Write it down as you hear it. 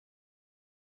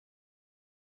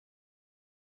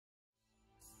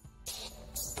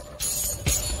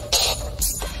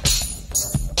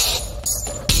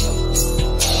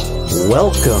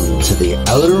Welcome to the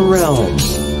Outer Realm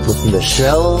with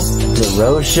Michelle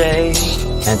DeRoche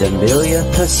and Amelia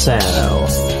Pisano.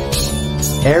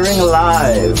 Airing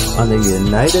live on the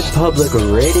United Public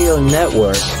Radio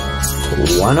Network,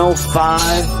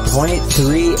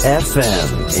 105.3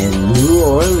 FM in New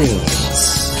Orleans.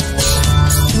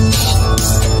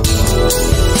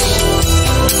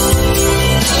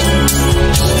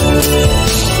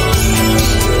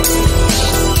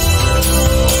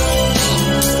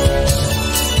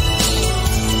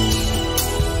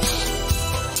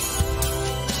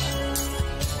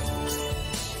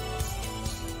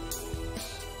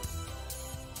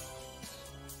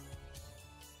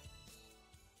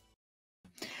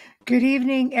 Good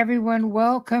evening, everyone.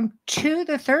 Welcome to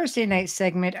the Thursday night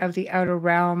segment of The Outer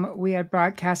Realm. We are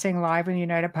broadcasting live on the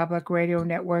United Public Radio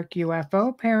Network,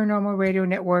 UFO, Paranormal Radio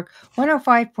Network,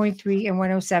 105.3 and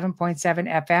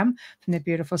 107.7 FM from the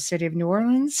beautiful city of New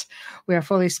Orleans. We are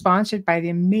fully sponsored by the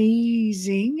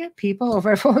amazing people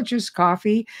over at Folgers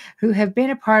Coffee who have been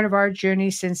a part of our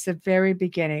journey since the very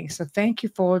beginning. So thank you,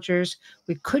 Folgers.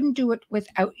 We couldn't do it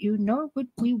without you, nor would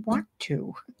we want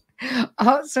to.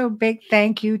 Also, big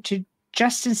thank you to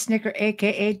Justin Snicker,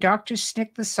 a.k.a. Dr.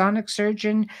 Snick, the sonic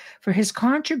surgeon, for his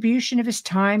contribution of his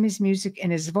time, his music,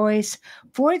 and his voice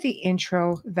for the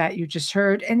intro that you just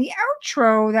heard and the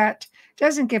outro that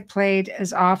doesn't get played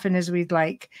as often as we'd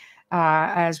like,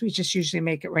 as we just usually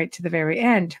make it right to the very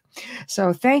end.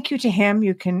 So thank you to him.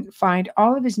 You can find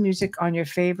all of his music on your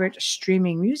favorite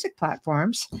streaming music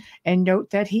platforms. And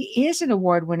note that he is an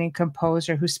award-winning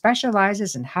composer who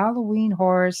specializes in Halloween,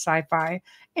 horror, sci-fi,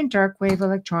 and dark wave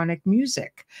electronic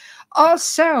music.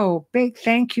 Also, big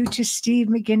thank you to Steve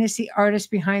McGinnis, the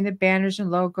artist behind the banners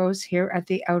and logos here at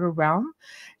the Outer Realm.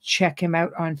 Check him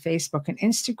out on Facebook and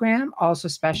Instagram. Also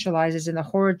specializes in the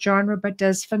horror genre, but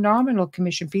does phenomenal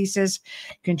commission pieces.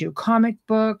 You can do comic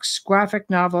books, graphic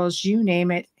novels, you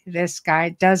name it. This guy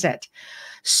does it.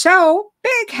 So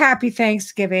big happy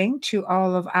Thanksgiving to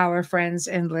all of our friends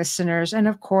and listeners. And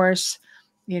of course,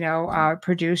 you know, our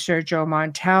producer, Joe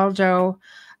Montaldo,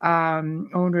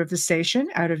 owner of the station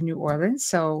out of New Orleans.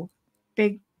 So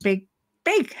big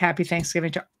happy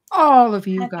Thanksgiving to all of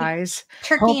you guys.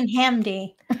 Turkey and ham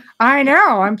day. I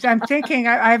know. I'm thinking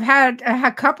I've had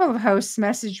a couple of hosts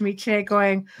message me today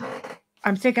going,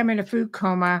 I think I'm in a food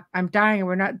coma. I'm dying and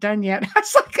we're not done yet. I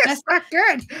was like, that's not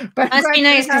good. But must be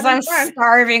nice because I'm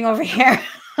starving over here.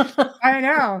 I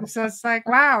know. So it's like,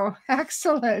 wow,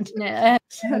 excellent.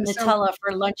 Nutella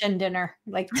for lunch and dinner,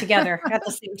 like together at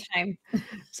the same time.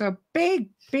 So big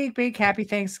happy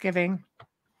Thanksgiving.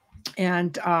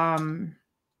 And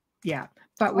yeah.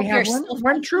 But we have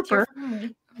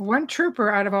one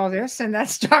trooper out of all this, and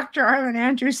that's Dr. Arlan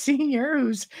Andrews Sr.,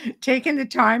 who's taken the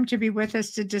time to be with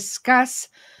us to discuss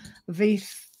the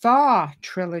Thaw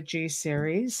Trilogy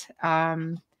series.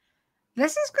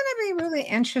 This is going to be really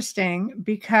interesting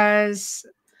because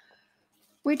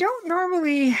we don't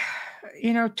normally,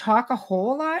 you know, talk a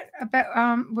whole lot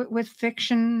about with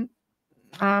fiction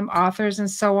authors and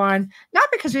so on, not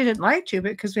because we didn't like to,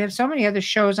 but because we have so many other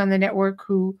shows on the network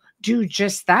who do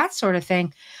just that sort of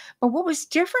thing. But what was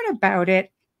different about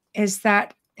it is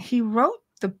that he wrote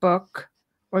the book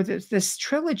or this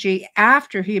trilogy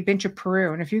after he had been to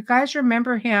Peru. And if you guys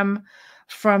remember him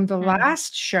from the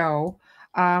last show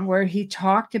where he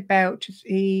talked about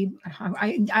I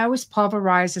always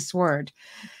pulverize this word,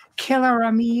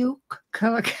 Kilaramiyuk,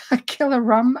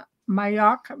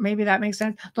 Mayok, maybe that makes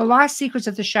sense. The Lost Secrets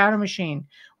of the Shadow Machine,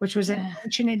 which was an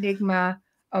ancient enigma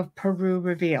of Peru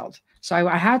revealed. So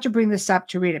I had to bring this up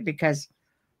to read it because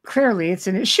clearly it's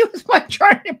an issue with my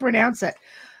trying to pronounce it.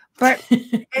 But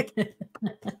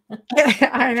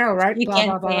I know, right? Blah,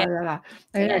 blah, blah, blah, blah.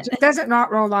 It just doesn't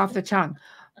not roll off the tongue.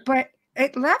 But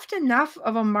it left enough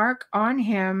of a mark on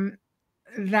him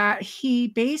that he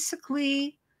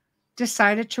basically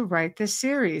decided to write this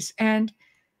series. And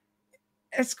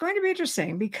it's going to be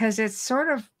interesting because it's sort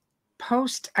of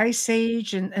post-Ice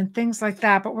Age and things like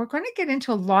that. But we're going to get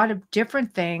into a lot of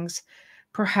different things,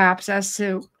 perhaps, as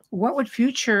to what would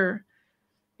future,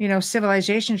 you know,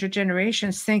 civilizations or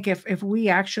generations think if we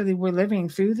actually were living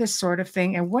through this sort of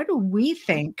thing. And what do we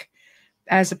think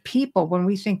as a people when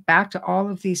we think back to all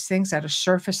of these things that are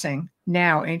surfacing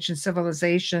now, ancient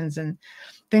civilizations and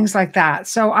things like that.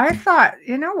 So I thought,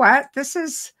 you know what, this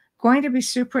is going to be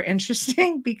super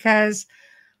interesting because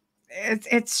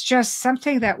it's just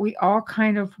something that we all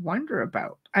kind of wonder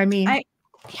about. I mean,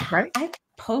 right? I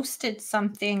posted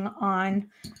something on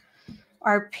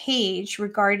our page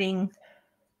regarding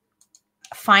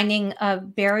finding a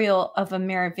burial of a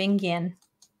Merovingian.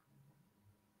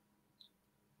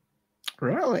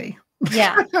 Really?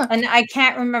 Yeah. And I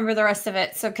can't remember the rest of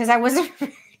it. So, because I wasn't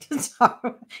ready to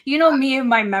talk. You know me and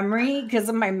my memory, because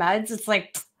of my meds, it's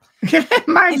like,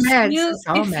 my meds.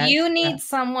 If you need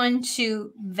someone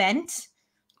to vent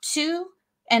to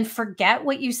and forget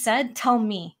what you said, tell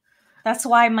me. That's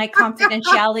why my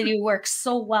confidentiality works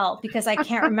so well, because I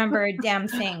can't remember a damn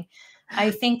thing. I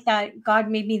think that God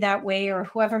made me that way, or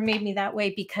whoever made me that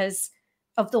way, because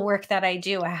of the work that I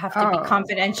do. I have to be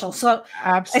confidential. So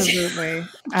absolutely.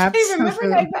 I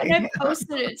remember I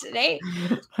posted it today.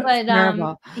 But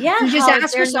yeah, you just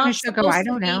ask for something, she'll go, I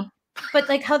don't know. But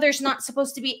like how there's not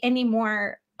supposed to be any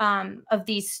more of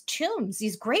these tombs,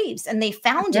 these graves, and they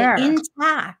found it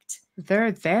intact.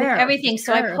 They're there. Everything.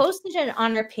 So I posted it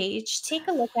on our page. Take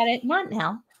a look at it. Not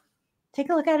now. Take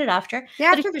a look at it after.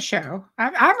 Yeah, after the show.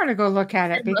 I'm going to go look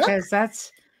at it, because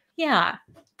that's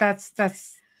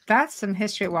some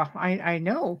history. Well, I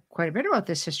know quite a bit about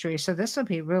this history, so this will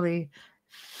be really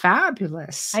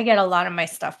fabulous. I get a lot of my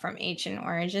stuff from Ancient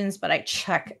Origins, but I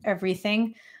check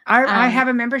everything. I have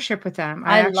a membership with them.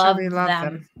 I actually love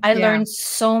them. I learned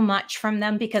so much from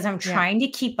them, because I'm trying to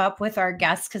keep up with our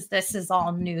guests, because this is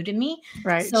all new to me.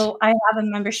 Right. So I have a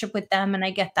membership with them, and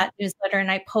I get that newsletter,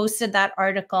 and I posted that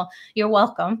article. You're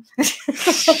welcome.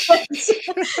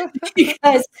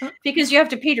 because you have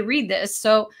to pay to read this.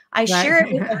 So I share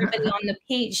it with everybody on the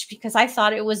page, because I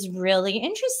thought it was really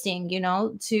interesting, you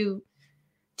know, to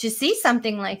see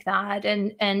something like that,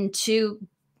 and to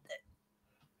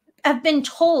have been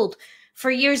told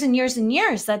for years and years and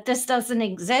years that this doesn't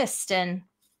exist, and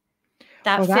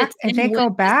fits. And they go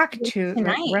back to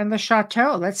Rennes le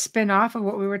Chateau. Let's spin off of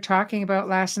what we were talking about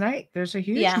last night. There's a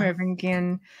huge moving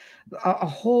in a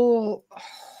whole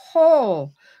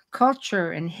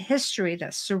culture and history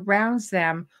that surrounds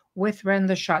them with Rennes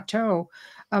le Chateau,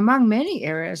 among many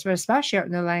areas, but especially out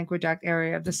in the Languedoc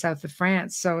area of the south of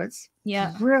France. So it's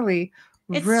really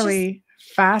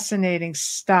fascinating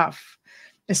stuff,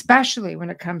 especially when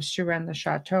it comes to Rennes le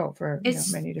Chateau for many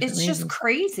different reasons. It's just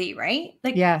crazy, right?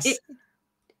 Like, yes.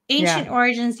 Ancient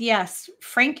Origins, yes.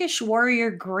 Frankish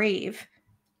warrior grave.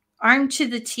 Armed to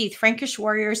the teeth, Frankish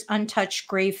warriors untouched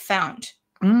grave found.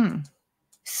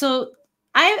 So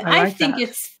I think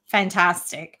it's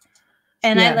fantastic.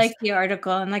 And I like the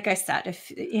article. And like I said,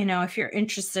 if you're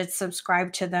interested,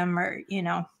 subscribe to them, or,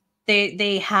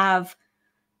 they have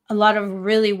a lot of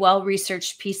really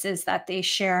well-researched pieces that they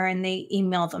share, and they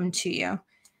email them to you.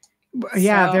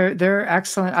 Yeah, so they're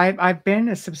excellent. I've been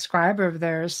a subscriber of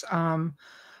theirs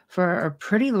for a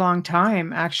pretty long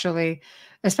time, actually,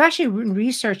 especially when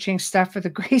researching stuff for the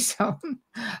Gray Zone.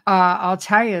 I'll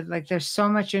tell you, like, there's so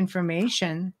much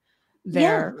information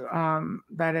there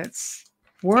that it's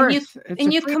worth. It's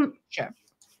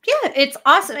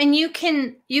awesome. And you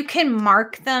can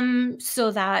mark them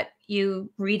so that you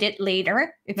read it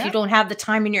later. If you don't have the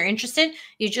time and you're interested,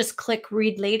 you just click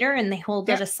read later, and they hold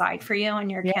it aside for you on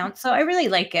your account. So I really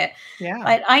like it. Yeah.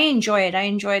 I enjoy it. I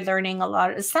enjoy learning a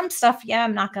lot of some stuff. Yeah,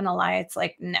 I'm not going to lie. It's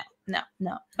like, no.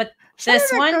 But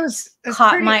this one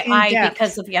caught my eye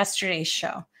because of yesterday's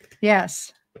show.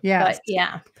 Yes. But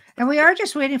yeah. And we are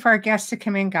just waiting for our guests to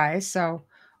come in, guys. So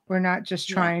we're not just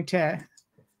trying to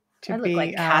look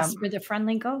like Casper the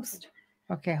Friendly Ghost.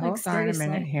 Okay, hold on a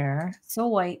minute here. So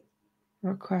white.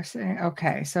 Requesting.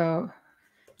 Okay, so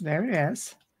there it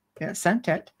is. Yeah, sent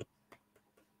it.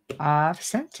 I've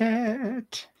sent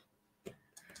it.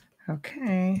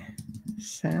 Okay.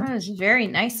 That was very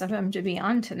nice of him to be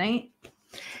on tonight.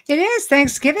 It is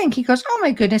Thanksgiving. He goes, oh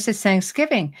my goodness, it's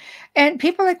Thanksgiving. And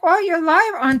people are like, well, you're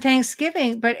live on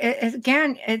Thanksgiving. But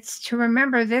again, it's to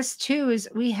remember this too, is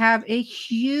we have a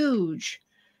huge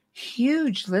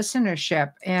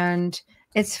listenership, and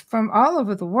it's from all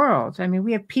over the world. I mean,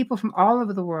 we have people from all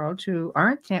over the world who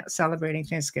aren't celebrating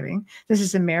Thanksgiving. This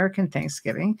is American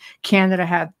Thanksgiving. Canada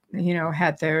had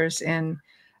theirs in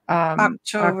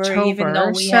October, even though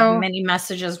we have many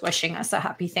messages wishing us a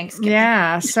happy Thanksgiving.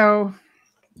 Yeah. So,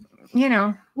 we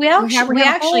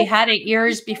actually had it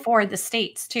years before the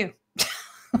States too.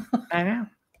 I know.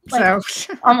 Like,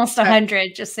 so almost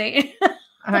 100, just saying.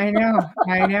 I know.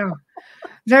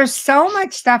 There's so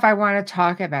much stuff I want to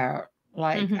talk about.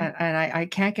 And I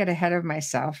can't get ahead of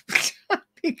myself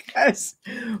because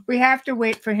we have to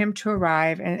wait for him to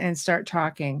arrive and start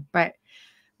talking. But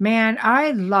man,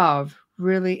 I love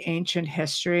really ancient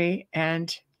history,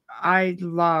 and I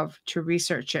love to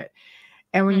research it.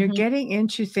 And when you're getting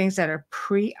into things that are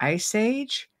pre-Ice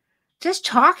Age, just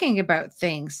talking about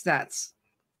things that's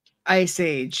Ice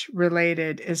Age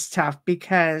related is tough,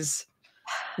 because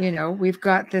we've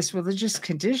got this religious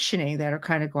conditioning that are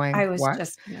kind of going. I was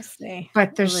just going to say,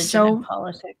 but there's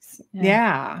politics.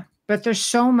 Yeah, but there's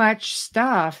so much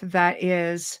stuff that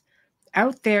is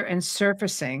out there and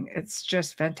surfacing. It's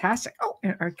just fantastic. Oh,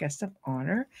 and our guest of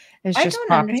honor is just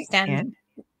popping in.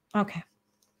 Okay.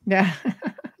 Yeah.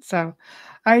 So,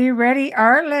 are you ready,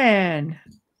 Arlan?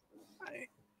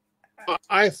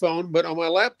 iPhone, but on my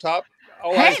laptop,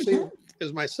 all I see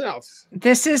is myself.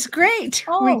 This is great.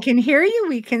 Oh. We can hear you.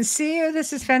 We can see you.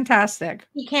 This is fantastic.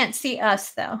 You can't see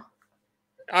us, though.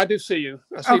 I do see you.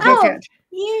 I see good.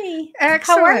 Yay.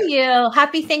 Excellent. How are you?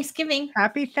 Happy Thanksgiving.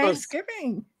 Happy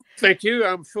Thanksgiving. Thank you.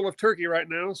 I'm full of turkey right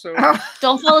now, so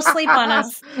don't fall asleep on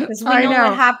us, because we know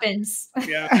what happens.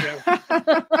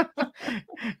 Yeah.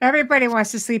 Everybody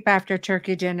wants to sleep after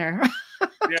turkey dinner.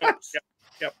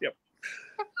 Yep.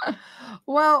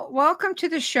 Well, welcome to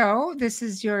the show. This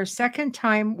is your second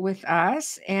time with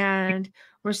us, and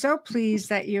we're so pleased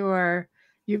that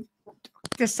you've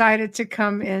decided to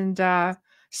come and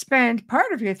spend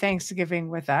part of your Thanksgiving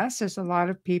with us. There's a lot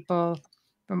of people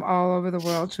from all over the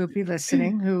world who'll be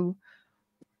listening who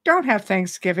don't have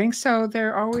Thanksgiving, so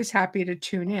they're always happy to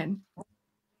tune in.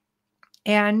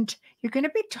 And you're going to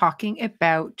be talking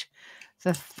about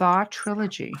the Thaw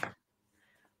trilogy,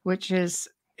 which is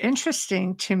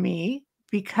interesting to me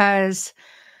because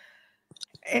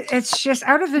it's just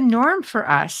out of the norm for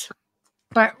us.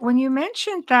 But when you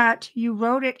mentioned that you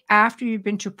wrote it after you'd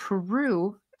been to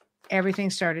Peru, everything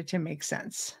started to make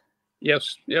sense.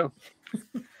 Yes. Yeah.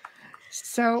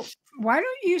 So why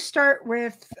don't you start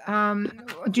with,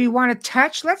 do you want to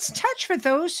touch? Let's touch for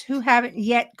those who haven't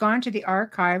yet gone to the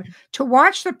archive to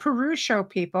watch the Peru show,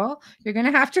 people. You're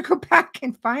going to have to go back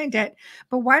and find it.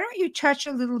 But why don't you touch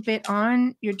a little bit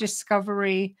on your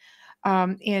discovery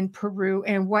in Peru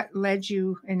and what led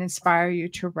you and inspired you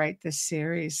to write this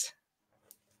series?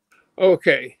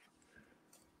 Okay.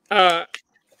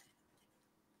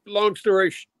 Long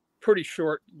story, pretty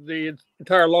short. The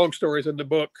entire long story is in the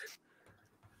book.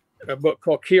 A book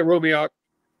called Kia Rumiak,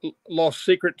 Lost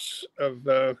Secrets of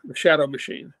the Shadow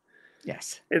Machine.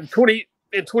 Yes. In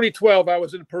 2012, I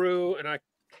was in Peru, and I,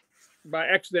 by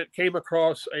accident, came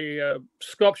across a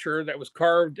sculpture that was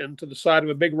carved into the side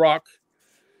of a big rock,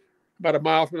 about a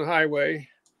mile from the highway.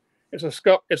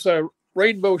 It's a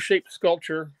rainbow-shaped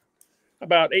sculpture,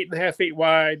 about 8.5 feet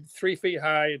wide, 3 feet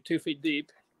high, and 2 feet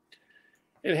deep.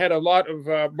 It had a lot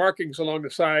of markings along the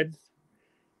side,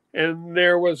 and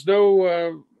there were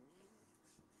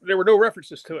no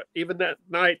references to it. Even that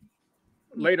night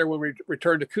later when we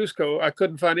returned to Cusco, I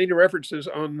couldn't find any references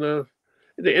on the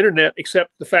internet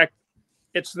except the fact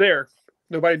it's there.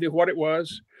 Nobody knew what it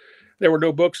was. There were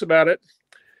no books about it.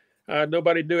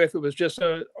 Nobody knew if it was just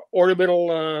an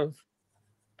ornamental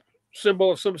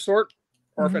symbol of some sort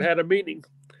or if it had a meaning.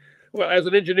 Well, as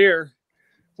an engineer,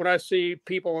 when I see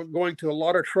people going to a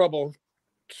lot of trouble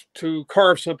to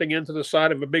carve something into the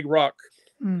side of a big rock,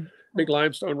 big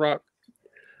limestone rock,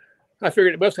 I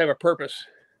figured it must have a purpose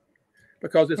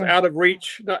because it's out of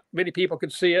reach. Not many people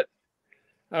can see it.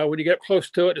 When you get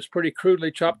close to it, it's pretty crudely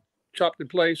chopped in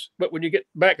place. But when you get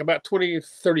back about 20,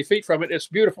 30 feet from it, it's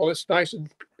beautiful. It's nice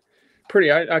and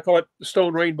pretty. I call it the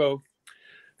stone rainbow.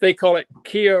 They call it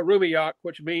Kia Rumiak,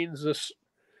 which means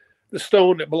the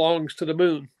stone that belongs to the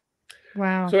moon.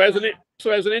 Wow. So as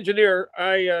an engineer,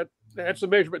 I had some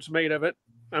measurements made of it.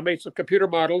 I made some computer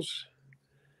models.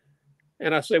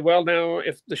 And I say, well, now,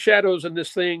 if the shadows in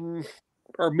this thing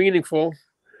are meaningful,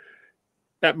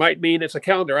 that might mean it's a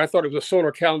calendar. I thought it was a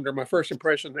solar calendar. My first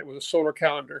impression, it was a solar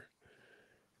calendar.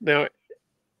 Now,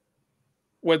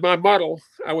 with my model,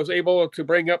 I was able to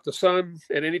bring up the sun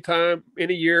at any time,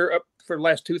 any year, up for the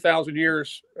last 2,000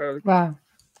 years. Wow.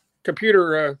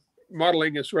 Computer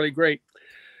modeling is really great.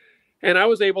 And I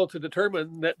was able to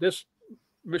determine that this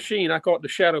machine, I call it the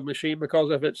shadow machine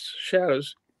because of its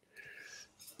shadows,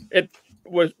 it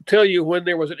was tell you when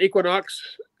there was an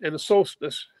equinox and a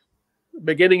solstice,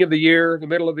 beginning of the year, the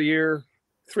middle of the year,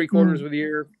 3/4 of the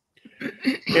year,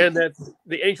 and that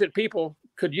the ancient people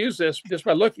could use this just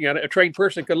by looking at it. A trained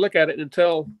person could look at it and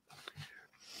tell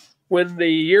when the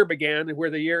year began and where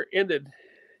the year ended,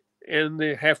 and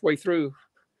the halfway through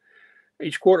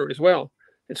each quarter as well.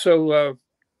 And so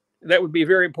that would be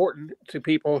very important to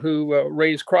people who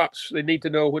raise crops. They need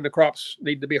to know when the crops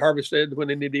need to be harvested, when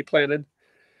they need to be planted,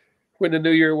 when the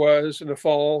new year was in the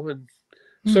fall. And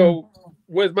so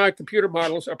with my computer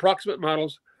models, approximate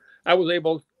models, I was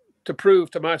able to prove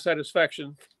to my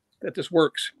satisfaction that this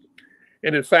works.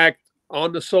 And in fact,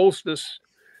 on the solstice,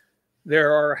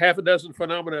 there are half a dozen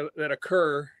phenomena that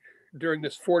occur during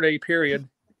this 4-day period.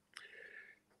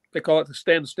 They call it the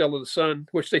standstill of the sun,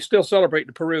 which they still celebrate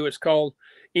in Peru. It's called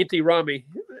Inti Rami.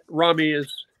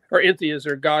 Inti is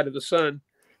their god of the sun.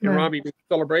 Rami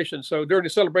celebration. So during the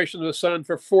celebration of the sun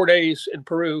for 4 days in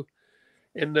Peru,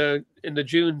 in the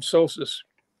June solstice,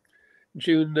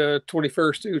 June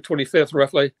 21st to 25th,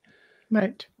 roughly.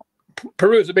 Right.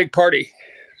 Peru is a big party.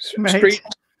 Right.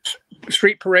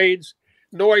 Street parades,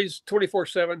 noise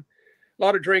 24/7, a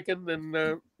lot of drinking, and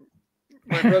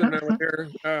my brother and I were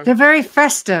there. They're very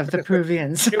festive, the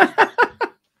Peruvians.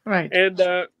 Right. And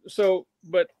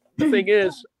but the thing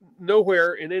is,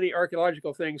 nowhere in any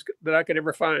archaeological things that I could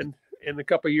ever find in a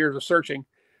couple of years of searching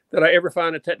that I ever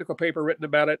find a technical paper written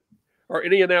about it or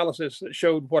any analysis that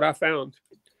showed what I found.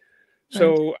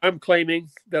 So I'm claiming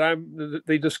that I'm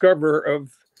the discoverer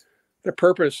of the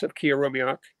purpose of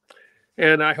Kiarumiak.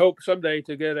 And I hope someday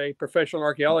to get a professional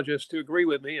archaeologist to agree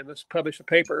with me and let's publish a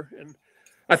paper. And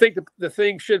I think the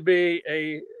thing should be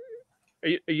a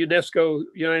UNESCO,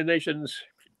 United Nations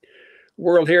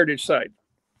World Heritage Site.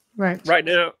 Right.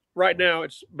 Right now,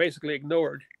 it's basically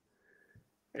ignored.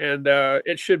 And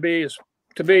it should be,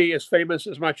 to me, as famous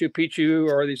as Machu Picchu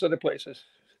or these other places.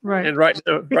 Right. And right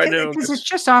now, because it's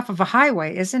just off of a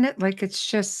highway, isn't it? Like it's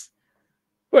just.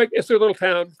 Well, it's a little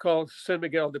town called San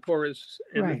Miguel de Porres.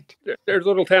 And right. There's a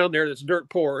little town there that's dirt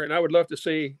poor, and I would love to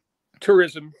see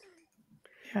tourism.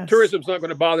 Yes. Tourism's not going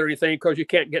to bother anything because you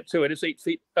can't get to it. It's 8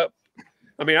 feet up.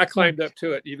 I mean, I climbed up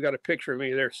to it. You've got a picture of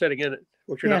me there sitting in it,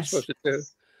 which you're not supposed to do.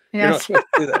 Yes. You're not supposed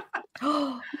to do that.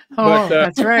 But,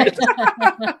 that's right.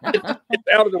 It's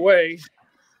out of the way.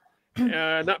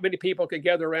 Not many people could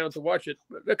gather around to watch it.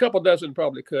 A couple dozen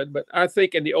probably could, but I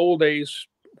think in the old days,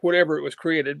 whenever it was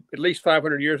created, at least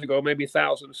 500 years ago, maybe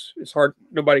thousands, it's hard,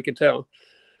 nobody can tell.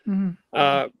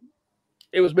 Mm-hmm.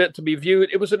 It was meant to be viewed.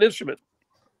 It was an instrument.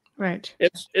 Right.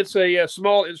 It's a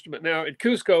small instrument. Now, in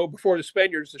Cusco, before the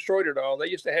Spaniards destroyed it all, they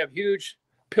used to have huge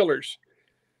pillars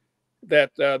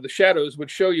that the shadows would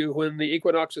show you when the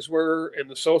equinoxes were and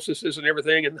the solstices and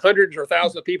everything, and hundreds or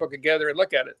thousands of people could gather and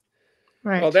look at it.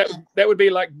 Right. Well, that would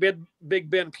be like Big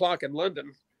Ben clock in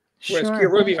London, whereas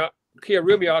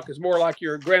Kiarumiak is more like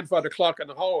your grandfather clock in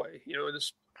the hallway. You know,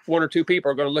 just one or two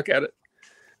people are going to look at it.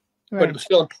 Right. But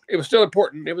it was still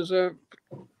important. It was in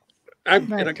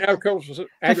an agricultural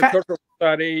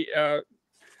society,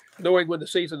 knowing when the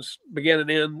seasons begin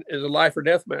and end is a life or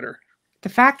death matter. The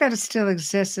fact that it still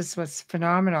exists is what's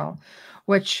phenomenal,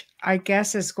 which I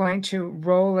guess is going to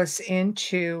roll us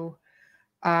into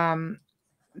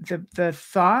the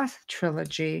Thaw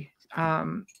trilogy.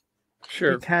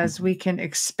 Sure. Because we can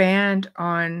expand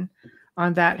on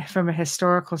that from a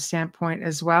historical standpoint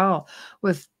as well,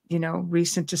 with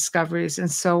recent discoveries and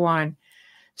so on.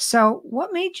 So,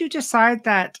 what made you decide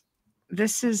that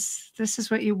this is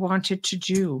what you wanted to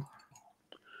do?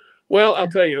 Well, I'll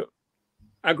tell you,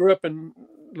 I grew up in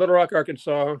Little Rock,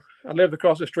 Arkansas. I lived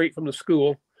across the street from the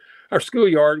school. Our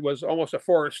schoolyard was almost a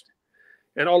forest,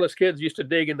 and all us kids used to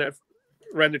dig in that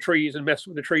around the trees and mess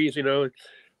with the trees.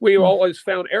 We always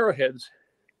found arrowheads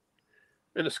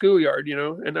in the schoolyard.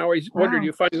 And I always wondered,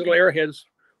 you find these little arrowheads,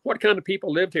 what kind of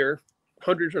people lived here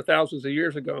hundreds or thousands of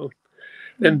years ago?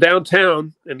 Then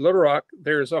downtown in Little Rock,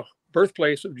 there's a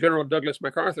birthplace of General Douglas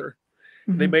MacArthur.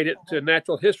 Mm-hmm. They made it to a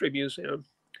Natural History Museum.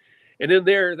 And in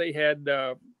there, they had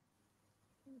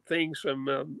things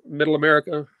from Middle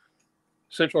America,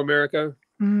 Central America.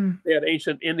 Mm. They had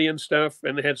ancient Indian stuff,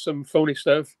 and they had some phony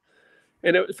stuff.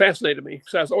 And it fascinated me,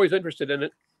 so I was always interested in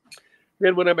it.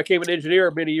 Then when I became an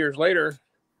engineer many years later,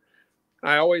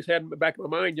 I always had in the back of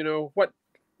my mind, what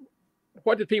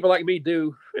did people like me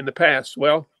do in the past?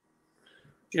 Well,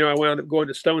 I wound up going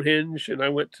to Stonehenge, and I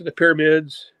went to the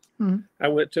pyramids. Mm. I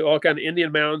went to all kinds of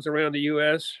Indian mounds around the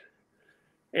U.S.,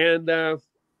 and a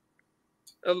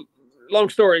long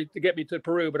story to get me to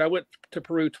Peru, but I went to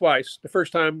Peru twice. The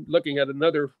first time looking at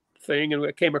another thing, and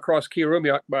I came across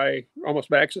Kiarumiak almost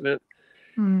by accident.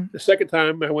 Mm. The second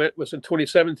time I went was in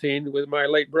 2017 with my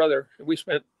late brother, and we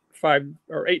spent 5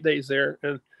 or 8 days there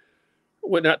and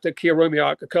went out to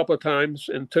Kiarumiak a couple of times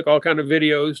and took all kinds of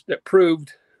videos that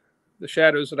proved the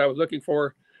shadows that I was looking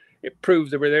for. It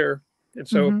proved they were there. And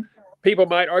so people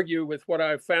might argue with what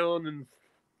I found, and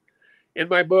in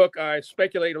my book, I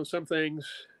speculate on some things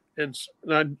and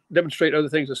I demonstrate other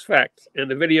things as fact.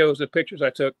 And the videos and pictures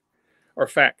I took are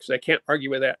facts. I can't argue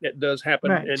with that. It does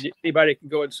happen, and anybody can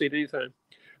go and see it anytime.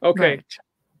 Okay. Right.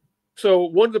 So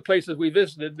one of the places we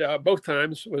visited both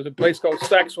times was a place called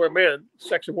Sacsayhuaman.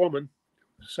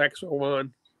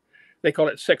 They call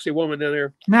it Sexy Woman down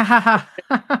there.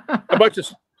 A bunch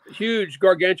of huge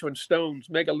gargantuan stones,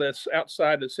 megaliths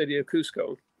outside the city of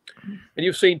Cusco. And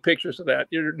you've seen pictures of that.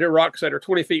 They're rocks that are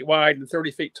 20 feet wide and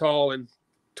 30 feet tall and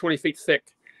 20 feet thick.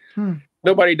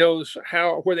 Nobody knows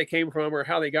where they came from or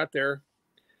how they got there.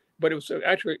 but it was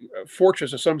actually a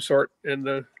fortress of some sort. And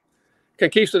the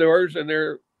conquistadors and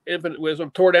their infinite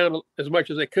wisdom tore down as much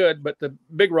as they could, but the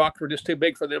big rocks were just too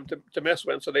big for them to mess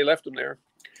with, so they left them there.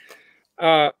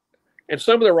 And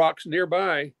some of the rocks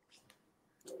nearby,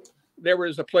 there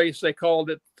was a place they called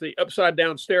it the upside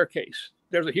down staircase.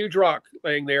 There's a huge rock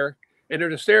laying there, and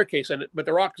there's a staircase in it, but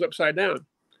the rock is upside down.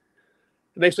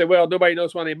 And they say, well, nobody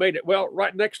knows why they made it. Well,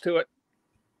 right next to it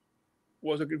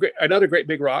was another great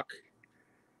big rock.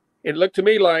 It looked to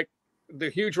me like the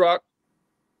huge rock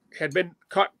had been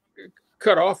cut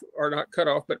off, or not cut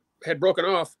off, but had broken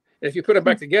off. And if you put them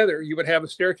back together, you would have a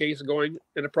staircase going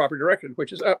in a proper direction,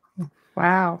 which is up.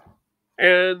 Wow.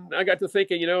 And I got to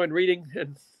thinking, and reading,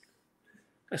 and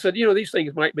I said, these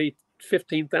things might be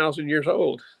 15,000 years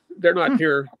old. They're not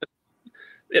here.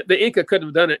 The Inca couldn't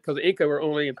have done it because the Inca were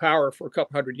only in power for a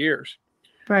couple hundred years.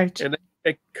 Right. And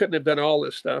they couldn't have done all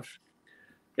this stuff.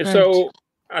 And so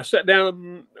I sat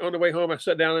down on the way home. I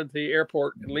sat down at the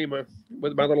airport in Lima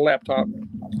with my little laptop.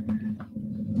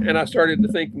 And I started to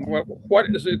think, what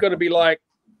is it going to be like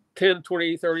 10,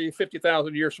 20, 30,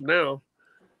 50,000 years from now?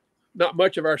 Not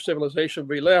much of our civilization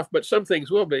will be left, but some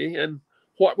things will be. And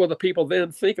what will the people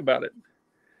then think about it?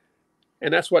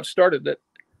 And that's what started it.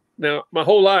 Now, my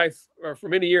whole life, or for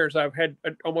many years, I've had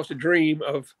almost a dream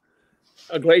of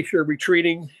a glacier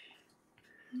retreating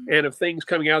and of things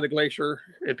coming out of the glacier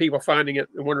and people finding it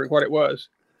and wondering what it was.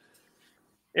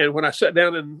 And when I sat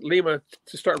down in Lima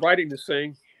to start writing this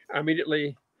thing, I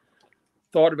immediately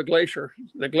thought of a glacier.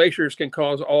 The glaciers can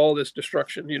cause all this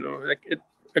destruction.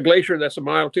 A glacier that's a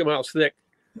mile, 2 miles thick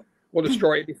will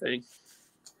destroy anything.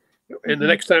 And the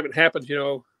next time it happens,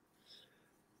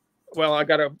 well, I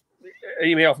got an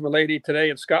email from a lady today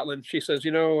in Scotland. She says,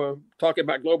 talking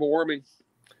about global warming,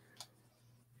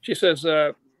 she says,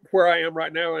 where I am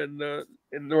right now in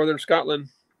northern Scotland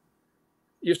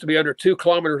used to be under 2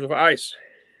 kilometers of ice.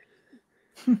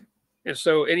 And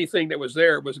so anything that was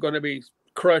there was going to be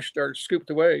crushed or scooped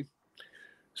away.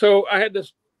 So I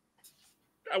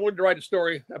wanted to write a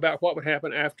story about what would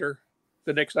happen after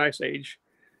the next ice age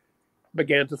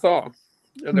began to thaw.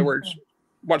 In other words,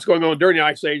 what's going on during the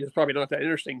ice age is probably not that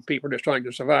interesting. People are just trying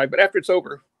to survive. But after it's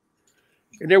over,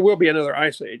 and there will be another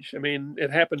ice age. I mean,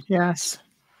 it happened. Yes.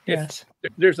 Yes.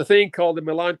 There's a thing called the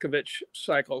Milankovitch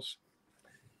cycles.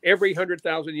 Every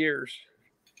 100,000 years,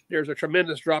 there's a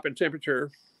tremendous drop in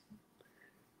temperature,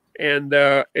 and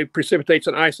it precipitates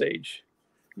an ice age.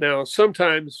 Now,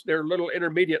 sometimes there are little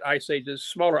intermediate ice ages,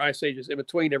 smaller ice ages in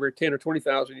between every 10 or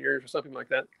 20,000 years or something like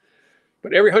that.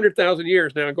 But every 100,000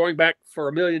 years now, going back for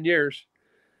 1 million years,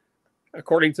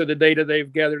 according to the data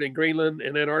they've gathered in Greenland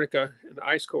and Antarctica and the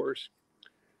ice cores,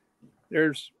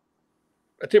 there's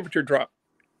a temperature drop.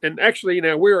 And actually,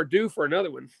 now we are due for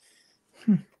another one.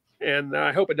 And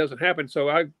I hope it doesn't happen.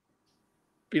 So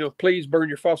please burn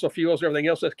your fossil fuels and everything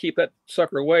else. Let's keep that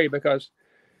sucker away, because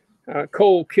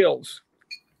coal kills.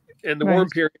 And the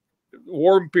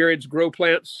warm periods grow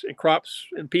plants and crops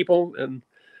and people, and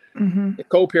the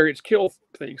cold periods kill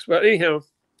things. But anyhow,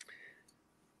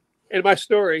 in my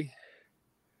story,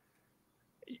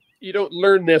 you don't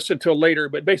learn this until later,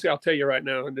 but basically I'll tell you right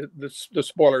now, the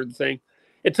spoiler of the thing.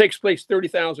 It takes place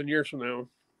 30,000 years from now,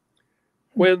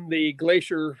 when the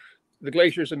glaciers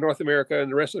in North America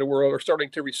and the rest of the world are starting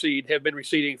to recede, have been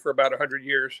receding for about 100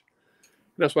 years.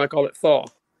 And that's why I call it thaw.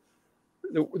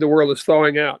 The world is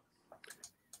thawing out.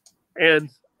 And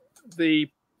the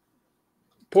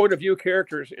point of view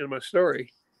characters in my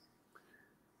story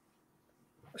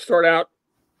start out,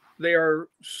 they are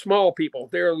small people.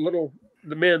 They're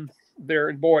the men there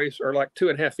and boys are like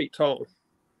 2.5 feet tall.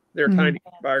 They're tiny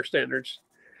by our standards.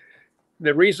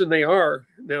 The reason they are,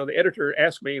 now the editor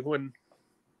asked me when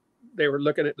they were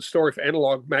looking at the story for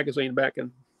Analog magazine back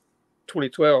in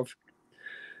 2012,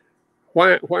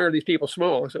 why are these people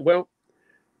small? I said, well,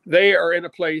 they are in a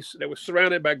place that was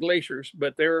surrounded by glaciers,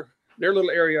 but their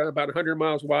little area, about 100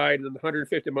 miles wide and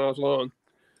 150 miles long,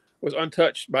 was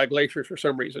untouched by glaciers for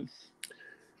some reason.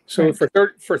 So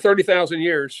for 30,000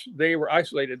 years, they were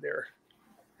isolated there.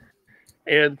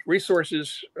 And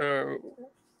resources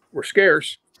were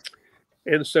scarce.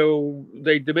 And so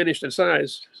they diminished in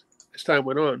size as time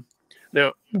went on.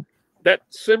 Now, that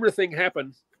similar thing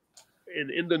happened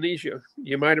in Indonesia.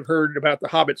 You might have heard about the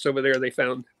hobbits over there. They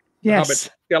found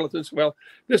hobbit skeletons. Well,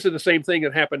 this is the same thing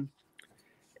that happened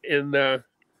in my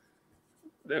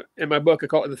book. I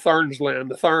call it the Tharn's land.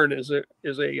 The Tharn is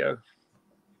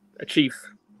a chief.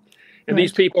 And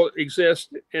these people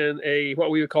exist in what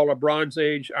we would call a Bronze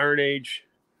Age, Iron Age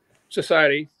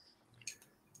society.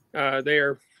 They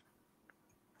are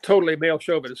totally male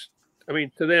chauvinist. I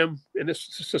mean, to them, in this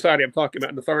society I'm talking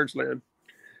about, in the Tharn's land,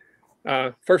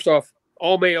 First off,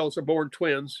 all males are born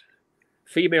twins.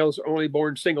 Females are only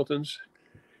born singletons.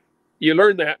 You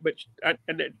learn that, but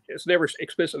it's never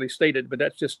explicitly stated, but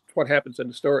that's just what happens in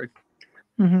the story.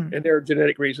 Mm-hmm. And there are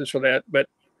genetic reasons for that, but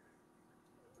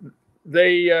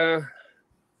they're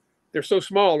so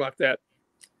small like that.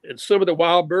 And some of the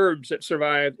wild birds that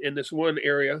survived in this one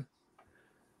area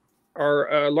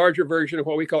are a larger version of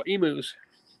what we call emus.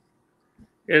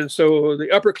 And so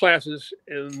the upper classes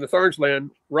in the Tharns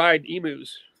land ride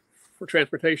emus for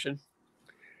transportation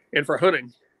and for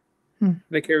hunting.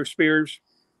 They carry spears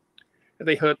and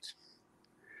they hunt.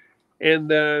 And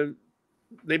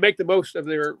they make the most of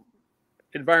their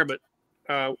environment.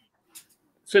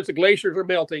 Since the glaciers are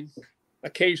melting,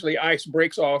 occasionally ice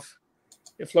breaks off.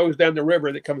 It flows down the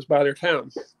river that comes by their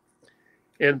town.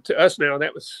 And to us now,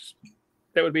 that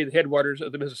would be the headwaters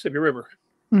of the Mississippi River.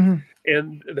 Mm-hmm.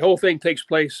 And the whole thing takes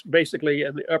place basically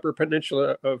in the upper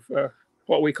peninsula of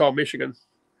what we call Michigan.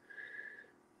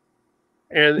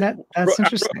 And that's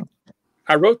interesting.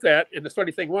 I wrote that, and the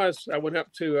funny thing was, I went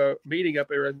up to a meeting up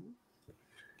there,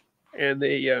 and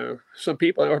some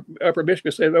people in Upper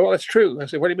Michigan said, "Well, that's true." I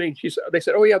said, "What do you mean?" They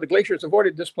said, "Oh yeah, the glaciers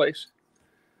avoided this place."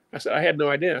 I said, "I had no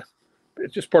idea.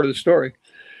 It's just part of the story."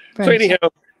 Right. So anyhow,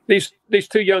 these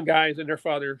two young guys and their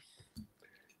father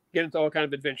get into all kinds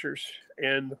of adventures,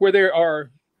 and where there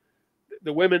are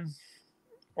the women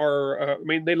are,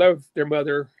 they love their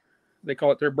mother. They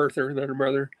call it their birther, not their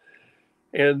mother,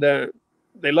 and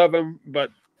they love them.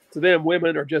 But to them,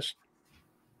 women are just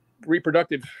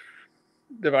reproductive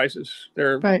devices.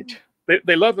 They're right.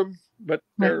 They love them, but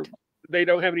they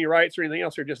don't have any rights or anything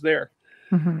else. They're just there.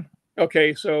 Mm-hmm.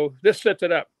 Okay, so this sets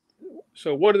it up.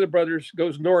 So one of the brothers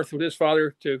goes north with his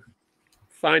father to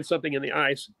find something in the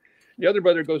ice. The other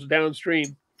brother goes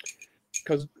downstream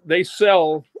because they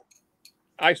sell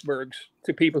icebergs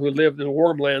to people who live in the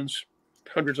warm lands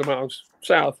hundreds of miles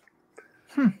south.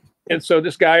 And so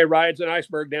this guy rides an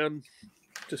iceberg down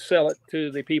to sell it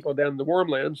to the people down in the warm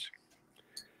lands.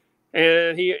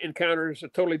 And he encounters a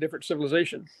totally different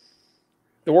civilization.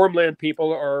 The warm land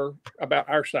people are about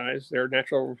our size. They're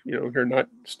natural, they're not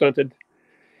stunted.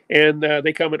 And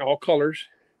they come in all colors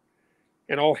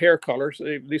and all hair colors.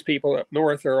 These people up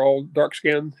north are all dark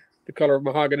skinned, the color of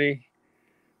mahogany,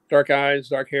 dark eyes,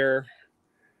 dark hair.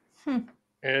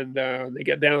 And they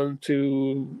get down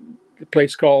to the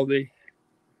place called a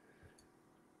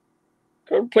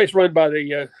place run by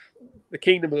the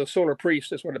kingdom of the solar priest.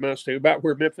 That's what it amounts to, about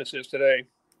where Memphis is today.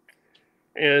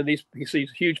 And he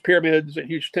sees huge pyramids and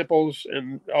huge temples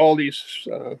and all these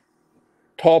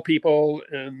tall people,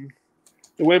 and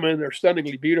the women are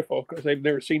stunningly beautiful because they've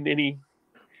never seen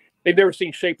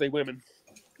shapely women.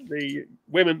 The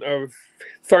women of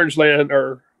Tharns land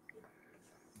are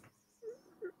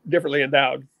differently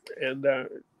endowed, and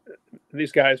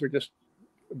these guys are just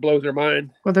blows their mind.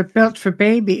 Well, they're built for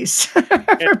babies,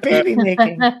 for baby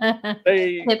making.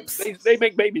 They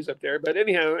make babies up there, but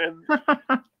anyhow,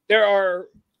 and there are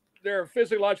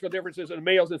physiological differences in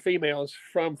males and females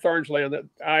from Tharns land that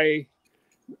I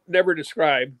never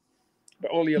describe,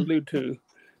 but only allude to.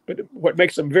 But what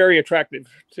makes them very attractive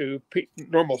to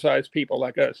normal sized people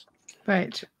like us.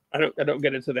 Right. I don't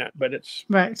get into that, but it's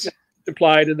right.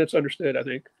 implied and it's understood, I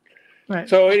think. Right.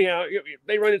 So anyhow,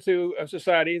 they run into a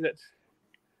society that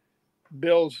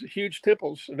builds huge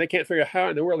temples, and they can't figure out how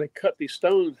in the world they cut these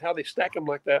stones, how they stack them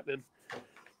like that,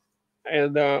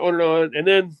 and on and on. And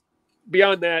then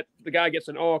beyond that, the guy gets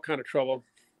in all kind of trouble.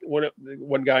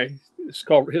 One guy,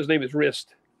 his name is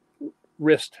Wrist,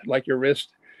 like your wrist.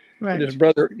 Right.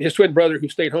 And his twin brother who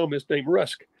stayed home is named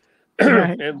Rusk.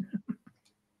 Right. And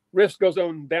Wrist goes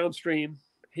on downstream.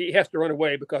 He has to run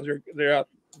away because they're out.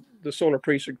 The solar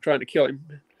priests are trying to kill him.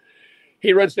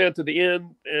 He runs down to the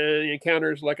end and he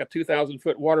encounters like a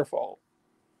 2,000-foot waterfall.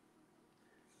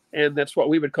 And that's what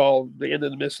we would call the end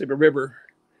of the Mississippi River,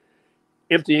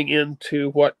 emptying into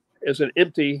what is an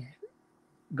empty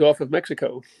Gulf of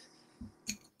Mexico.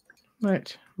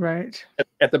 Right, right.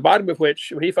 At the bottom of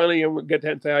which, when he finally gets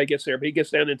into how he gets there, but he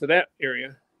gets down into that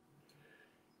area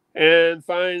and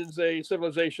finds a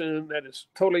civilization that is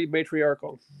totally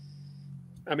matriarchal.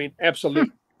 I mean,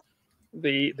 absolute.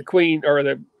 The queen, or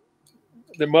the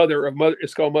mother of mother,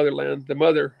 it's called Motherland. The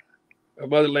mother of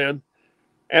Motherland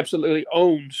absolutely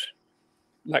owns,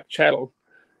 like chattel,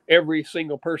 every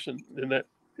single person in that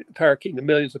entire kingdom,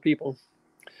 millions of people.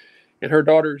 And her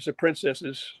daughters, the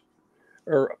princesses,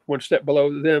 are one step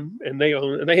below them, and they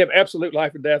have absolute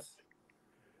life and death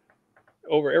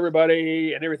over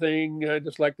everybody and everything.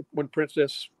 Just like one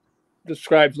princess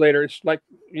describes later, it's like,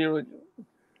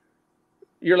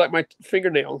 you're like my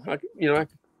fingernail. I could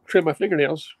trim my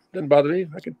fingernails. Doesn't bother me.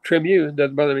 I could trim you. It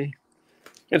doesn't bother me.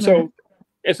 And so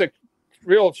it's a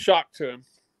real shock to him.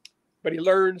 But he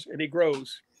learns and he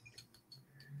grows.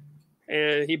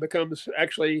 And he becomes,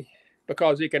 actually,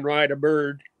 because he can ride a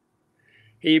bird,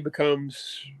 he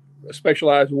becomes a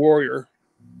specialized warrior.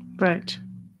 Right.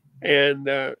 And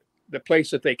the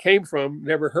place that they came from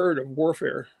never heard of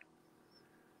warfare.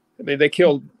 I mean, they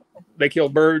killed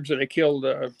birds and they killed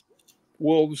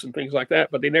wolves and things like that,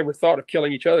 but they never thought of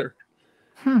killing each other.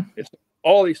 It's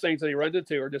all these things that he runs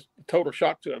into are just a total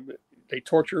shock to him. They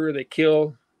torture, they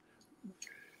kill.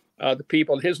 The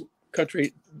people in his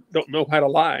country don't know how to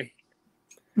lie.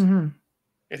 And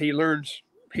he learns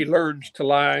to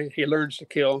lie. He learns to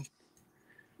kill,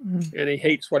 and he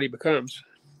hates what he becomes.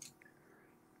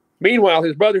 Meanwhile,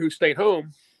 his brother, who stayed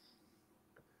home,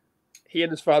 he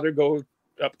and his father go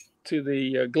up to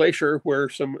the glacier where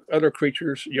some other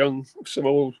creatures, some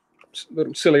old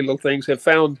silly little things, have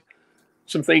found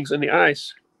some things in the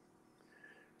ice.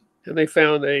 And they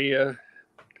found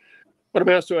what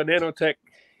amounts to a nanotech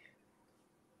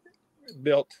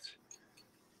built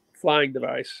flying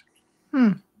device.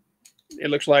 It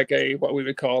looks like what we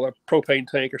would call a propane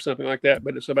tank or something like that,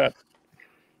 but it's about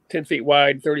 10 feet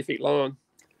wide, 30 feet long.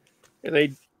 And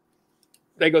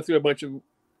they go through a bunch of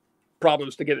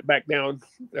problems to get it back down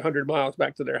 100 miles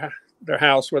back to their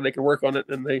house where they can work on it.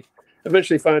 And they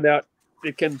eventually find out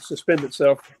it can suspend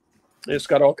itself. It's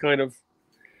got all kind of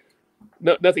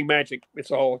nothing magic.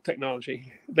 It's all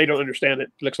technology. They don't understand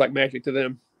it. It looks like magic to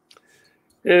them.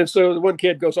 And so the one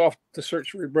kid goes off to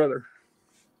search for his brother,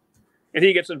 and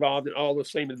he gets involved in all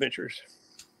those same adventures.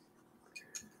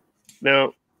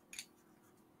 Now,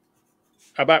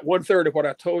 about 1/3 of what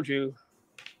I told you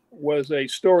was a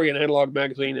story in Analog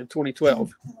magazine in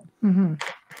 2012.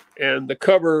 And the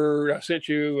cover I sent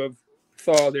you of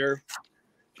Thaw there.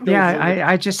 Yeah,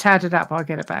 I just had it up. I'll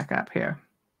get it back up here.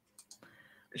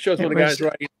 It shows one of the guys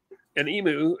riding an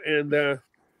emu, and it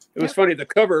was funny. The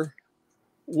cover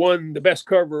won the best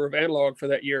cover of Analog for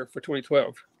that year for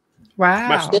 2012.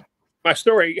 Wow. My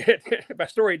story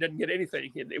didn't get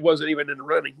anything. It wasn't even in the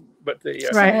running, but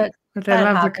right. But they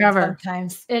love the cover.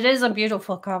 Sometimes it is a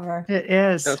beautiful cover. It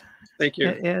is. Thank you.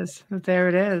 It is. There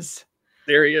it is.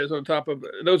 There he is on top of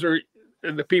those are,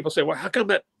 and the people say, "Well, how come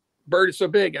that bird is so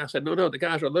big?" I said, "No, the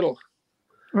guys are little."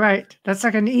 Right. That's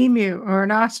like an emu or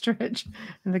an ostrich,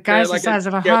 and the guy's the size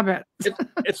of a hobbit.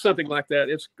 It's something like that.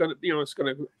 It's gonna,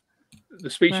 the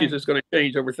species is going to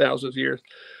change over thousands of years.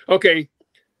 Okay,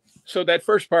 so that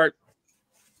first part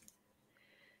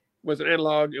was an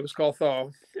Analog. It was called Thaw,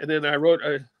 and then I wrote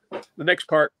the next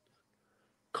part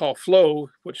called Flow,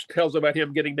 which tells about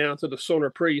him getting down to the solar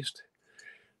priest.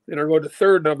 Then I wrote a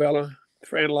third novella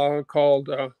for Analog called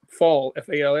Fall,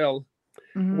 F-A-L-L,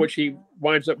 which he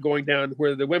winds up going down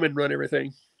where the women run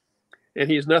everything, and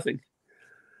he's nothing.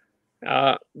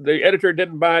 The editor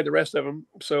didn't buy the rest of them,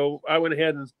 so I went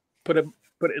ahead and put it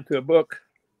into a book.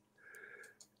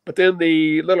 But then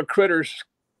the little critters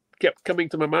kept coming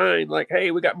to my mind, like,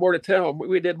 "Hey, we got more to tell.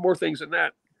 We did more things than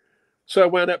that." So I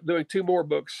wound up doing 2 more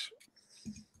books.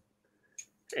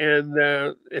 And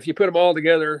if you put them all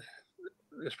together,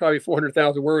 it's probably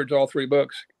 400,000 words, all 3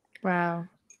 books. Wow.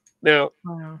 Now,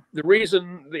 the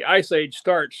reason the Ice Age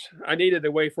starts, I needed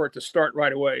a way for it to start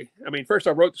right away. I mean, first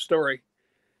I wrote the story,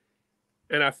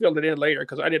 and I filled it in later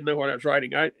because I didn't know what I was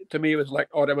writing. To me, it was like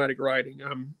automatic writing.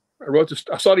 I wrote this.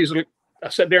 I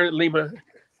sat there in Lima.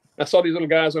 I saw these little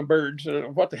guys on birds,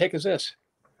 and what the heck is this?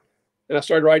 And I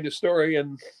started writing the story,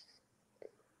 and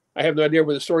I have no idea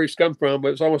where the stories come from, but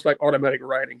it's almost like automatic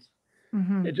writing.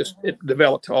 It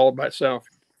developed all by itself.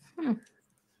 And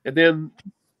then,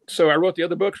 so I wrote the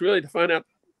other books really to find out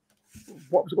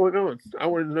what was going on. I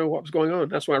wanted to know what was going on.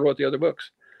 That's why I wrote the other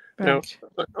books. Right.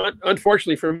 Now,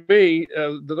 unfortunately for me,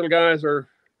 the little guys are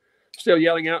still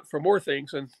yelling out for more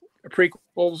things and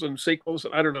prequels and sequels.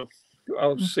 I don't know.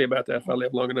 I'll see about that if I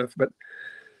live long enough. But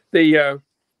the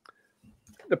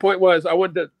point was,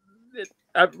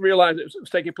 I realized it was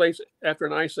taking place after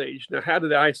an ice age. Now, how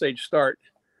did the ice age start?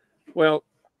 Well,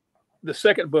 the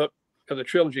second book of the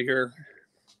trilogy here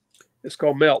is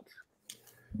called Melt.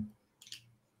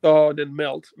 Thaw and then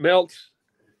Melt. Melt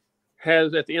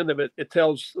has, at the end of it, it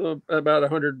tells about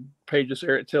 100 pages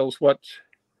there. It tells what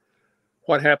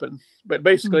happened. But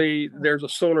basically, there's a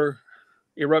solar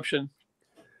eruption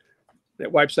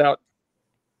that wipes out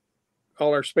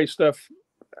all our space stuff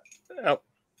out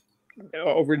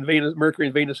over in Venus, Mercury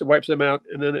and Venus. It wipes them out,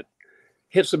 and then it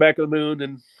hits the back of the moon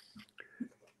and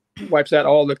wipes out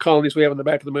all the colonies we have on the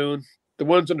back of the moon. The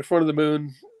ones on the front of the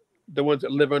moon, the ones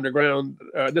that live underground.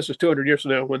 This is 200 years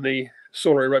from now when the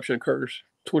solar eruption occurs,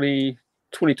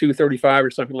 2235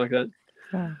 or something like that.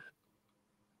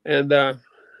 And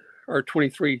or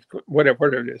 23,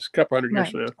 whatever it is, a couple hundred years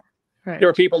from now. Right. There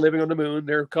are people living on the moon.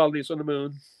 There are colonies on the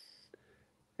moon.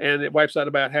 And it wipes out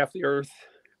about half the Earth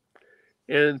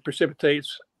and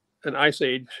precipitates an ice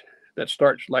age that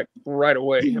starts like right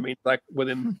away. I mean, like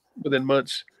within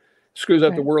months, screws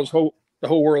up the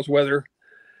whole world's weather.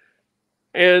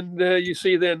 And you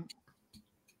see then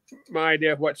my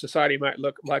idea of what society might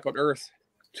look like on Earth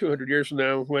 200 years from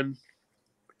now when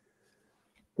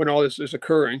all this is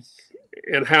occurring,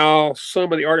 and how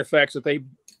some of the artifacts that they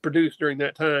produced during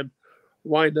that time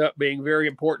wind up being very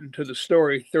important to the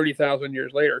story 30,000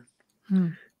 years later.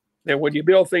 And when you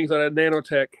build things at a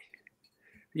nanotech,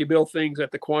 you build things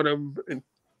at the quantum and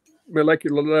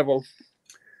molecular level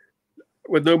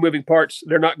with no moving parts,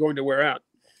 they're not going to wear out.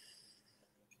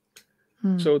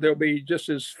 So they'll be just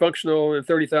as functional in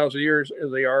 30,000 years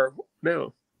as they are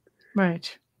now.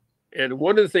 Right. And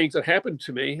one of the things that happened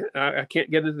to me, I can't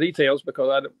get into the details because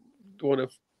I don't want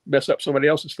to mess up somebody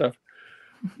else's stuff.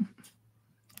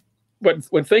 But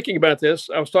when thinking about this,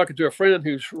 I was talking to a friend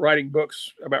who's writing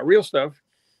books about real stuff.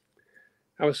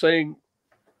 I was saying,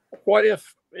 what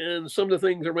if in some of the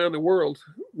things around the world,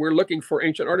 we're looking for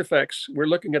ancient artifacts, we're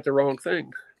looking at the wrong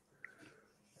thing?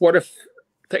 What if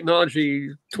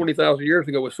technology 20,000 years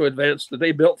ago was so advanced that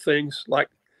they built things like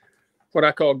what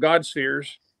I call God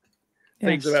spheres,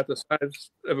 things about the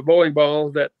size of a bowling ball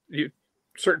that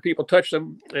certain people touch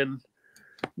them and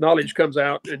knowledge comes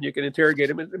out and you can interrogate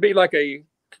them. It'd be like a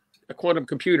quantum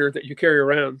computer that you carry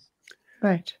around,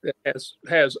 right? That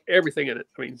has everything in it.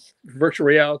 I mean, virtual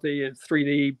reality and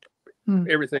 3D,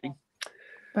 everything.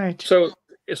 Right. So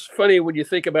it's funny when you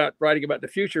think about writing about the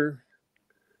future,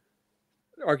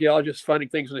 archaeologists finding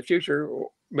things in the future.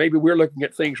 Maybe we're looking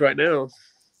at things right now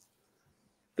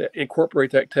that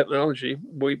incorporate that technology.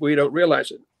 We don't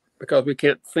realize it because we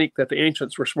can't think that the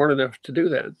ancients were smart enough to do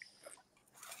that.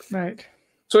 Right.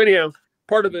 So anyhow,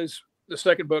 part of the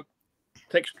second book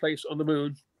takes place on the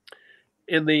moon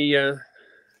in the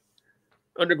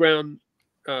underground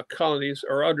colonies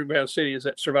or underground cities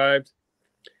that survived.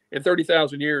 And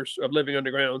 30,000 years of living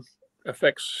underground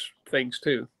affects things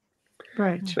too.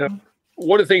 Right. Now,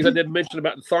 one of the things I didn't mention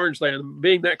about the Tharns land,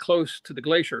 being that close to the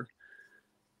glacier,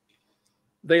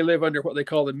 they live under what they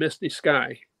call the misty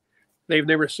sky. They've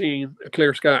never seen a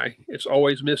clear sky. It's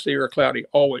always misty or cloudy,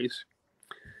 always,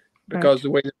 because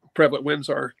the way the prevalent winds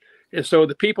are. And so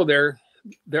the people there,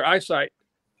 their eyesight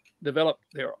developed.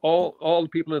 They're all the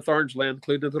people in the Tharns land,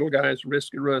 including the little guys,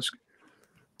 Risk and Rusk,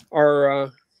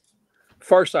 are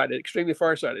farsighted, extremely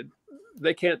farsighted.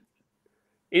 They can't,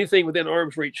 anything within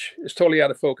arm's reach is totally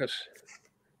out of focus.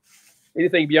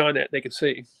 Anything beyond that, they can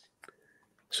see.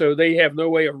 So they have no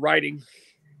way of writing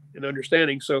and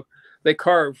understanding. So they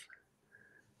carve,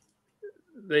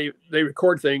 they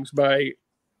record things by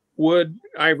wood,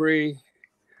 ivory,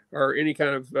 or any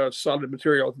kind of solid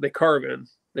material they carve in.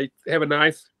 They have a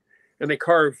knife and they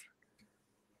carve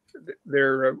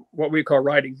their what we call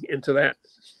writing into that.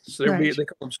 So they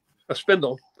call them a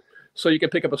spindle. So you can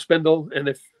pick up a spindle, and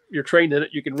if you're trained in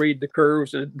it, you can read the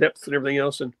curves and depths and everything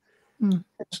else. And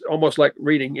it's almost like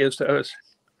reading is to us.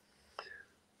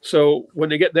 So when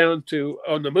they get down to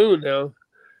on the moon now,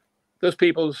 those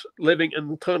people's living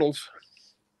in tunnels,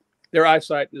 their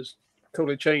eyesight is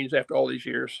totally changed after all these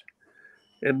years.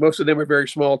 And most of them are very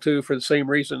small too, for the same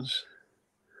reasons.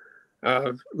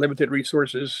 Limited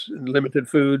resources and limited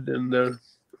food and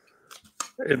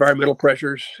environmental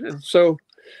pressures. And so,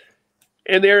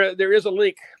 and there is a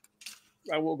link.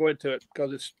 I won't go into it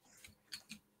because it's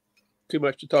too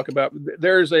much to talk about.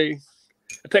 There's a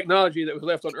technology that was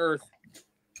left on Earth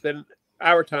that in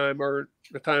our time, or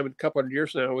the time in a couple hundred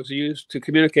years now, was used to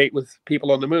communicate with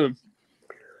people on the moon.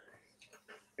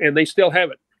 And they still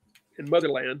have it in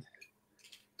Motherland.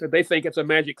 That they think it's a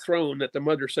magic throne that the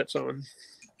mother sits on.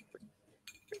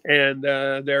 And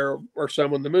there are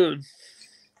some on the moon.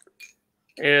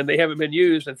 And they haven't been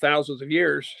used in thousands of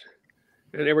years.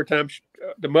 And every time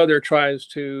the mother tries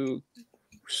to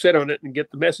sit on it and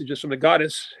get the messages from the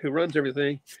goddess who runs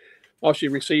everything, all she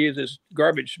receives is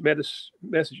garbage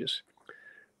messages.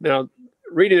 Now,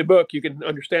 reading the book, you can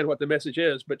understand what the message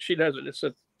is, but she doesn't. It's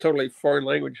a totally foreign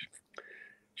language.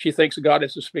 She thinks the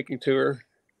goddess is speaking to her.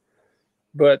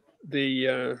 But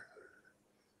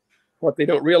what they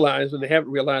don't realize, and they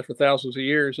haven't realized for thousands of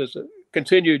years, is the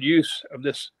continued use of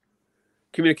this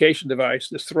communication device,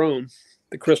 this throne,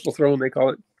 the crystal throne, they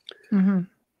call it,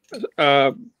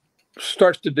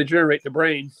 starts to degenerate the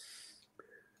brain.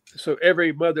 So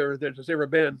every mother that has ever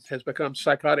been has become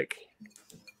psychotic,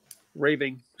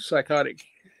 raving psychotic,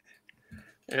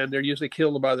 and they're usually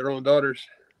killed by their own daughters.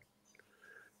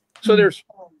 So there's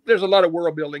a lot of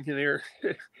world building in here.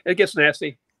 It gets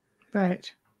nasty.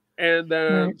 Right. And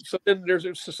so then there's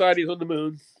societies on the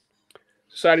moon,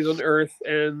 societies on the Earth,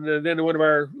 and then one of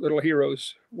our little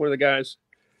heroes, one of the guys,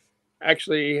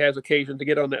 actually has occasion to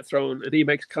get on that throne, and he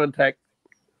makes contact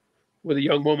with a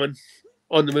young woman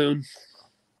on the moon,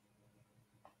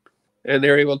 and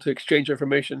they're able to exchange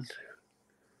information.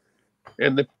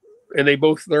 And they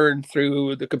both learn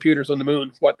through the computers on the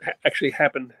moon what actually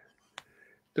happened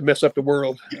to mess up the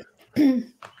world.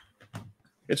 And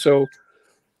so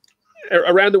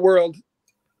around the world,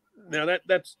 now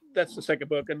that's the second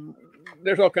book, and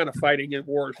there's all kind of fighting and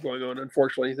wars going on.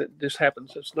 Unfortunately, that this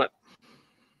happens. It's not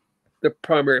the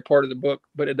primary part of the book,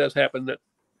 but it does happen that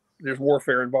there's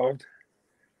warfare involved,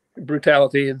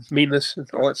 brutality and meanness and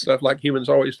all that stuff, like humans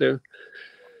always do.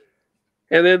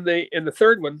 And then in the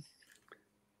third one,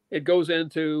 it goes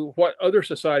into what other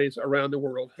societies around the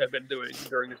world have been doing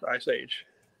during this ice age.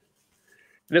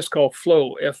 And it's called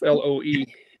Floe, F-L-O-E.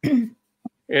 And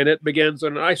it begins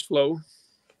on an ice floe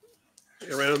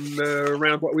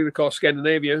around what we would call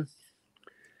Scandinavia.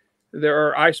 There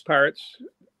are ice pirates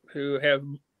who have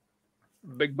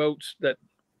big boats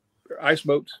ice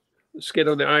boats, skid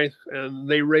on the ice, and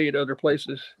they raid other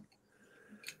places.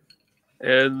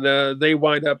 And they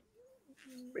wind up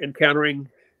encountering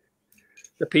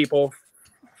the people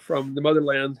from the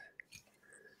motherland,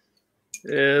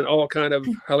 and all kind of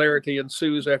hilarity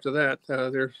ensues after that.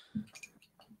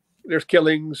 There's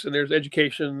killings and there's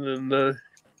education, and the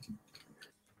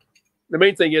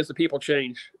main thing is the people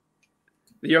change.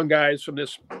 The young guys from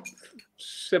this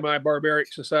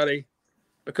semi-barbaric society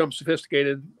become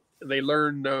sophisticated, and they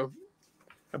learn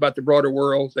about the broader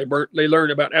world. They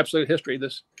learn about absolute history.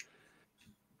 This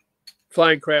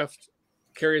flying craft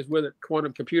carries with it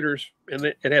quantum computers, and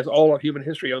it has all of human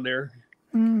history on there.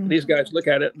 These guys look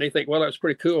at it and they think, well, that's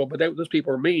pretty cool, but those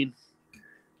people are mean.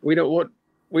 We don't want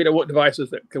devices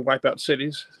that can wipe out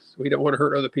cities. We don't want to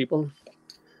hurt other people.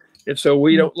 And so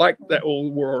we don't like that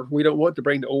old world. We don't want to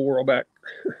bring the old world back.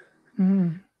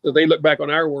 So they look back on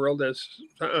our world as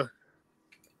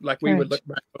like we would look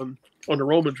back on the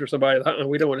Romans or somebody.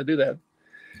 We don't want to do that.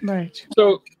 Right.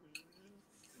 So,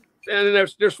 and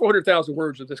there's 400,000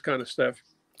 words of this kind of stuff.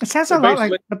 It sounds a lot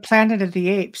like the Planet of the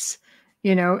Apes.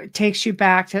 You know, it takes you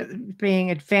back to being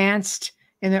advanced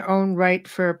in their own right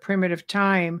for a primitive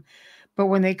time. But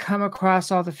when they come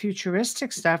across all the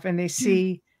futuristic stuff and they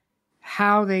see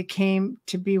how they came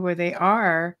to be where they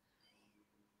are,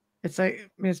 it's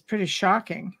pretty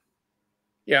shocking.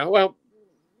 Yeah, well,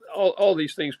 all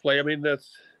these things play. I mean,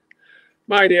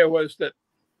 my idea was that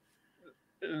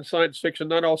in science fiction,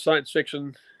 not all science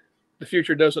fiction, the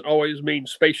future doesn't always mean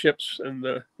spaceships and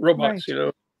robots. You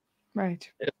know, right?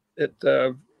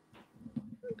 The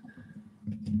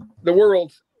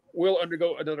world will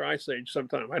undergo another ice age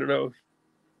sometime. I don't know,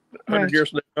 100 years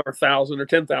from now, or 1,000 or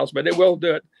 10,000, but it will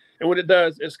do it. And when it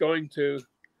does, it's going to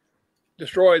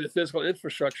destroy the physical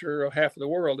infrastructure of half of the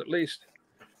world, at least.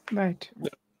 Right.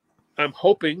 I'm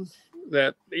hoping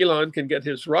that Elon can get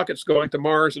his rockets going to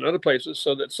Mars and other places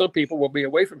so that some people will be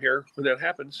away from here when that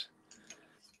happens.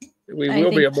 We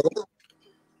will be able to.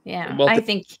 Yeah, I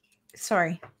think.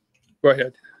 Sorry. Go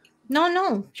ahead.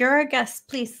 No, you're a guest,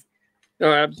 please.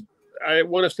 No, I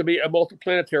want us to be a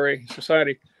multiplanetary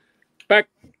society. Back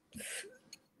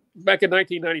in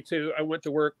 1992, I went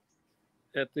to work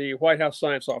at the White House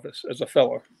Science Office as a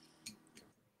fellow.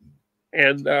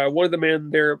 And one of the men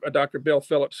there, Dr. Bill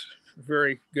Phillips,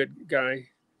 very good guy,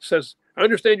 says, I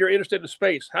understand you're interested in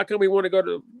space. How come we want to go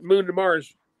to the moon and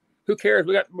Mars? Who cares?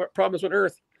 We got problems on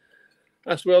Earth.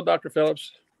 I said, well, Dr.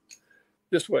 Phillips,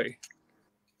 this way.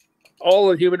 All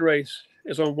the human race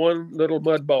is on one little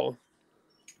mud ball.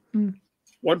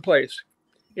 One place.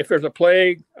 If there's a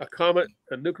plague, a comet,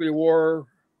 a nuclear war,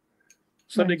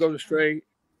 something goes astray,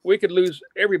 we could lose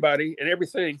everybody and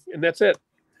everything, and that's it.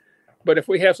 But if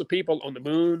we have some people on the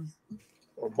moon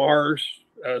or Mars,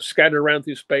 scattered around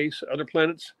through space, other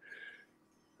planets,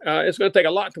 it's going to take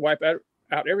a lot to wipe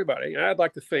out everybody. And I'd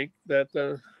like to think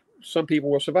that some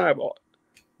people will survive.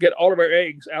 Get all of our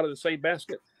eggs out of the same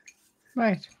basket.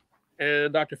 Right.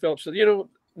 And Dr. Phillips said,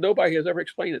 nobody has ever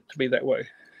explained it to me that way.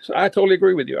 So I totally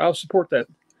agree with you. I'll support that.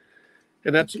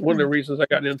 And that's one of the reasons I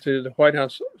got into the White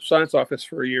House Science Office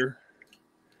for a year.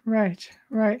 Right.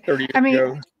 30 years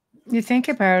ago. You think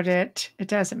about it, it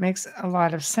does. It makes a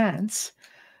lot of sense,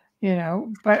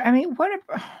 But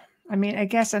I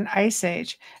guess an ice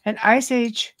age. An ice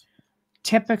age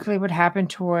typically would happen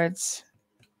towards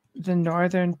the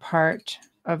northern part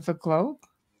of the globe.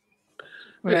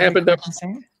 It happened up.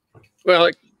 Well,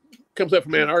 it comes up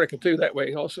from Antarctica too. That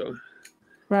way, also.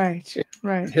 Right. It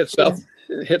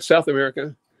hit South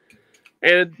America.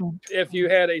 And if you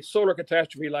had a solar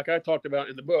catastrophe like I talked about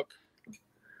in the book,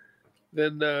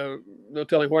 then no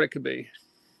telling what it could be.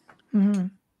 Mm-hmm.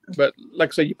 But like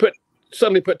I say, you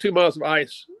suddenly put 2 miles of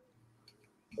ice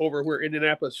over where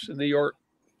Indianapolis and New York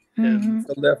and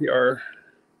Philadelphia are.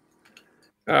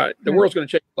 The world's going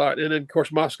to change a lot. And then, of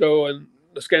course, Moscow and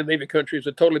the Scandinavian countries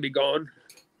would totally be gone.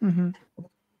 And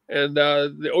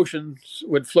the oceans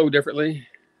would flow differently.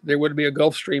 There wouldn't be a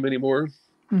Gulf Stream anymore.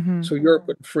 So Europe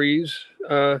would freeze.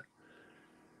 Who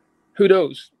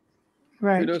knows?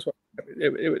 Right. Who knows what?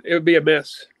 It would be a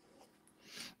mess.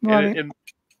 Well,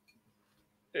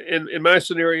 And in my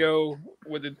scenario,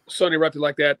 with the sun erupted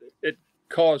like that, it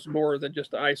caused more than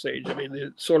just the ice age. I mean,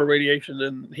 the solar radiation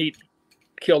and heat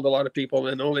killed a lot of people,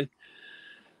 and only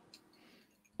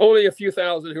a few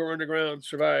thousand who were underground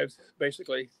survived,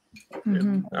 basically.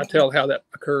 And I tell how that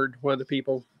occurred. One of the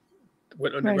people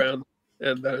went underground,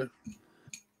 and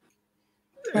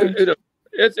you know,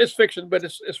 it's fiction, but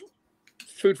it's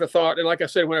food for thought. And like I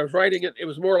said, when I was writing it, it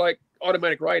was more like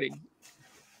automatic writing.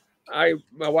 My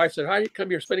wife said, "How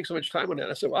come you're spending so much time on that?"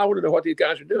 I said, "Well, I want to know what these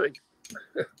guys are doing.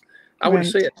 I want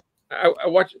to see it.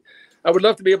 I would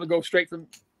love to be able to go straight from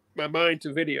my mind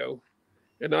to video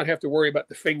and not have to worry about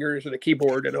the fingers and the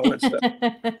keyboard and all that stuff."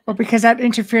 Well, because that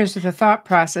interferes with the thought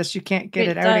process. You can't get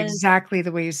it out exactly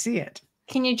the way you see it.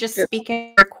 Can you just speak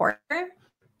in a recorder?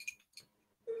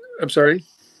 I'm sorry?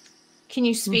 Can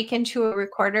you speak into a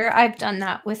recorder? I've done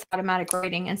that with automatic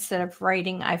writing. Instead of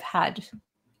writing, I've had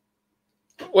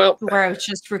where I was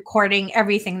just recording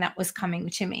everything that was coming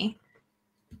to me.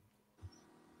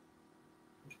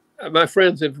 My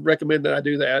friends have recommended I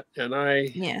do that, and I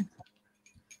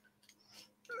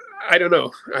don't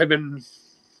know. I've been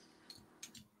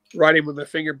writing with my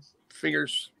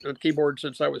fingers on the keyboard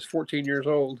since I was 14 years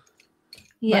old.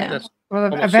 Yeah.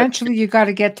 Well, eventually you got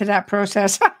to get to that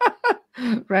process,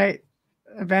 right?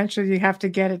 Eventually you have to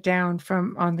get it down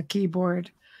from on the keyboard.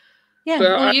 Yeah.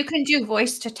 Well, you can do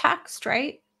voice to text,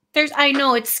 right? I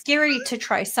know it's scary to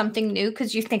try something new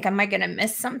because you think, am I going to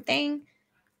miss something?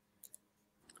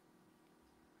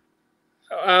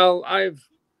 Well, I've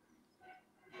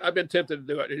been tempted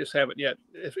to do it. I just haven't yet.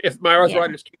 If my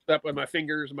arthritis keeps up on my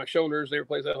fingers and my shoulders and every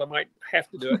place else, I might have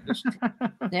to do it.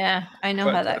 Yeah, I know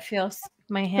how that feels.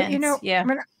 My hands. But, you know,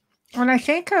 when I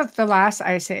think of the last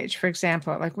ice age, for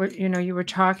example, like what you were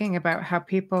talking about how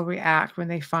people react when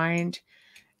they find,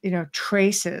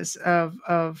 traces of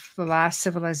the last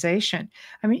civilization.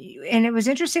 I mean, and it was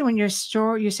interesting when you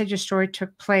said your story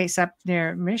took place up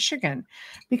near Michigan,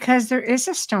 because there is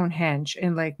a Stonehenge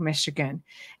in Lake Michigan,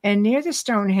 and near the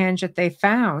Stonehenge that they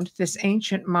found this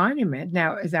ancient monument.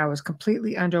 Now that was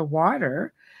completely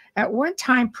underwater. At one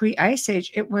time pre-ice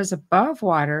age, it was above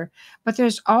water, but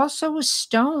there's also a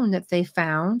stone that they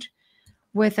found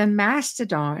with a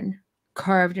mastodon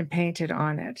carved and painted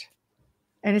on it.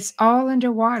 And it's all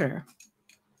underwater.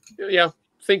 Yeah,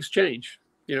 things change.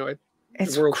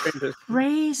 It's the world changes.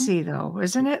 Crazy, though,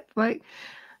 isn't it? Like,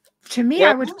 to me,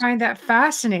 I would find that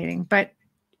fascinating. But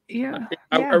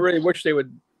I really wish they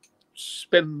would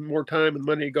spend more time and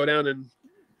money to go down and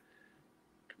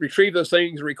retrieve those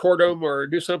things, record them, or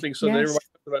do something so that everybody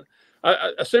knows about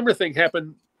it. A similar thing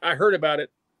happened. I heard about it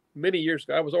many years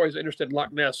ago. I was always interested in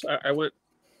Loch Ness. I went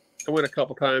a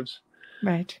couple times.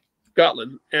 Right.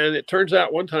 Scotland, and it turns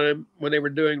out one time when they were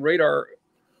doing radar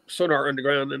sonar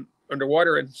underground and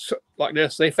underwater in Loch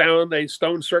Ness, they found a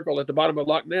stone circle at the bottom of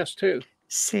Loch Ness too.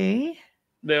 See?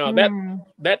 Now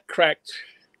that cracked.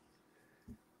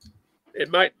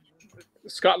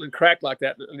 Scotland cracked like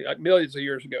that like millions of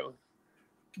years ago,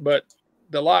 but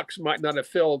the locks might not have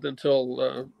filled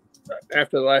until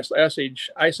after the last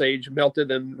ice age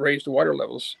melted and raised the water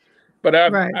levels. But I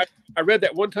read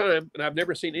that one time, and I've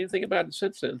never seen anything about it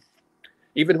since then.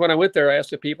 Even when I went there, I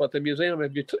asked the people at the museum,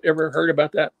 "Have you ever heard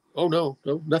about that?" "Oh, no,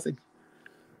 nothing."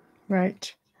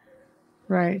 Right.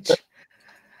 But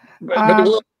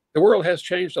the world has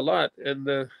changed a lot,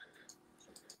 and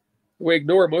we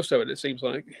ignore most of it. It seems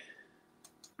like.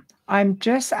 I'm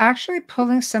just actually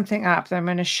pulling something up that I'm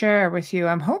going to share with you.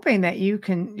 I'm hoping that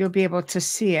you'll be able to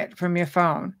see it from your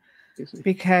phone.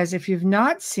 Because if you've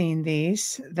not seen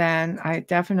these, then I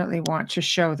definitely want to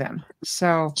show them.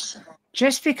 So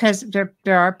just because there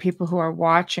are people who are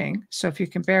watching, so if you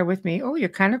can bear with me. Oh, you're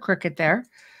kind of crooked there.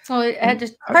 Oh,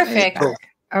 perfect.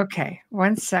 Okay,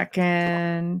 1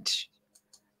 second.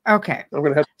 Okay,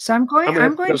 so I'm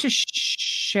going to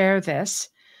share this.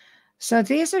 So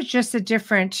these are just the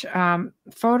different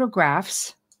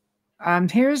photographs.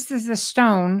 Here's the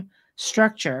stone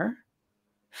structure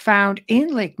found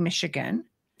in Lake Michigan.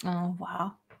 Oh,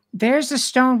 wow. There's a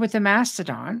stone with a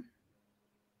mastodon.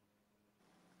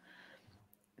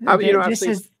 I've This seen,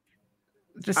 is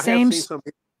the I same. have seen some.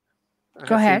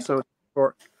 Go ahead.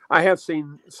 I have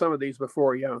seen some of these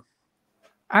before. Yeah.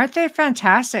 Aren't they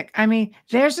fantastic? I mean,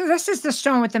 this is the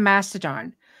stone with the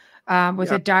mastodon,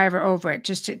 with a diver over it,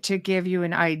 just to give you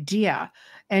an idea.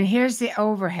 And here's the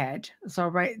overhead. So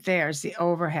right there's the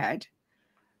overhead.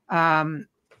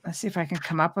 Let's see if I can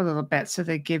come up a little bit so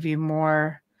they give you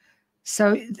more.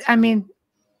 So, I mean,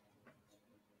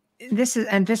 this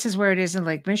is where it is in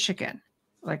Lake Michigan,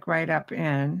 like right up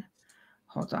in,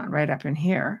 hold on, right up in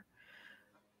here.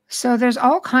 So there's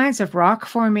all kinds of rock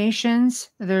formations.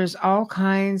 There's all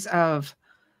kinds of,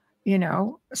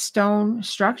 stone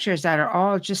structures that are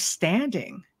all just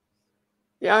standing.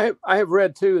 Yeah, I have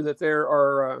read too that there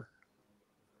are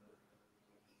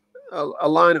a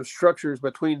line of structures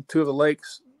between two of the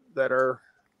lakes that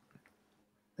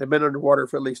have been underwater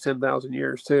for at least 10,000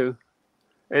 years too.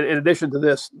 And in addition to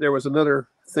this, there was another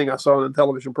thing I saw in a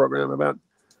television program about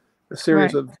a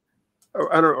series of,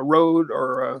 I don't know, a road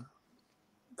or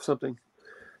something.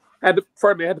 I had to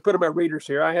put on my readers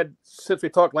here. Since we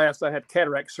talked last, I had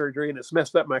cataract surgery and it's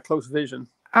messed up my close vision.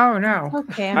 Oh no.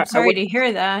 Okay, I'm sorry to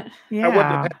hear that. Yeah.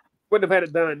 I wouldn't have had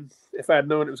it done if I had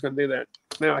known it was going to do that.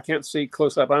 Now I can't see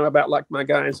close up. I'm about like my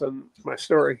guys on my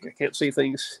story. I can't see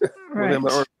things within my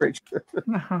arm reach.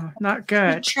 Not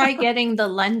good. Try getting the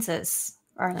lenses,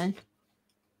 Arlan.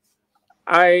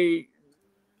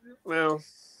 Well,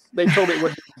 they told me it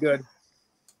wouldn't be good.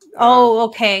 Oh,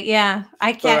 okay. Yeah.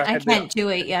 I can't do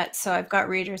it yet. So I've got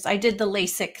readers. I did the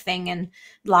LASIK thing and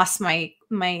lost my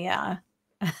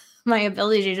my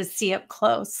ability to see up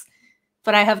close.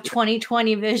 But I have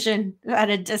 20/20 vision at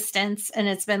a distance, and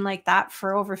it's been like that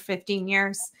for over 15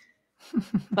 years.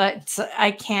 But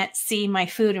I can't see my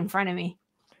food in front of me.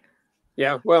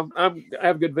 Yeah, well, I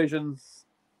have good vision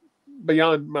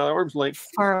beyond my arm's length.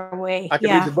 Far away. I can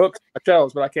read the books, my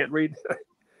shelves, but I can't read.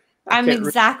 I'm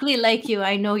exactly like you.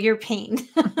 I know your pain.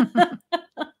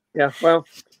 Yeah, well,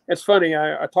 it's funny.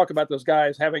 I talk about those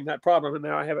guys having that problem, and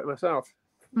now I have it myself.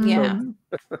 Yeah.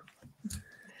 So,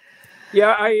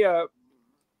 yeah,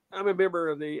 I'm a member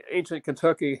of the Ancient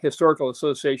Kentucky Historical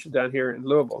Association down here in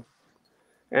Louisville.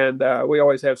 And we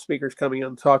always have speakers coming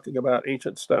in talking about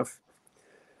ancient stuff.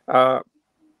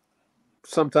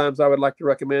 Sometimes I would like to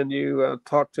recommend you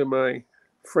talk to my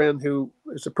friend who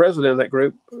is the president of that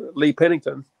group, Lee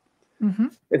Pennington. Mm-hmm.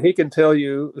 And he can tell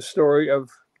you the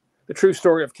true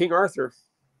story of King Arthur.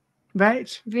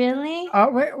 Right. Really?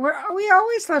 We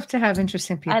always love to have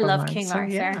interesting people. I love King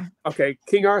Arthur. Yeah. Okay,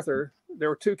 King Arthur. There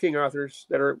were two King Arthurs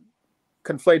that are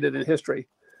conflated in history,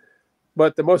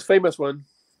 but the most famous one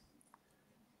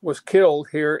was killed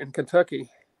here in Kentucky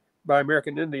by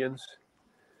American Indians,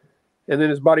 and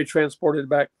then his body transported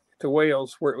back to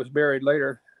Wales, where it was buried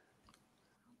later.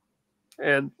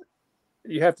 And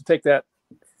you have to take that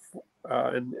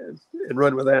and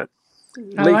run with that.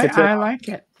 I like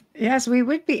it. Yes, we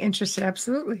would be interested.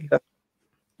 Absolutely.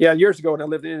 Yeah, years ago when I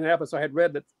lived in Indianapolis, I had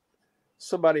read that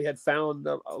somebody had found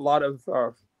a lot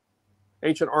of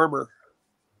ancient armor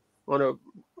on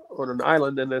an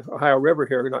island in the Ohio River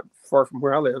here, not far from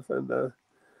where I live. And I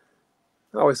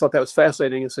always thought that was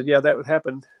fascinating and said, yeah, that would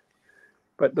happen.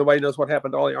 But nobody knows what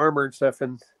happened to all the armor and stuff.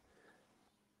 And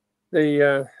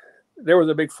there was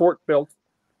a big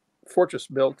fortress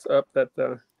built up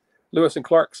that Lewis and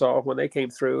Clark saw when they came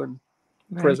through, and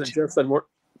President Jefferson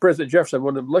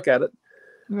wanted them to look at it.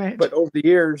 Right. But over the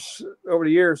years,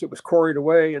 it was quarried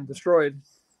away and destroyed.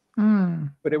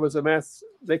 But it was a mass.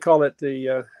 They call it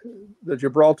the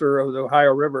Gibraltar of the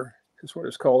Ohio River. Is what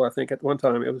it's called. I think at one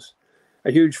time it was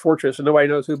a huge fortress, and nobody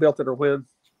knows who built it or when.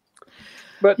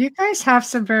 But you guys have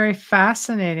some very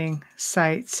fascinating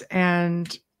sites,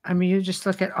 and I mean, you just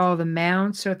look at all the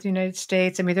mounds throughout the United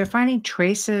States. I mean, they're finding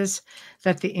traces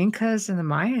that the Incas and the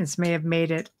Mayans may have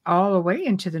made it all the way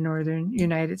into the northern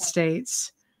United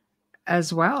States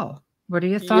as well. What are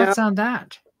your thoughts on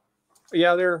that?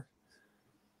 Yeah,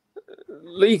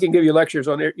 Lee can give you lectures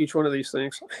on each one of these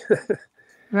things.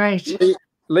 Right.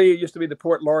 Lee used to be the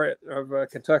Port Laureate of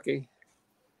Kentucky,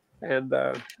 and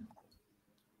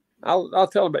I'll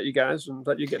tell him about you guys and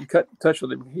let you get in touch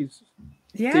with him. He's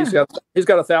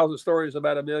got 1,000 stories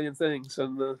about 1,000,000 things,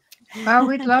 and well,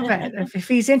 we'd love it if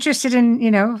he's interested in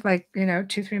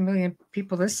 2-3 million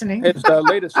people listening. It's the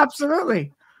latest.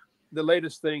 Absolutely. The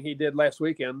latest thing he did last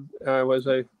weekend was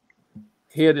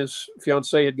he and his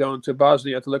fiancée had gone to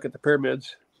Bosnia to look at the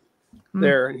pyramids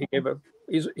there, and he gave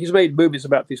he's made movies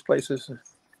about these places.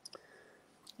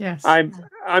 Yes, I'm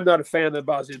not a fan of the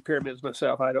Bosnian pyramids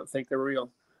myself. I don't think they're real.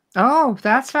 Oh,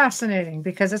 that's fascinating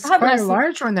because it's quite a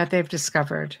large one that they've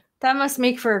discovered. That must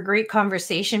make for a great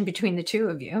conversation between the two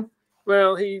of you.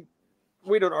 Well,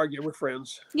 we don't argue. We're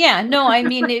friends. Yeah, no, I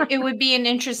mean, it would be an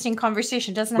interesting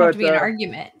conversation. It doesn't have to be an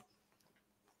argument.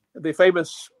 The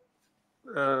famous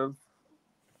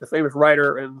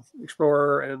writer and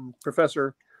explorer and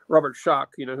professor Robert Schoch,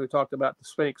 who talked about the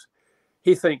Sphinx,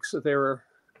 he thinks that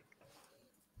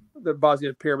the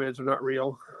Bosnian pyramids are not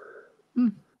real.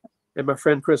 And my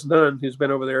friend Chris Dunn, who's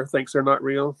been over there, thinks they're not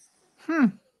real.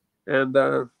 And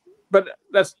but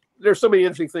there's so many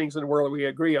interesting things in the world that we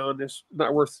agree on. It's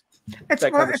not worth.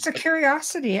 It's a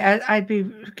curiosity. I'd be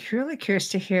really curious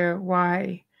to hear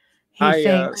why he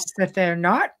thinks that they're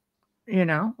not,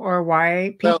 or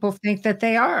why people think that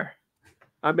they are.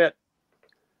 I met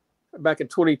back in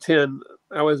 2010.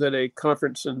 I was at a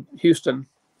conference in Houston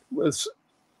with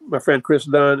my friend Chris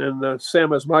Dunn and Sam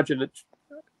Asmajin,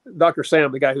 Dr.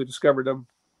 Sam, the guy who discovered them,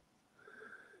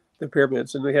 the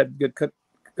pyramids, and we had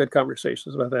good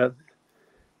conversations about that.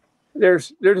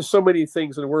 There's just so many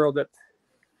things in the world that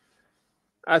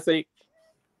I think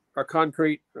are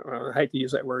concrete. I hate to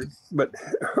use that word, but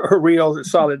are real and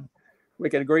solid. We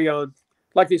can agree on,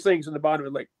 like these things in the bottom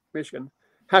of Lake Michigan.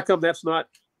 How come there's not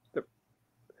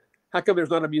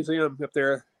a museum up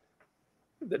there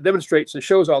that demonstrates and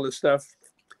shows all this stuff?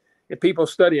 And people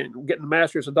studying, getting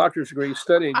master's and doctor's degrees,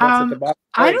 studying what's at the bottom.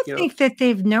 I don't think that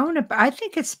they've known about. I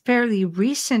think it's fairly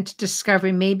recent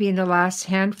discovery, maybe in the last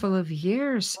handful of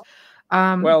years. But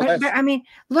I mean,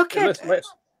 look at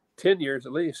last 10 years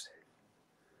at least.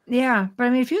 Yeah, but I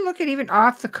mean, if you look at even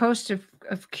off the coast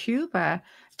of Cuba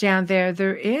down there,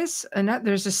 there's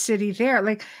a city there.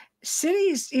 Like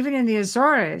cities, even in the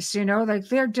Azores, like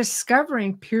they're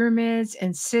discovering pyramids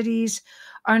and cities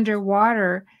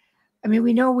underwater. I mean,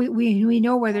 we know we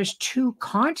know where there's 2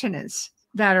 continents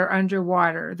that are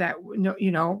underwater that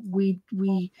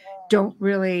we don't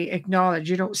really acknowledge.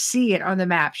 You don't see it on the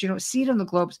maps, you don't see it on the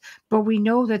globes, but we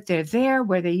know that they're there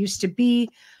where they used to be.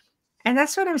 And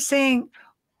that's what I'm saying.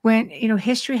 When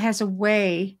history has a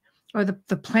way, or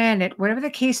the planet, whatever the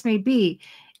case may be,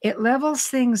 it levels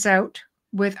things out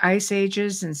with ice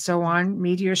ages and so on.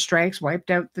 Meteor strikes wiped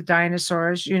out the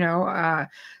dinosaurs.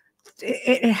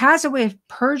 It has a way of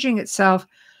purging itself,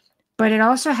 but it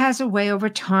also has a way over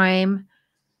time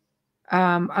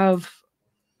of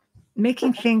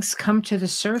making things come to the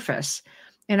surface.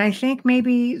 And I think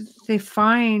maybe they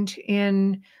find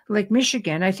in Lake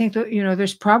Michigan, I think that,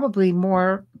 there's probably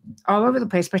more all over the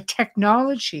place, but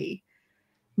technology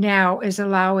now is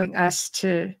allowing us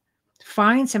to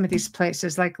find some of these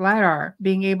places, like LiDAR,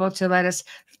 being able to let us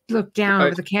look down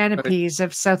over the canopies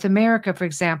of South America, for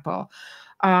example,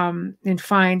 and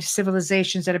find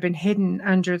civilizations that have been hidden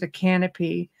under the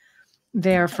canopy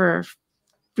there for,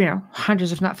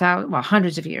 hundreds, if not thousands,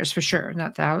 hundreds of years for sure,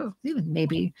 not thousands, even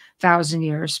maybe 1,000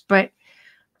 years. But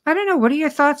I don't know. What are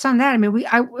your thoughts on that? I mean,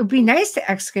 it would be nice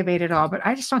to excavate it all, but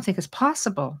I just don't think it's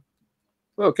possible.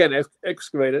 Well, can't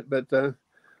excavate it, but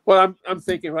I'm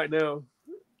thinking right now,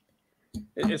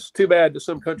 it's too bad that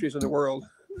some countries in the world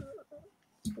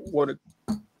want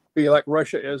to be like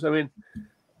Russia is. I mean,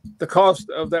 the cost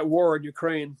of that war in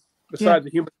Ukraine, besides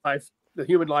the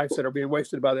human lives that are being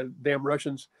wasted by the damn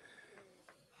Russians,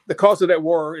 the cost of that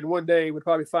war in one day would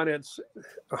probably finance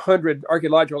 100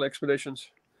 archaeological expeditions.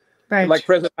 Right. Like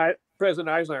President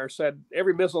Eisenhower said,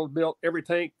 every missile built, every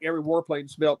tank, every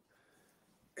warplane's built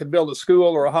could build a school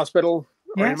or a hospital.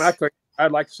 Yes. Or in my country,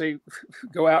 I'd like to see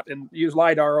go out and use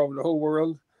LiDAR over the whole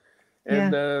world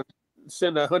and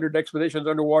send 100 expeditions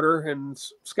underwater and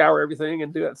scour everything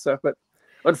and do that stuff. But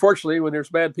unfortunately, when there's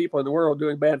bad people in the world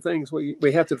doing bad things, we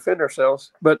have to defend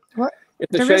ourselves. But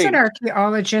it's a shame. There is an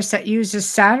archaeologist that uses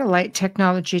satellite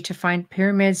technology to find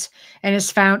pyramids and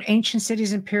has found ancient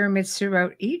cities and pyramids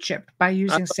throughout Egypt by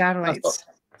using satellites.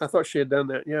 I thought she had done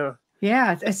that. Yeah.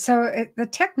 Yeah. So the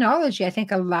technology, I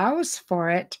think, allows for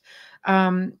it.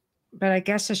 But I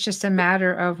guess it's just a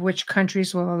matter of which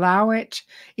countries will allow it.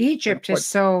 Egypt is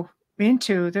so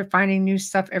they're finding new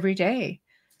stuff every day.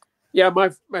 Yeah, my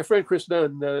friend Chris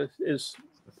Dunn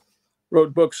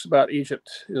wrote books about Egypt.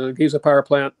 Giza power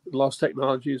plant, lost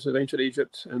technologies of ancient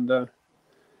Egypt, and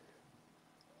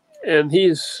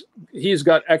he's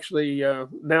got actually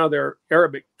now they're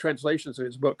Arabic translations of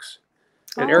his books,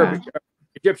 and Arabic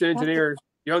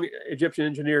young Egyptian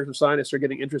engineers and scientists are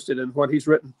getting interested in what he's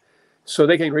written, so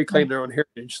they can reclaim their own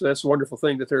heritage. So that's a wonderful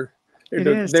thing that they're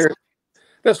doing.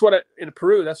 That's what in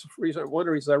Peru. That's one of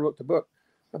the reasons I wrote the book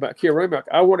about Kiarumak.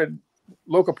 I wanted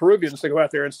local Peruvians to go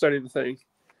out there and study the thing.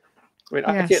 I mean,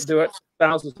 I can't do it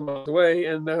thousands of miles away,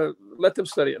 and let them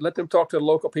study it. Let them talk to the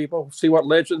local people, see what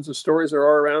legends and stories there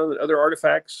are around, and other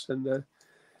artifacts, and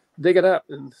dig it up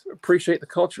and appreciate the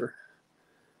culture.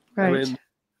 Right.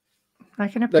 I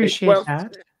can appreciate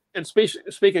that. And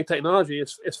speaking of technology,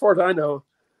 as far as I know,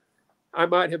 I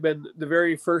might have been the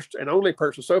very first and only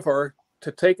person so far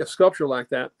to take a sculpture like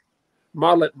that,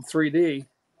 model it in 3D,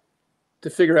 to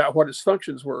figure out what its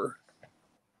functions were,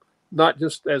 not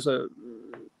just as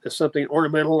something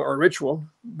ornamental or ritual,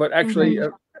 but actually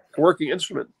a working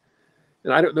instrument.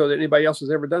 And I don't know that anybody else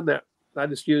has ever done that. I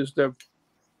just used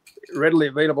readily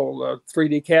available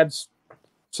 3D CAD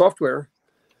software,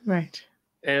 right,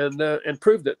 and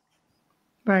proved it.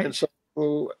 Right. And so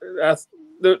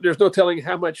there's no telling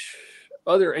how much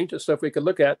other ancient stuff we could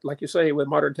look at, like you say, with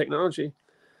modern technology,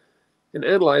 and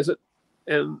analyze it.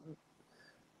 And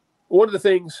one of the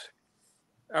things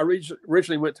I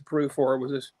originally went to Peru for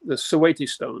was the Sahueti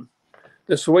stone.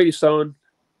 The Sahueti stone,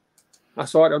 I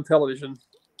saw it on television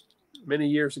many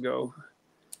years ago,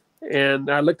 and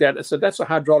I looked at it and said, that's a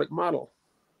hydraulic model.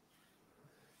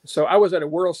 So I was at a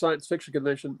World Science Fiction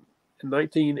Convention in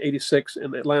 1986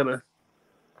 in Atlanta,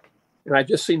 and I'd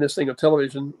just seen this thing on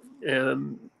television,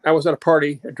 and I was at a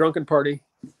party, a drunken party,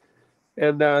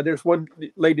 and there's one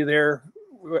lady there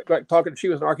talking. She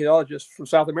was an archaeologist from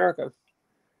South America,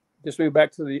 just moved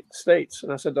back to the States.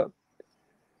 And I said, do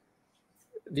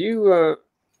you,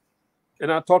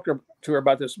 and I talked to her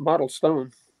about this model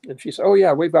stone. And she said, oh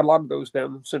yeah, we've got a lot of those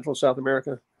down in Central South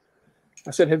America.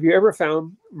 I said, have you ever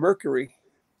found mercury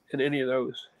in any of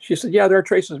those? She said, yeah, there are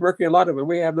traces of mercury in a lot of them.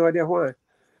 We have no idea why.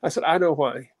 I said, I know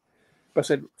why. But I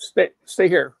said, stay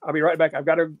here. I'll be right back. I've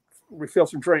got to refill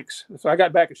some drinks. So I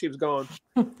got back and she was gone.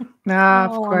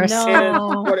 Of course.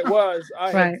 No. And what it was,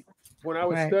 when I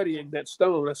was studying that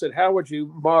stone, I said, how would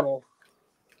you model?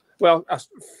 Well, I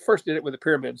first did it with the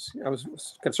pyramids. I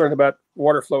was concerned about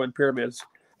water flow in pyramids.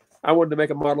 I wanted to make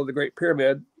a model of the Great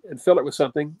Pyramid and fill it with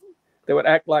something that would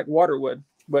act like water would.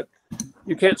 But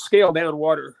you can't scale down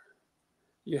water.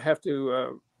 You have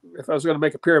to, if I was going to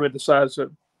make a pyramid the size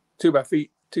of 2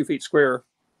 feet square,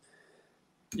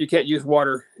 you can't use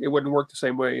water. It wouldn't work the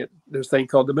same way. There's a thing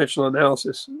called dimensional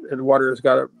analysis, and water has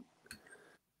got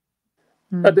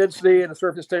a density and a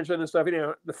surface tension and stuff. You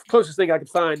know, the closest thing I could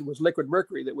find was liquid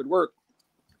mercury that would work.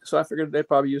 So I figured they'd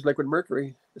probably use liquid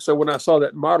mercury. So when I saw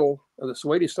that model of the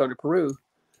Sahueti stone in Peru,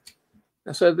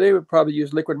 I said they would probably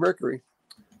use liquid mercury.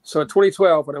 So in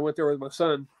 2012, when I went there with my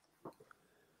son,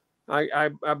 I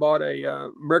bought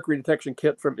a mercury detection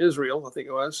kit from Israel, I think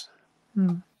it was.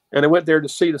 And I went there to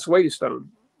see the Sahueti stone.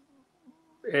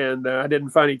 And I didn't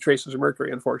find any traces of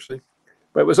mercury, unfortunately.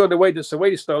 But it was on the way to the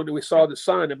Sahueti stone that we saw the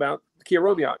sign about the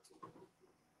Kiaromiak.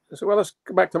 I said, well, let's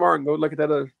come back tomorrow and go look at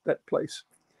that place.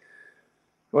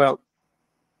 Well,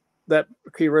 that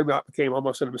Kiaromiak became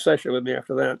almost an obsession with me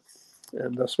after that.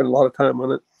 And I spent a lot of time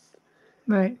on it.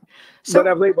 Right. But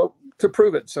I was able to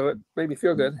prove it, so it made me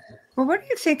feel good. Well, what do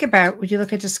you think about when you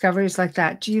look at discoveries like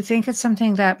that? Do you think it's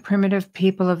something that primitive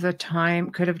people of the time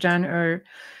could have done? Or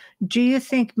do you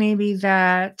think maybe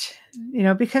that,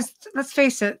 because let's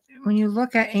face it, when you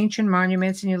look at ancient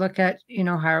monuments and you look at,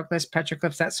 hieroglyphs,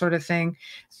 petroglyphs, that sort of thing,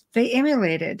 they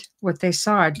emulated what they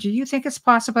saw. Do you think it's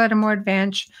possible that a more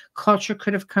advanced culture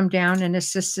could have come down and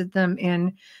assisted them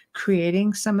in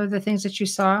creating some of the things that you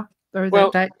saw, or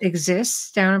that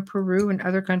exists down in Peru and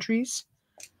other countries?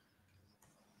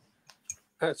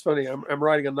 That's funny. I'm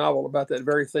writing a novel about that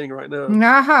very thing right now.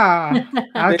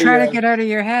 I'll try to get out of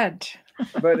your head.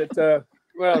 But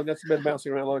that's been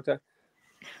bouncing around a long time.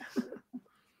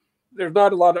 There's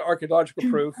not a lot of archaeological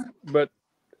proof, but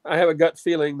I have a gut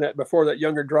feeling that before that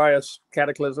Younger Dryas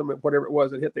cataclysm, and whatever it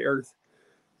was that hit the Earth,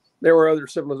 there were other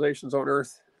civilizations on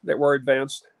Earth that were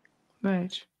advanced.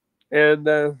 Right. And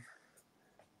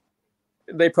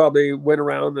they probably went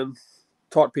around and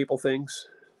taught people things.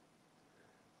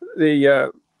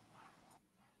 There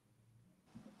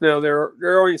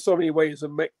are only so many ways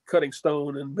of cutting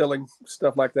stone and building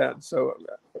stuff like that. So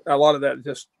a lot of that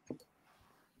is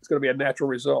it's going to be a natural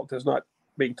result. It's not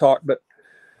being taught, but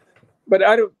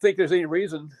I don't think there's any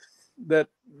reason that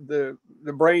the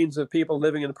brains of people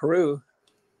living in Peru,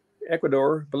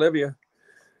 Ecuador, Bolivia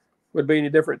would be any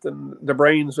different than the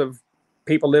brains of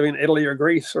people living in Italy or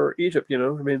Greece or Egypt.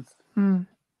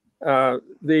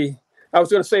 I was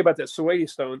going to say about that Sahueti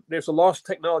stone, there's a lost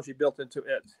technology built into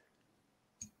it.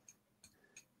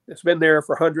 It's been there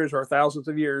for hundreds or thousands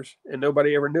of years, and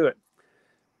nobody ever knew it.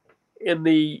 In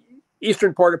the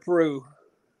eastern part of Peru,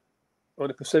 on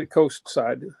the Pacific coast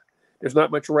side, there's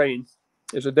not much rain.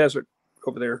 There's a desert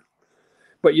over there.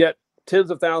 But yet,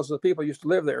 tens of thousands of people used to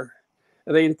live there.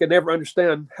 And they could never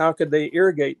understand how could they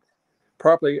irrigate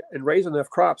properly and raise enough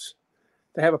crops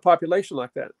to have a population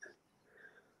like that.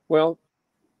 Well,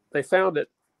 they found it.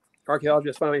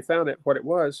 Archaeologists finally found it, what it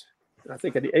was, I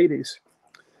think in the 80s.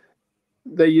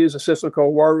 They used a system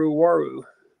called Waru Waru.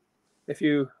 if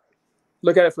you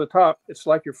look at it from the top, it's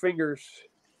like your fingers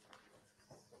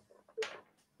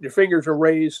are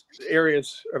raised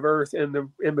areas of earth, and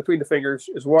in between the fingers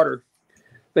is water.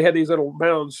 They had these little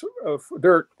mounds of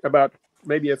dirt about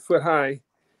maybe a foot high,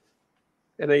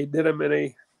 and they did them in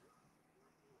a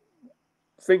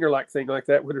finger-like thing like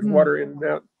that, where there's water in and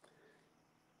out.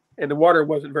 And the water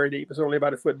wasn't very deep. It's only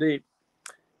about a foot deep.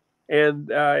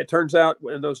 And it turns out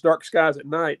in those dark skies at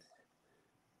night,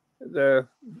 the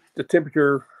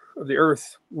temperature of the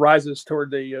earth rises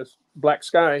toward the black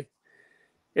sky,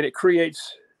 and it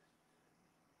creates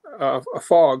a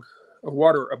fog of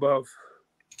water above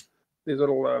these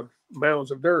little mounds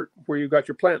of dirt where you've got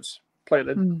your plants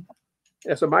planted.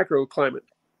 That's a microclimate.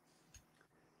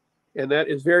 And that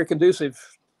is very conducive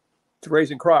to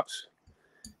raising crops.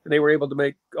 And they were able to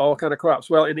make all kind of crops.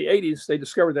 Well, in the 80s, they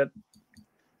discovered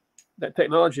that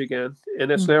technology again,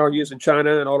 and it's now used in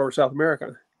China and all over South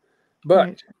America.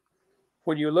 But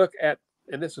when you look at,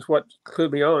 and this is what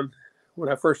clued me on when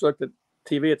I first looked at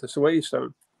TV at the Sewadi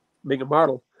Stone, being a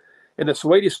model. In the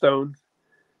Sewadi Stone,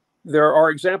 there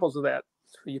are examples of that.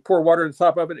 You pour water on the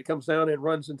top of it, it comes down and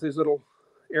runs into these little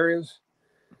areas.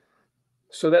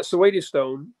 So that Sewadi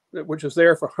Stone, which is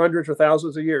there for hundreds or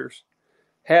thousands of years,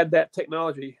 had that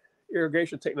technology,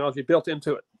 irrigation technology, built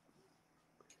into it,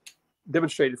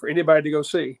 demonstrated for anybody to go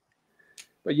see.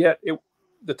 But yet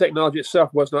the technology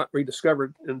itself was not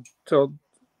rediscovered until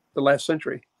the last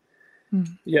century.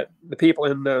 Yet the people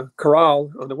in the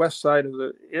Corral on the west side of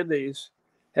the Andes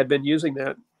had been using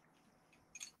that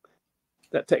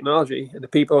technology, and the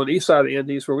people on the east side of the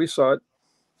Andes, where we saw it,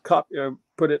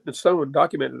 put it in stone,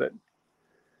 documented it.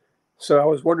 So I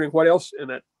was wondering what else in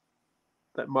that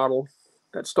model,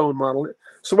 that stone model.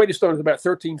 Sewadi Stone is about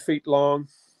 13 feet long,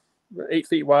 8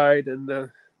 feet wide, and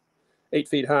 8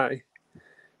 feet high.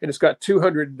 And it's got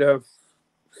 200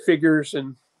 figures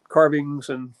and carvings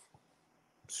and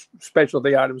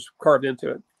specialty items carved into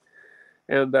it.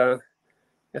 And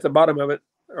at the bottom of it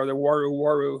are the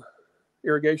waru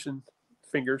irrigation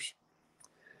fingers.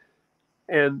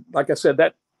 And like I said,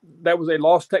 that was a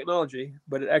lost technology,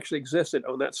 but it actually existed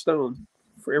on that stone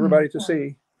for everybody to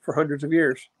see for hundreds of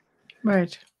years.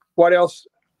 Right. What else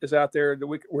is out there that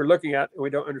we're looking at and we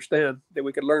don't understand that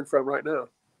we could learn from right now?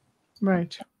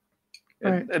 Right.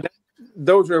 And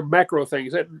those are macro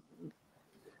things.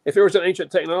 If there was an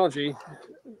ancient technology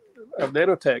of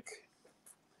nanotech,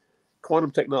 quantum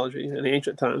technology in the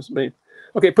ancient times,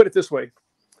 okay, put it this way.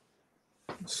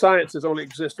 Science has only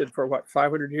existed for what,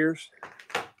 500 years?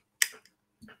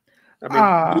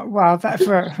 Well,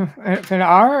 for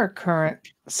our current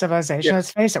civilization,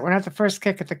 let's face it, we're not the first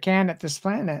kick at the can at this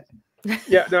planet.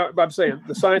 Yeah, no, I'm saying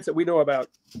the science that we know about.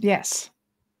 Yes.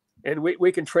 And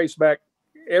we can trace back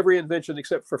every invention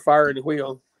except for fire and the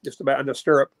wheel, just about, and the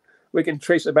stirrup. We can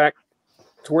trace it back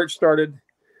to where it started,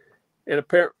 and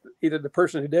either the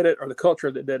person who did it or the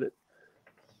culture that did it.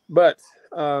 But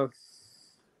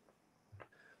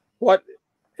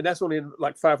and that's only in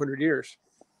like 500 years.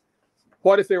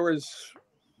 What if there was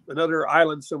another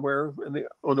island somewhere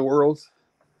on the world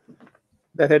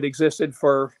that had existed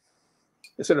for,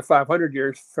 instead of 500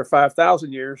 years, for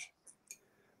 5,000 years,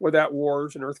 without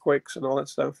wars and earthquakes and all that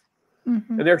stuff?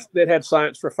 And they'd had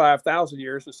science for 5,000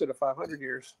 years instead of 500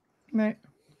 years. Right.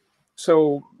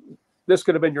 So this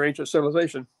could have been your ancient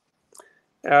civilization.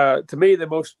 To me, the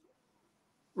most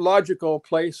logical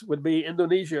place would be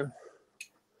Indonesia.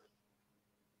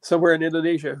 Somewhere in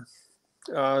Indonesia.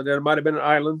 There might have been an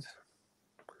island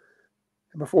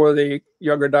before the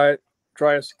Younger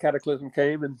Dryas cataclysm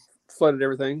came and flooded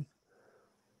everything.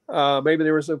 Maybe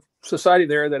there was a society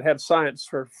there that had science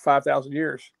for 5,000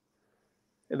 years,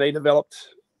 and they developed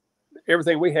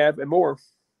everything we have and more.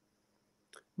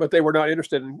 But they were not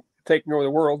interested in taking over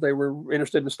the world. They were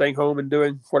interested in staying home and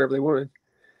doing whatever they wanted.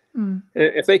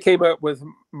 If they came up with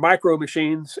micro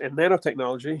machines and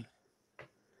nanotechnology,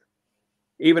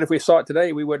 even if we saw it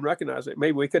today, we wouldn't recognize it.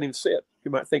 Maybe we couldn't even see it. You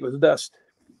might think it was dust.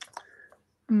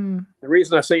 The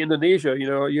reason I say Indonesia,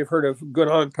 you've heard of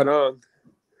Gunung Padang,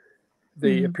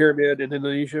 the pyramid in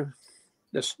Indonesia.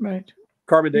 That's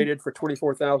carbon dated for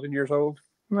 24,000 years old.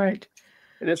 Right.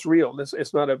 And it's real.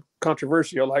 It's not a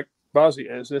controversial like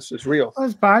Bosnia is. This is real.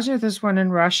 Well, Bosnia, there's one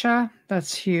in Russia.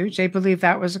 That's huge. They believe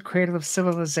that was a cradle of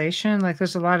civilization. Like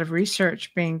there's a lot of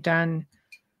research being done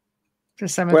to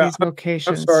some of these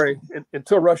locations. I'm sorry.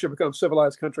 Until Russia becomes a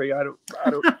civilized country, I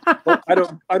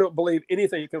don't believe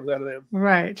anything that comes out of them.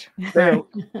 Right.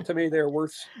 To me, they are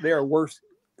worse. They are worse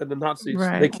than the Nazis.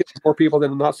 Right. They killed more people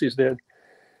than the Nazis did.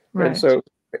 Right. And so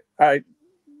I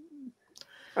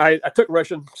took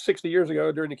Russian 60 years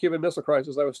ago during the Cuban Missile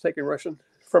Crisis. I was taking Russian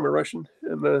from a Russian,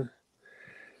 and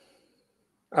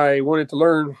I wanted to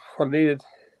learn what I needed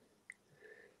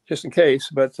just in case,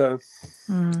 but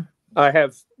I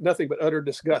have nothing but utter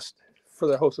disgust for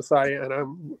the whole society, and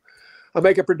I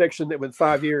make a prediction that within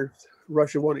 5 years,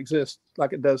 Russia won't exist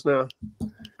like it does now.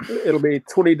 It'll be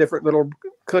 20 different little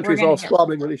countries all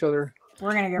squabbling with each other.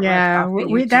 We're gonna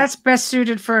get that's best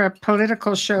suited for a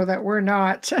political show that we're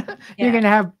not. You're gonna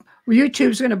have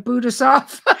YouTube's gonna boot us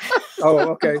off. Oh,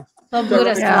 okay. They'll boot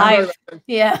us live.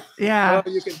 Yeah. Yeah.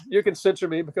 Well, you can censor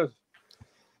me because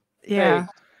hey,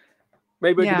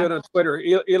 maybe we can do it on Twitter.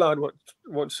 Elon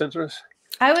won't censor us.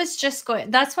 I was just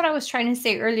going. That's what I was trying to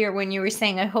say earlier when you were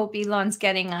saying, I hope Elon's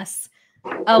getting us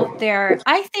out there.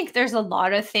 I think there's a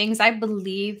lot of things. I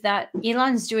believe that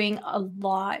Elon's doing a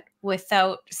lot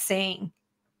without saying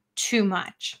too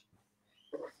much.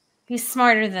 He's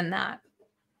smarter than that.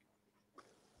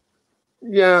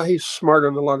 Yeah, he's smarter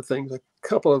on a lot of things.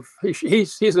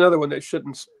 He's another one that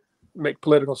shouldn't make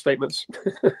political statements.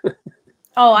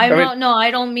 Oh,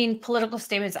 I don't mean political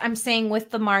statements. I'm saying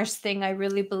with the Mars thing, I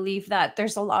really believe that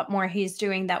there's a lot more he's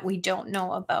doing that we don't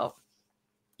know about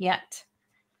yet.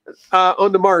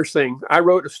 On the Mars thing, I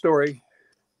wrote a story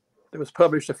that was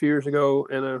published a few years ago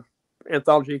in an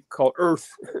anthology called Earth.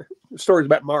 The story's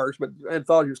about Mars, but the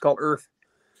anthology was called Earth.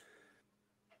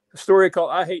 A story called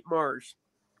I Hate Mars.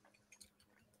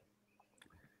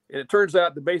 And it turns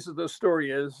out the basis of the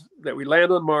story is that we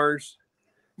land on Mars.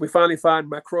 We finally find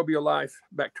microbial life,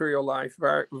 bacterial life,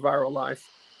 viral life.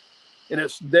 And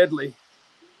it's deadly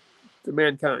to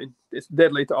mankind. It's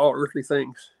deadly to all earthly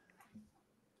things.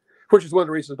 Which is one of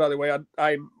the reasons, by the way,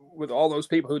 I'm with all those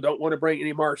people who don't want to bring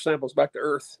any Mars samples back to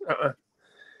Earth.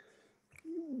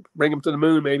 Bring them to the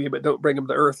moon, maybe, but don't bring them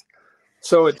to Earth.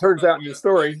 So it turns out in the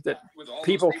story that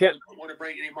people can't want to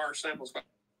bring any Mars samples back.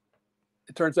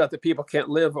 It turns out that people can't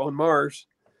live on Mars,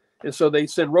 and so they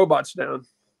send robots down,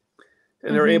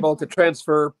 and they're able to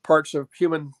transfer parts of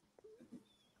human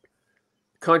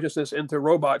consciousness into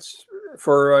robots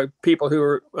for people who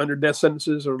are under death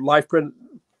sentences or life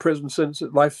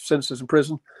sentences in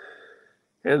prison.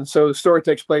 And so the story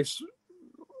takes place.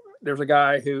 There's a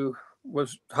guy who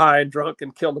was high and drunk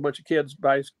and killed a bunch of kids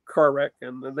by his car wreck,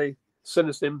 and they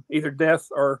sentenced him either death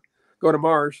or go to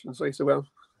Mars. And so he said, well,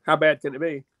 how bad can it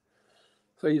be?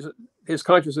 So his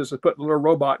consciousness is put in a little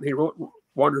robot, and he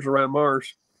wanders around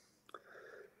Mars.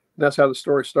 And that's how the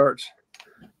story starts.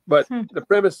 But the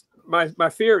premise, my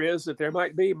fear is that there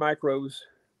might be microbes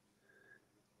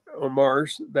on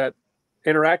Mars that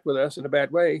interact with us in a bad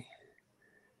way.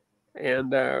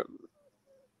 And as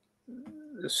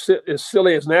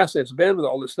silly as NASA has been with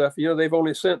all this stuff, they've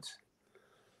only sent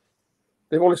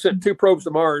 2 probes to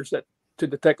Mars to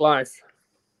detect life.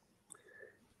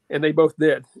 And they both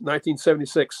did.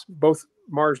 1976, both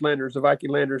Mars landers, the Viking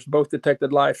landers, both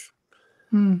detected life.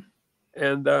 And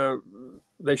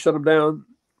they shut them down.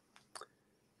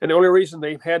 And the only reason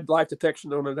they had life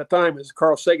detection on at that time is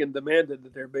Carl Sagan demanded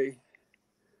that there be.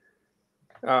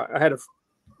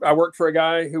 I worked for a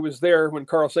guy who was there when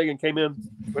Carl Sagan came in,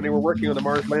 when they were working on the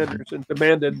Mars landers, and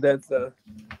demanded that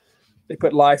they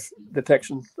put life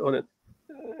detection on it.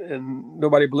 And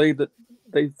nobody believed that.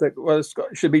 They think, well, it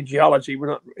should be geology. We're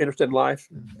not interested in life.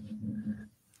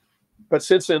 But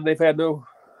since then, they've had no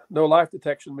life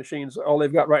detection machines. All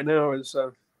they've got right now is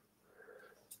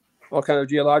all kind of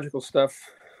geological stuff,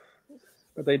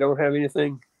 but they don't have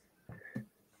anything.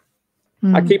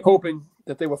 I keep hoping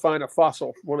that they will find a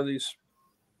fossil. One of these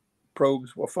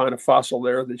probes will find a fossil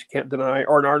there that you can't deny,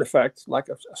 or an artifact like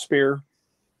a spear.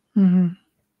 In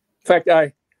fact,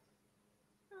 I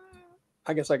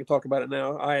guess I could talk about it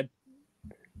now. I had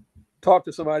talked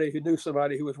to somebody who knew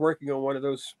somebody who was working on one of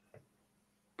those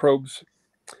probes.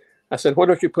 I said, why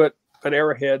don't you put an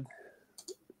arrowhead,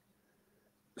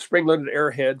 spring-loaded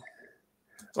arrowhead,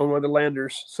 on one of the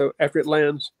landers, so after it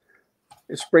lands,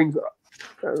 it springs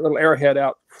a little arrowhead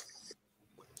out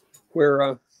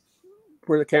where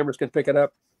the cameras can pick it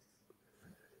up.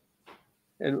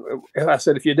 And I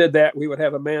said, if you did that, we would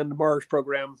have a manned Mars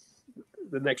program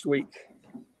the next week.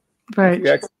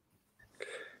 Right.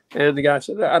 And the guy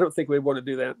said, I don't think we'd want to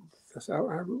do that. I said,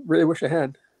 I really wish I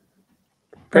had.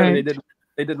 Apparently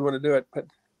they didn't want to do it. But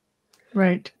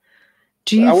right.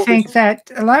 Do you think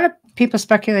that a lot of people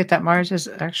speculate that Mars is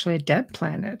actually a dead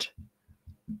planet?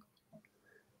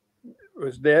 It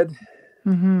was dead?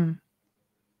 No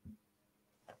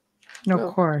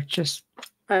core, just...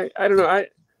 I don't know. I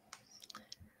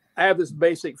have this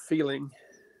basic feeling,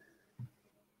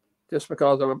 just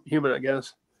because I'm human, I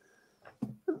guess,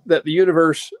 that the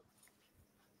universe,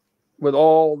 with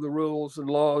all the rules and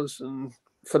laws and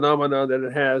phenomena that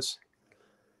it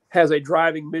has a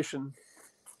driving mission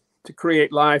to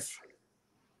create life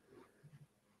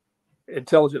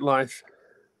intelligent life,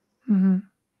 and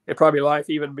probably life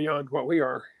even beyond what we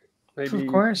are. Maybe of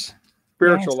course,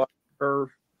 spiritual life or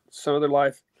some other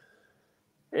life,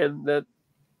 and that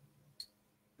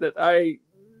I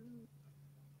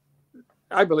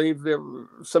believe that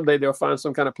someday they'll find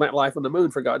some kind of plant life on the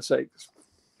moon, for God's sake.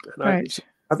 And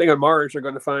I think on Mars they're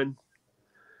going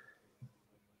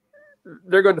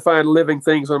to find living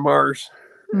things on Mars,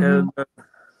 and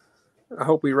I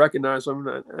hope we recognize them.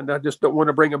 And I just don't want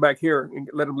to bring them back here and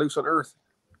let them loose on Earth,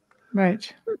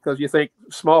 right? Because you think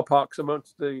smallpox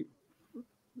amongst the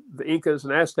Incas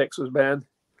and Aztecs was bad.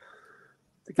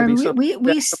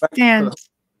 We stand.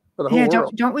 For the whole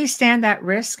world. Don't we stand that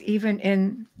risk even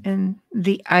in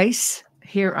the ice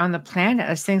here on the planet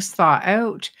as things thaw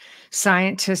out?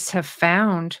 Scientists have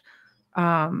found,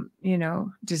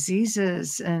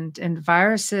 diseases and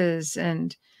viruses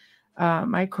and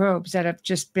microbes that have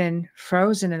just been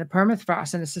frozen in the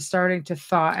permafrost, and it's starting to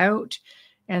thaw out.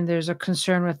 And there's a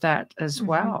concern with that as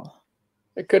well.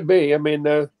 It could be. I mean,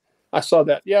 I saw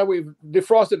that. Yeah, we've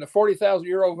defrosted a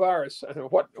 40,000-year-old virus.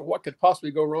 What could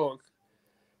possibly go wrong?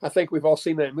 I think we've all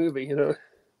seen that movie,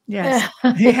 Yes.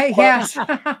 Yes.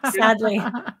 Sadly,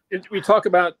 we talk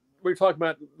about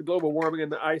the global warming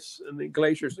and the ice and the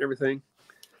glaciers and everything.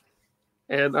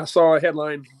 And I saw a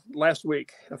headline last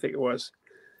week. I think it was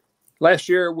last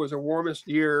year was the warmest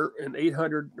year in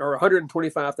 800 or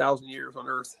 125,000 years on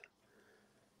Earth.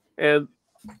 And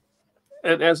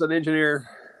as an engineer,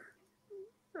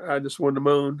 I just wanted to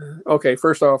moan. Okay,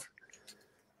 first off,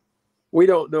 we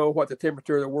don't know what the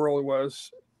temperature of the world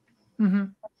was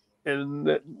in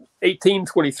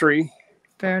 1823.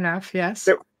 Fair enough. Yes.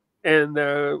 And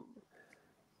the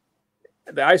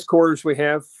ice cores we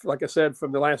have, like I said,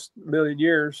 from the last million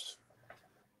years,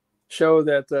 show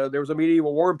that there was a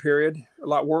medieval warm period, a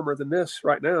lot warmer than this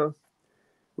right now.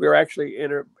 We are actually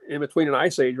in between an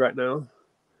ice age right now,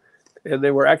 and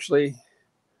they were actually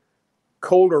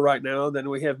colder right now than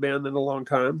we have been in a long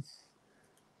time,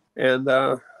 and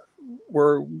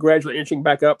we're gradually inching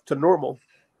back up to normal.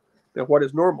 Now, what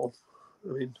is normal?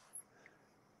 I mean,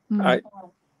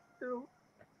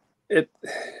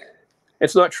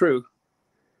 it's not true.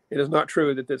 It is not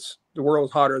true that the world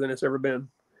is hotter than it's ever been.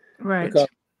 Right. Because,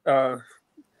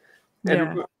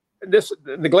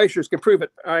 the glaciers can prove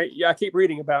it. I keep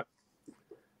reading about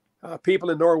people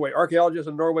in Norway, archaeologists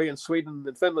in Norway and Sweden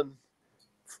and Finland.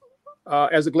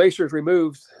 As the glaciers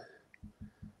removed,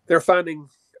 they're finding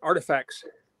artifacts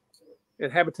and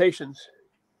habitations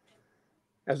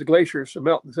as the glaciers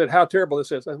melt, and said how terrible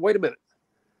this is. And wait a minute,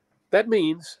 that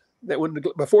means that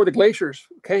before the glaciers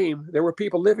came, there were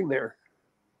people living there.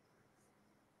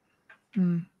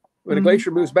 When a glacier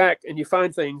moves back and you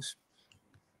find things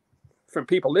from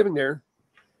people living there,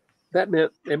 that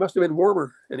meant it must have been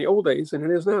warmer in the old days than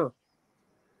it is now.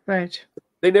 Right.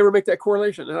 They never make that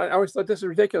correlation, and I always thought this is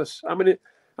ridiculous. I'm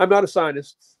not a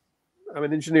scientist. I'm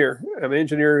an engineer. I'm an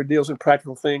engineer who deals in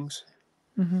practical things.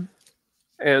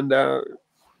 And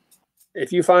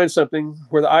if you find something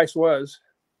where the ice was,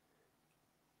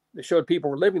 that showed people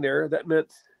were living there, that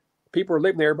meant people were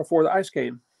living there before the ice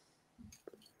came.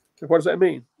 So what does that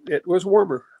mean? It was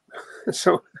warmer.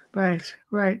 So right.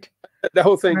 The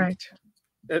whole thing, right.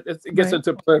 It gets into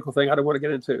a political thing I don't want to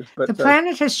get into. But the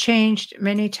planet has changed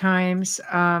many times.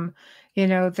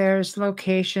 There's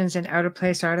locations and out of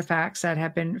place artifacts that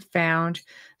have been found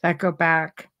that go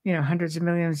back, hundreds of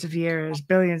millions of years,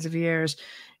 billions of years.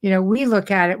 We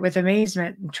look at it with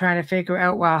amazement and trying to figure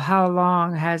out, well, how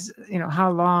long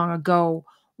ago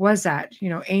was that?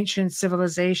 Ancient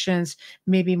civilizations,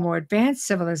 maybe more advanced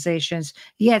civilizations.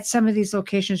 Yet some of these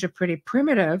locations are pretty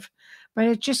primitive, but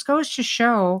it just goes to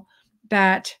show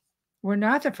that we're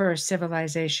not the first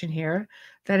civilization here,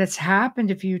 that it's happened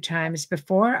a few times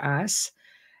before us,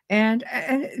 and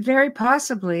very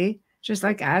possibly, just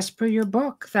like as per your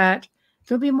book, that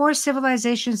there'll be more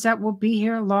civilizations that will be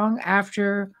here long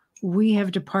after we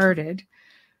have departed.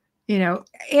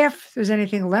 If there's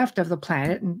anything left of the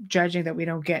planet, and judging that we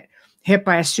don't get hit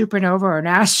by a supernova or an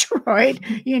asteroid,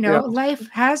 life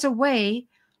has a way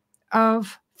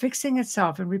of fixing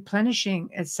itself and replenishing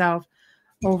itself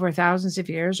over thousands of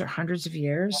years or hundreds of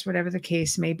years, whatever the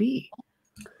case may be.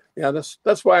 Yeah,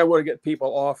 that's why I want to get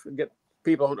people off and get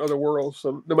people on other worlds.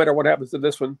 So no matter what happens to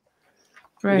this one,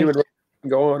 right, human race can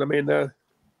go on. I mean,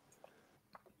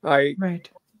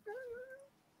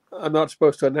 I'm not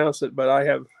supposed to announce it, but I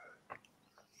have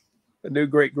a new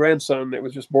great grandson that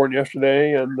was just born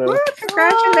yesterday, and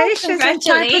congratulations!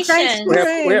 Congratulations! We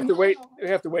have to wait. We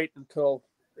have to wait until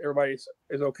everybody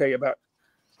is okay about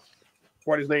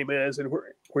what his name is and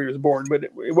where he was born. But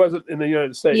it wasn't in the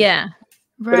United States. Yeah,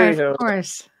 right. Anyhow, of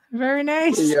course, very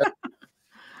nice.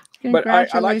 But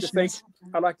I like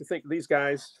to think these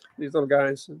guys, these little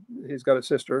guys, he's got a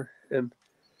sister, and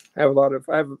I have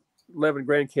 11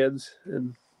 grandkids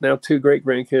and now 2 great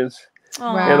grandkids.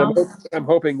 Wow. And I'm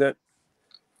hoping that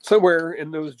somewhere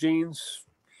in those genes,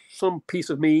 some piece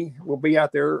of me will be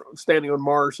out there standing on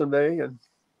Mars someday, and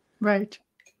right,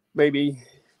 maybe,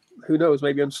 who knows,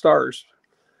 maybe on stars.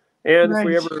 And right.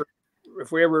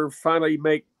 if we ever finally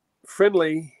make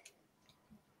friendly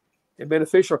and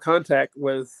beneficial contact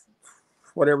with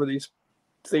whatever these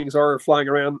things are flying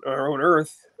around our own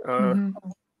Earth,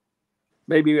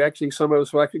 maybe actually some of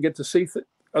us will actually get to see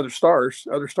other stars,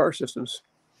 other star systems.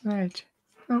 Right.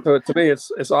 Oh. So to me,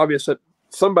 it's obvious that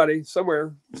somebody,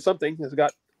 somewhere, something has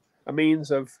got a means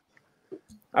of,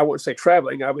 I wouldn't say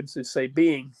traveling, I would just say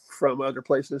being from other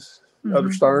places,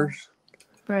 other stars.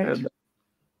 Right. And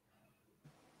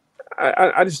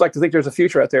I just like to think there's a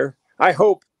future out there. I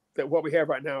hope that what we have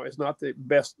right now is not the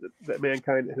best that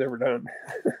mankind has ever done.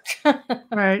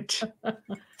 Right.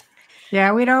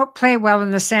 Yeah, we don't play well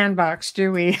in the sandbox,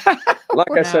 do we?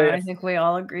 Like I say, I think we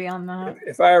all agree on that.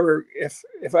 If I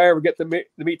ever get to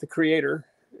meet the Creator,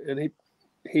 and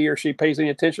he or she pays any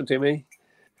attention to me,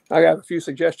 I have a few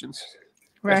suggestions.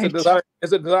 Right.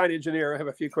 As a design engineer, I have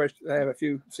a few questions. I have a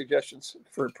few suggestions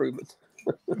for improvement.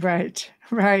 Right.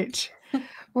 Right.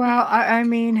 Well, I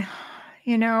mean,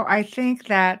 I think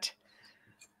that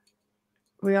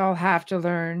we all have to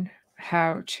learn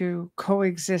how to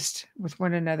coexist with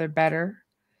one another better.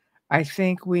 I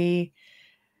think we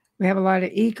have a lot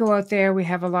of ego out there. We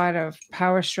have a lot of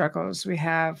power struggles. We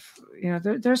have,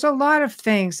 there's a lot of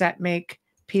things that make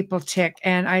people tick.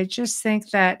 And I just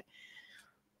think that,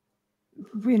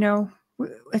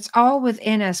 it's all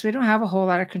within us. We don't have a whole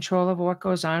lot of control over what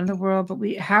goes on in the world, but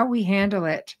how we handle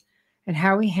it and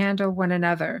how we handle one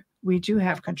another, we do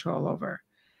have control over.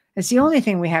 It's the only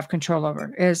thing we have control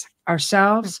over is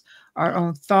ourselves, our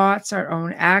own thoughts, our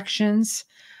own actions.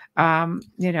 I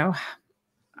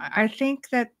think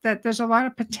that there's a lot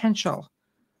of potential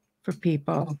for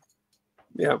people.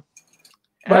 Yeah.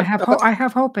 And I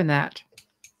have hope in that.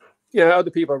 Yeah,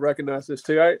 other people recognize this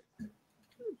too.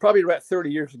 Probably about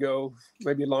 30 years ago,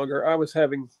 maybe longer, I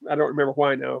don't remember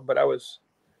why now, but I was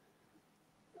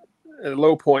at a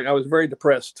low point. I was very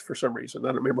depressed for some reason. I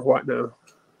don't remember why now.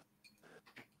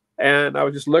 And I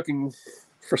was just looking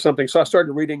for something. So I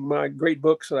started reading my great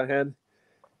books that I had.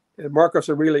 And Marcus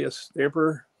Aurelius, the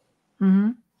emperor,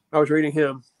 I was reading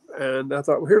him. And I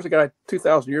thought, well, here's a guy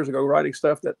 2,000 years ago writing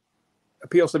stuff that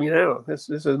appeals to me now. This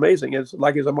is amazing. It's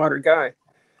like he's a modern guy.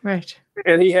 Right.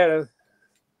 And he had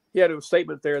a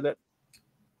statement there that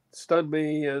stunned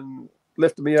me and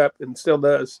lifted me up and still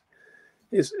does.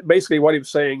 Is basically what he was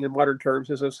saying in modern terms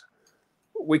is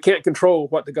we can't control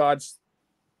what the gods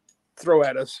throw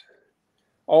at us.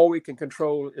 All we can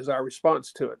control is our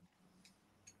response to it.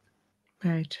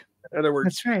 Right. In other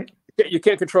words, that's right. You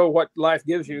can't control what life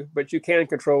gives you, but you can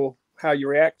control how you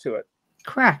react to it.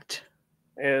 Correct.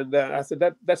 And I said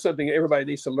that's something everybody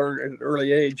needs to learn at an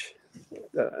early age.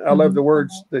 I love the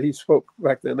words that he spoke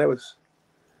back then. That was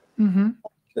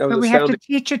but we have to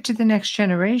teach it to the next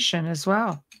generation as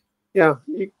well. Yeah.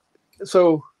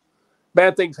 So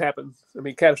bad things happen. I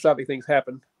mean, catastrophic things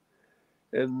happen.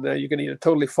 And you can either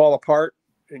totally fall apart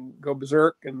and go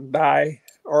berserk and die,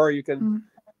 or you can,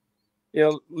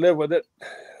 live with it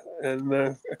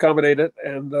and accommodate it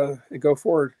and go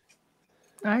forward.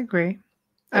 I agree.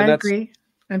 I agree.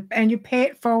 And you pay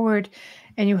it forward,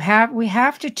 and we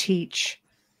have to teach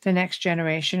the next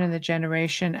generation and the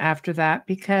generation after that,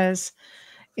 because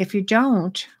if you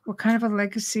don't, what kind of a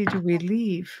legacy do we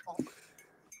leave?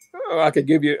 I could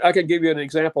give you an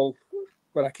example,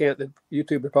 but I can't.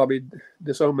 YouTube would probably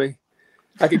disown me.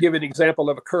 I could give you an example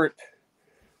of a current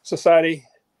society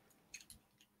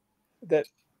that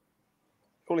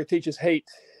only teaches hate,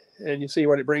 and you see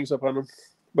what it brings up on them.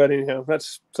 But anyhow,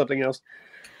 that's something else.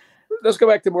 Let's go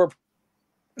back to more.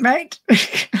 Right.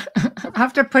 I'll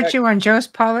have to put you on Joe's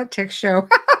politics show.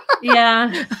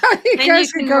 Yeah. You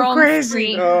guys can go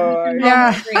crazy.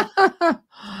 Yeah.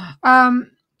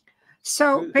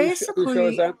 So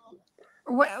basically,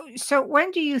 so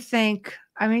when do you think,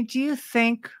 do you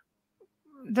think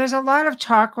there's a lot of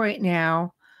talk right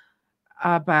now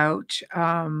about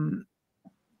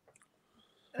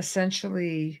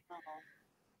essentially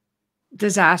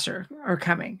disaster are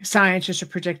coming. Scientists are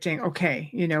predicting, we're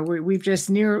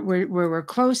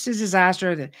close to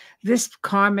disaster, that this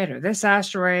comet or this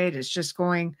asteroid is just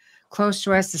going close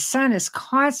to us. The sun is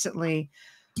constantly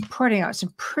putting out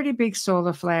some pretty big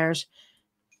solar flares.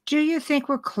 Do you think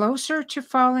we're closer to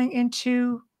falling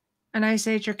into an ice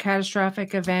age or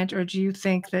catastrophic event? Or do you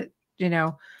think that,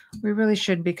 we really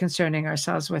shouldn't be concerning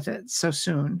ourselves with it so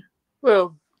soon.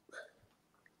 Well,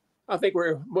 I think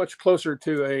we're much closer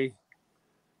to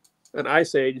an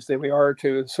ice age than we are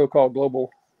to a so-called global,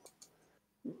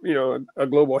 a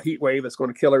global heat wave that's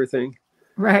going to kill everything.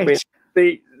 Right. I mean,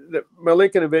 the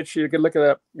Milinkovic, you can look it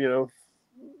up,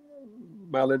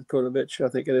 Milinkovic, I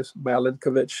think it is,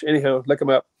 Milinkovic. Anyhow, look them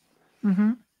up.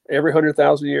 Mm-hmm. Every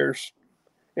 100,000 years.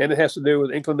 And it has to do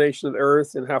with inclination of the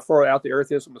Earth and how far out the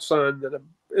Earth is from the sun. And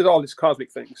it's all these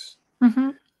cosmic things.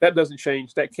 Mm-hmm. That doesn't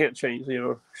change. That can't change,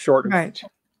 short of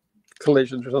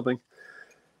collisions or something.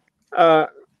 And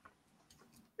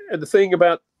the thing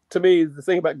about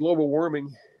global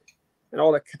warming and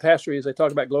all the catastrophes, they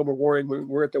talk about global warming when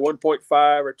we're at the 1.5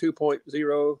 or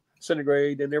 2.0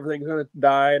 centigrade and everything's going to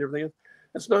die and everything.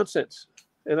 That's nonsense.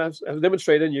 And I've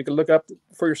demonstrated, and you can look up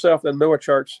for yourself the NOAA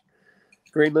charts,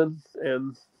 Greenland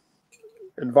and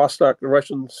Vostok, the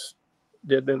Russians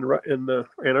did in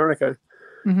Antarctica.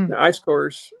 Mm-hmm. The ice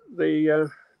cores, they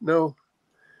know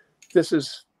this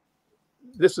is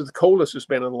the coldest it's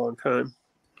been in a long time.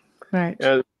 Right.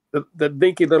 And the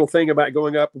dinky little thing about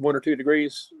going up 1 or 2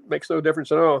 degrees makes no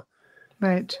difference at all.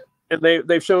 Right. And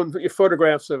they've shown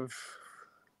photographs of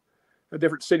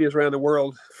different cities around the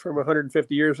world from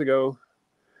 150 years ago,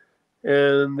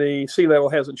 and the sea level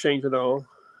hasn't changed at all.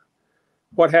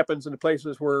 What happens in the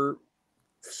places where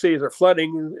cities are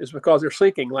flooding is because they're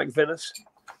sinking, like Venice.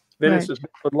 Venice is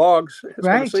built with logs. It's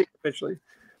going to sink eventually.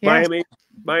 Yes.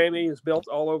 Miami is built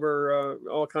all over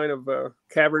all kind of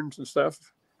caverns and stuff,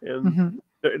 and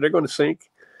they're going to sink.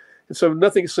 And so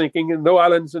nothing's sinking, and no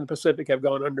islands in the Pacific have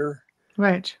gone under.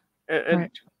 Right. And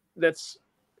that's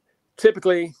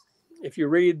typically, if you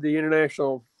read the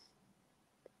international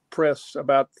press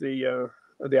about the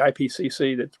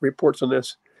IPCC that reports on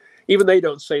this, even they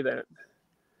don't say that.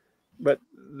 But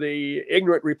the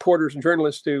ignorant reporters and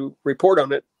journalists who report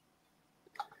on it,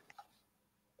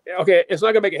 okay, it's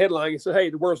not going to make a headline. You say, hey,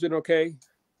 the world's doing okay.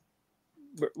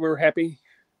 We're happy.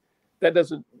 That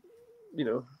doesn't,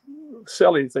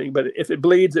 sell anything. But if it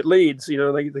bleeds, it leads.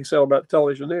 They sell about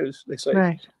television news. They say,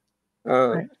 right.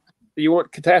 You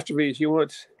want catastrophes. You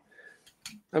want,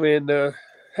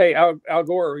 hey, Al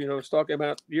Gore, was talking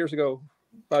about years ago,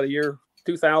 about the year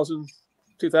 2000,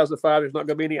 2005, there's not going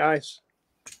to be any ice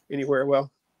anywhere. Well,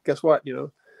 guess what?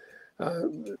 It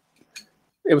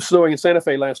was snowing in Santa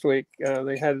Fe last week.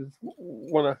 They had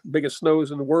one of the biggest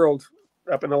snows in the world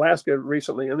up in Alaska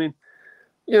recently.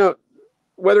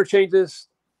 Weather changes.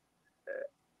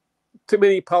 Too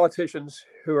many politicians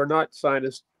who are not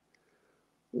scientists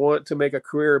want to make a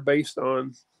career based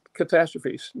on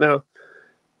catastrophes. Now,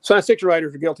 science fiction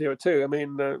writers are guilty of it too.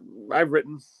 I've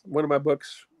written one of my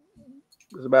books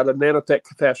is about a nanotech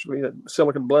catastrophe,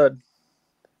 silicon blood,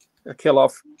 kill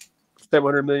off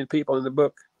 700 million people in the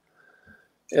book.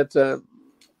 It's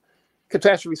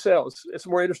catastrophe sells. It's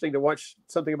more interesting to watch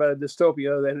something about a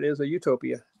dystopia than it is a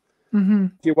utopia. Mm-hmm.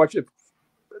 If you watch a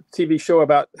TV show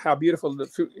about how beautiful it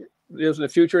is in the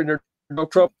future and there are no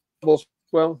troubles,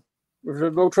 well, if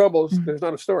there's no troubles, there's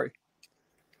not a story.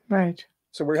 Right.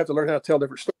 So we have to learn how to tell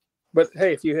different stories. But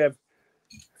hey, if you have,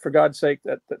 for God's sake,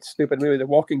 that stupid movie, The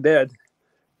Walking Dead,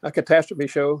 a catastrophe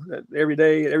show that every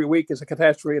day, every week is a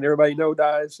catastrophe, and everybody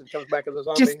dies and comes back as a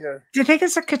zombie. Do you think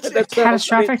it's a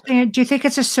catastrophic thing? Do you think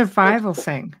it's a survival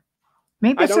thing?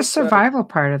 Maybe it's a survival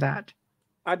part of that.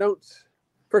 I don't.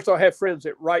 First of all, I have friends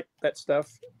that write that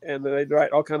stuff, and they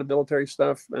write all kind of military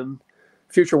stuff and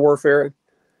future warfare.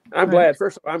 I'm glad.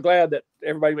 First of all, I'm glad that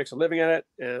everybody makes a living at it,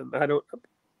 and I don't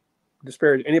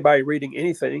disparage anybody reading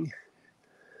anything,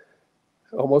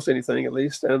 almost anything at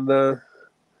least. And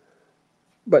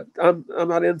but I'm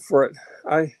not in for it.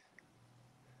 Like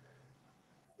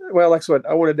I said,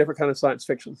 I want a different kind of science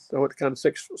fiction. I want the kind of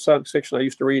science fiction I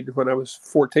used to read when I was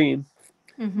 14.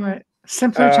 Mm-hmm. Right.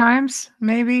 Simpler times,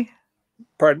 maybe.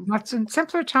 Pardon?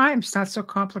 Simpler times, not so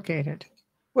complicated.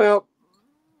 Well,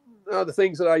 the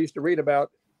things that I used to read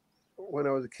about when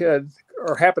I was a kid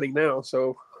are happening now.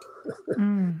 So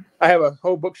I have a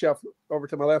whole bookshelf over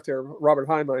to my left here, Robert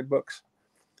Heinlein books.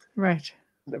 Right.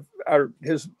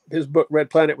 His book, Red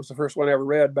Planet, was the first one I ever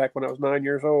read back when I was 9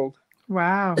 years old.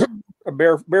 Wow. A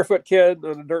barefoot kid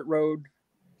on a dirt road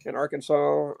in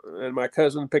Arkansas, and my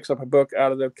cousin picks up a book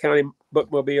out of the county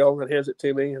bookmobile and hands it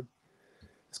to me. And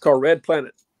it's called Red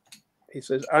Planet. He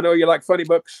says, I know you like funny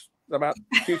books about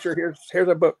the future. Here's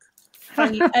a book.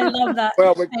 Funny. I love that.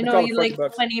 Well, I know you like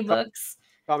funny books.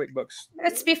 Comic books.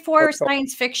 It's before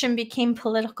science fiction became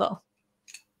political.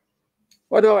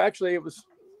 Well, no, actually, it was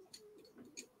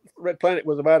Red Planet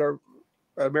was about an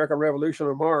American Revolution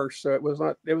on Mars, so it was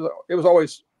not. It was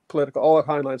always political. All of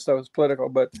Heinlein stuff was political,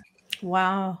 but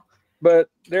wow. But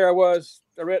there I was.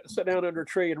 Sat down under a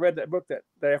tree and read that book that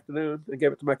afternoon and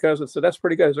gave it to my cousin. So that's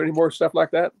pretty good. Is there any more stuff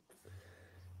like that?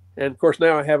 And of course,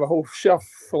 now I have a whole shelf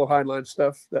full of Heinlein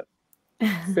stuff, that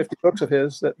 50 books of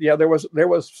his. That there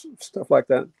was stuff like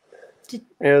that.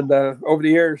 And over the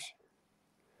years,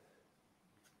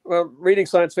 well, reading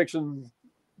science fiction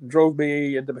drove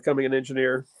me into becoming an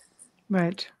engineer.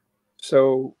 Right.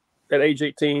 So at age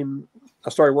 18, I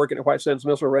started working at White Sands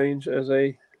Missile Range as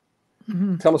a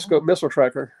telescope missile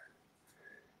tracker.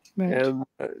 Right. And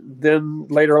then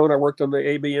later on, I worked on the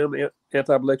ABM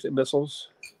anti-ballistic missiles.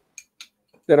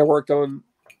 Then I worked on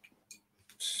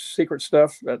secret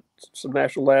stuff at some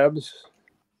national labs.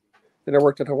 Then I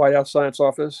worked at the White House Science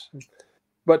Office.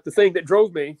 But the thing that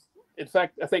drove me, in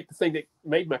fact, I think the thing that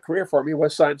made my career for me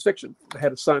was science fiction. I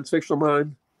had a science fictional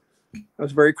mind. I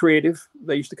was very creative.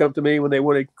 They used to come to me when they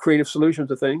wanted creative solutions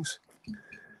to things.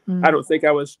 I don't think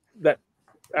I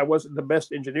wasn't the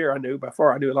best engineer I knew by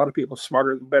far. I knew a lot of people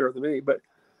smarter and better than me, but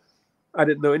I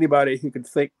didn't know anybody who could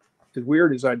think as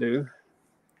weird as I do.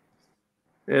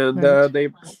 And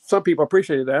some people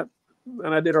appreciated that,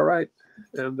 and I did all right.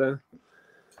 And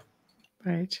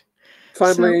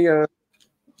finally,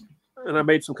 and I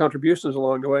made some contributions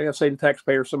along the way. I saved the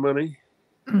taxpayers some money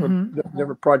on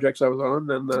different projects I was on.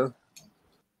 And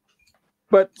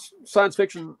but science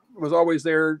fiction was always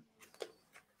there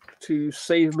to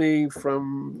save me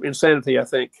from insanity, I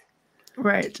think.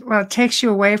 Right. Well, it takes you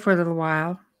away for a little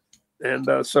while.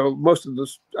 And so most of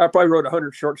this, I probably wrote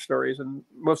 100 short stories, and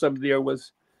most of them deal with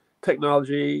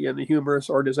technology and the humorous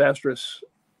or disastrous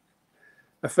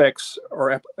effects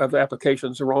or of the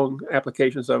applications, the wrong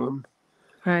applications of them.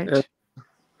 Right.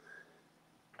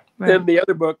 Then the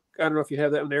other book, I don't know if you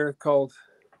have that in there, called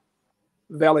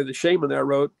Valley of the Shaman, that I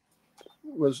wrote,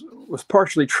 was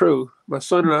partially true. My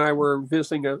son and I were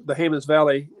visiting the Jemez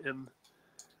Valley in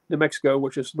New Mexico,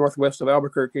 which is northwest of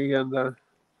Albuquerque, and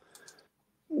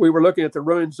we were looking at the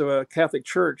ruins of a Catholic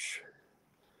church.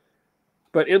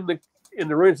 But in the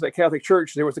ruins of that Catholic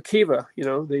church, there was a kiva,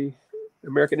 the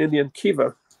American Indian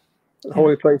kiva, the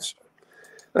holy place.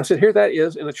 And I said, "Here that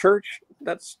is in a church.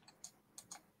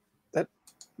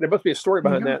 There must be a story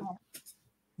behind that."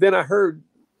 Then I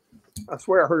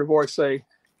swear I heard a voice say,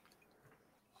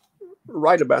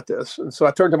 "Write about this." And so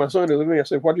I turned to my son and I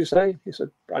said, "What did you say?" He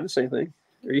said, "I didn't say anything."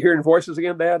 "Are you hearing voices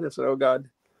again, Dad?" I said, "Oh, God."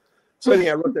 So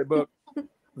anyhow, I wrote that book,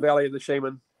 Valley of the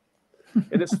Shaman.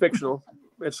 And it's fictional.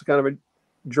 It's kind of a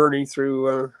journey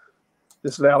through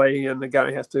this valley, and the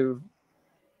guy has to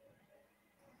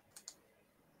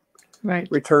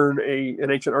return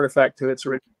an ancient artifact to its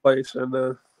original place.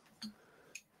 And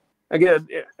again,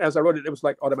 as I wrote it, it was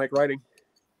like automatic writing.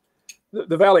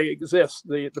 The valley exists.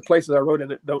 The places I wrote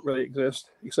in it don't really exist,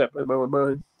 except in my own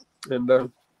mind.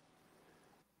 And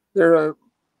they're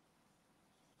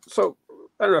so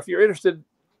I don't know if you're interested.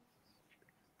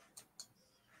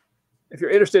 If you're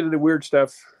interested in the weird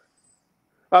stuff,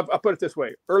 I'll put it this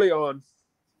way. Early on,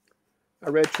 I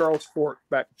read Charles Fort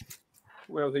back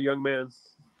when I was a young man.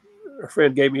 A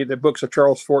friend gave me the books of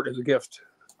Charles Fort as a gift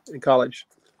in college.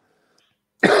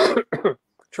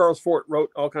 Charles Fort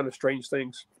wrote all kinds of strange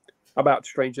things about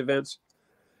strange events.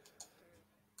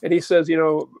 And he says,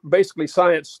 basically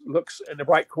science looks in the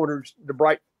bright corners, the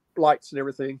bright lights and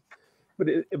everything. But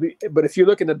if you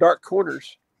look in the dark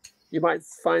corners, you might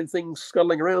find things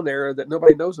scuttling around there that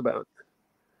nobody knows about.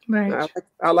 Right.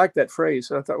 I like that phrase.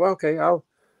 And I thought, well, okay,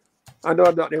 I know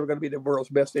I'm not ever going to be the world's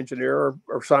best engineer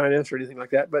or scientist or anything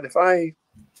like that. But if I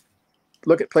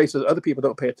look at places other people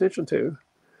don't pay attention to,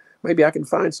 maybe I can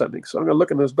find something. So I'm going to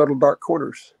look in those little dark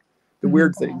corners, the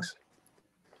weird things.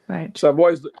 Right. So I've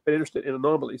always been interested in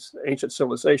anomalies, ancient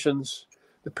civilizations,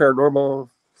 the paranormal,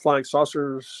 flying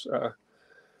saucers.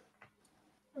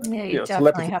 You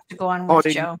definitely have to go on with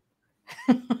Joe.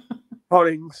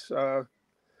 Hauntings, and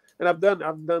I've done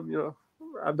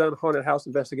haunted house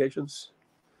investigations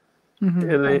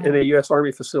in a U.S.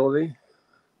 Army facility.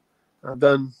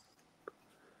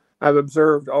 I've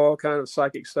observed all kinds of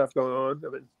psychic stuff going on. I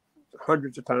mean,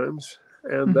 hundreds of times,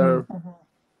 and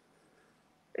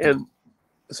and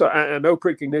so I know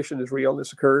precognition is real.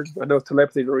 It's occurred. I know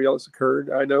telepathy is real. It's occurred.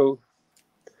 I know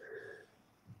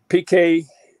PK.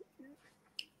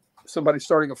 Somebody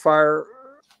starting a fire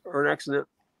or an accident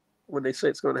when they say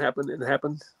it's going to happen, it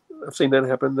happened. I've seen that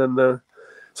happen. And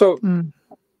so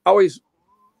I always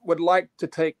would like to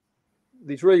take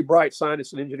these really bright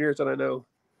scientists and engineers that I know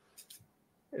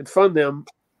and fund them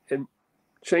and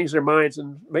change their minds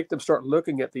and make them start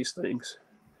looking at these things.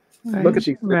 Right. Look at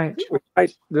these things.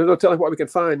 There's no telling what we can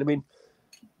find. I mean,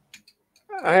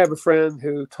 I have a friend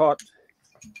who taught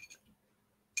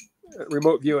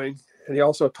remote viewing, and he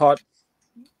also taught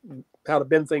how to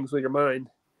bend things with your mind.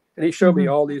 And he showed me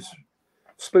all these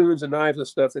spoons and knives and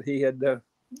stuff that he had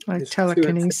like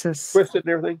telekinesis twisted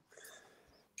and everything.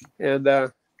 And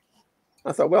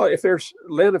I thought, well, if there's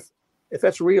Lynn, if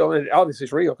that's real, and obviously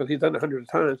it's real because he's done it hundreds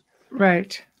of times,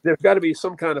 right? There's got to be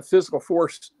some kind of physical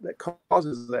force that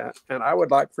causes that. And I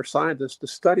would like for scientists to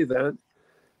study that,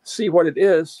 see what it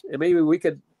is, and maybe we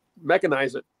could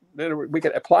mechanize it. Then we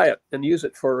could apply it and use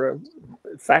it for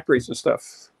factories and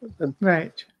stuff. And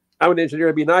right. I'm an engineer.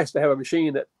 It'd be nice to have a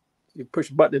machine that you push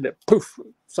a button and it poof,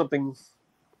 something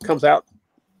comes out.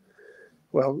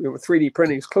 Well, 3D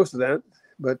printing is close to that,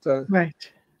 but right.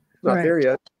 Not there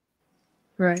yet.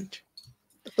 Right.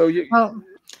 So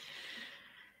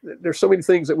there's so many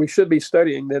things that we should be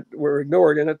studying that we're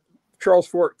ignored. And Charles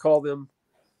Fort called them,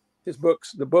 his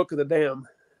books, the Book of the Damned,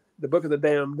 the Book of the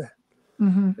Damned.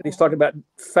 And he's talking about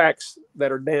facts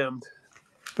that are damned.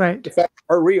 Right. The facts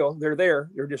are real. They're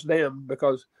there. They're just damned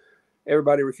because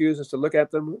everybody refuses to look at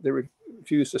them. They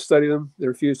refuse to study them. They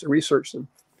refuse to research them.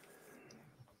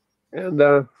 And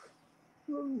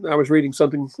I was reading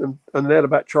something on the net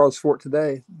about Charles Fort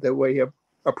today, the way he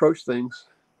approached things.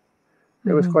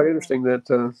 It was quite interesting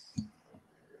that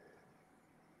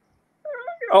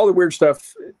all the weird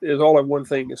stuff is all of one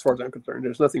thing as far as I'm concerned.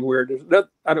 There's nothing weird.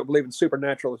 I don't believe in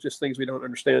supernatural. It's just things we don't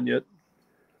understand yet.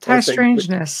 It's high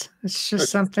strangeness. It's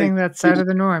just something that's out of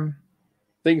the norm.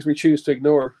 Things we choose to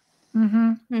ignore.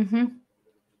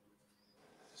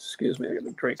 Excuse me, I got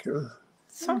a drink here.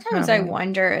 Sometimes I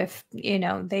wonder if,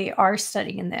 they are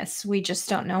studying this. We just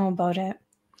don't know about it.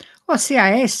 Well,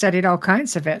 CIA studied all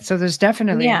kinds of it, so there's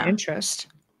definitely an interest.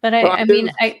 But I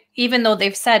mean, even though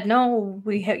they've said no,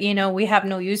 we have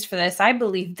no use for this, I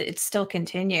believe that it's still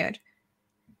continued.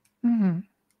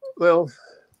 Well,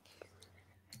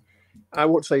 I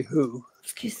won't say who.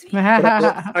 Excuse me.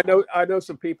 I know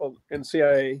some people in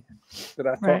CIA that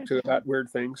I talked to about weird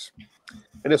things,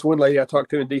 and this one lady I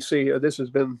talked to in D.C. This has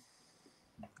been,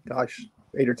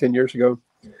 8 or 10 years ago.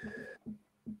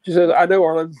 She says, "I know,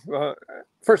 Arlan.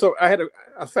 First of all,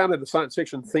 I founded a science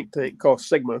fiction think tank called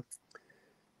Sigma,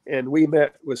 and we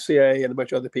met with CIA and a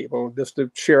bunch of other people just to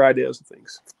share ideas and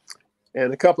things.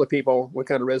 And a couple of people we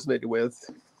kind of resonated with.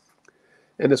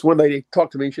 And this one lady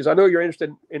talked to me. She says, I know you're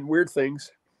interested in weird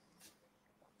things.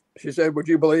 She said, would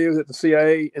you believe that the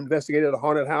CIA investigated a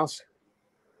haunted house?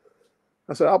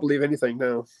 I said, I'll believe anything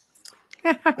now.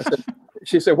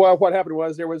 She said, well, what happened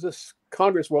was there was this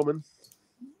congresswoman,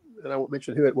 and I won't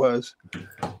mention who it was,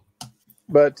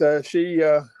 but she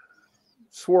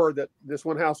swore that this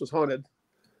one house was haunted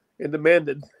and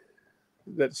demanded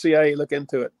that CIA look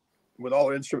into it with all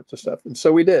the instruments and stuff. And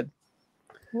so we did.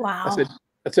 Wow.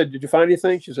 I said, did you find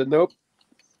anything? She said, nope.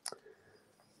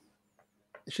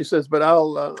 She says, but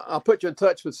I'll put you in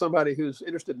touch with somebody who's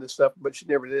interested in this stuff, but she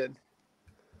never did.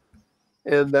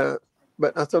 And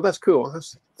but I thought that's cool.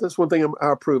 That's one thing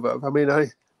I approve of. I mean,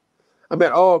 I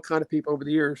met all kind of people over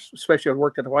the years, especially when I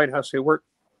worked at the White House, who worked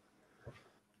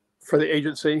for the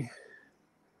agency.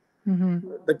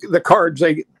 The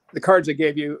cards they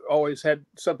gave you always had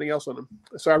something else on them.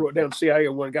 So I wrote down CIA,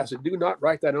 and one guy said, "Do not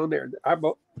write that on there.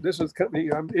 This is the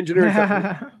company. I'm engineering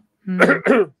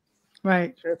company."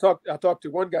 Right. I talked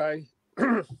to one guy.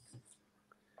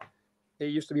 He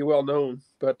used to be well known,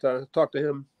 but talked to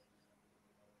him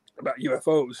about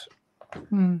UFOs.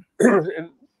 In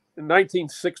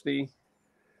 1960,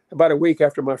 about a week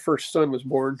after my first son was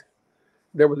born,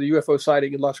 there was a UFO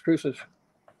sighting in Las Cruces,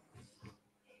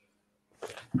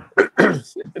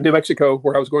 New Mexico,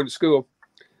 where I was going to school.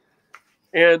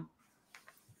 And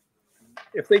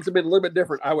if things had been a little bit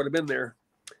different, I would have been there.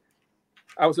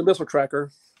 I was a missile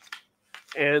tracker,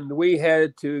 and we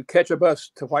had to catch a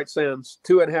bus to White Sands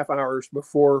 2.5 hours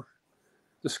before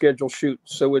the scheduled shoot.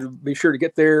 So we'd be sure to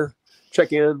get there,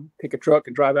 check in, pick a truck,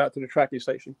 and drive out to the tracking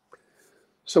station.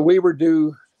 So we were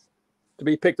due to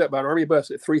be picked up by an Army bus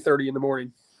at 3:30 in the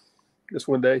morning this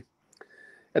one day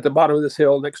at the bottom of this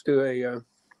hill next to a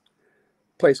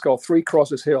place called Three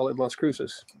Crosses Hill in Las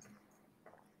Cruces.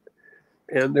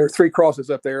 And there are 3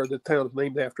 crosses up there the town is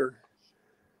named after.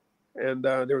 And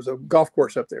there was a golf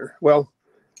course up there. Well,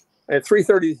 at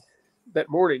 3:30 that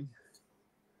morning,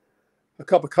 a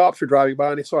couple of cops were driving by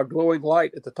and they saw a glowing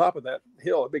light at the top of that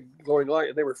hill, a big glowing light,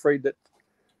 and they were afraid that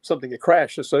something had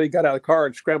crashed. So they got out of the car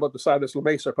and scrambled up the side of this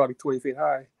little mesa, probably 20 feet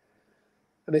high.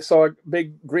 And they saw a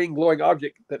big green glowing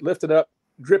object that lifted up,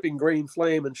 dripping green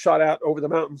flame, and shot out over the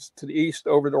mountains to the east,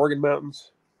 over the Oregon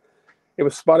Mountains. It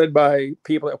was spotted by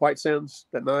people at White Sands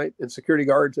that night and security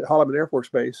guards at Holloman Air Force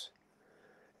Base.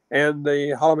 And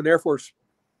the Holloman Air Force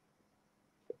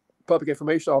Public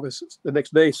Information Office the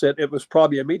next day said it was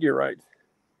probably a meteorite.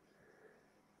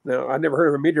 Now, I never heard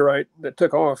of a meteorite that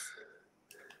took off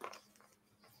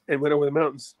and went over the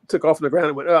mountains, took off on the ground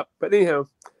and went up. But anyhow,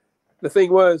 the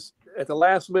thing was, at the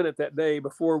last minute that day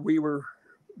before we were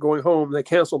going home, they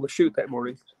canceled the shoot that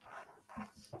morning.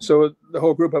 So the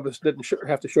whole group of us didn't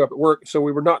have to show up at work. So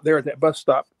we were not there at that bus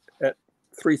stop at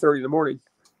 3:30 in the morning.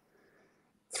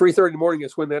 3:30 in the morning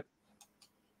is when that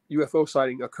UFO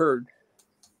sighting occurred.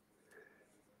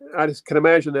 I just can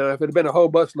imagine now, if it had been a whole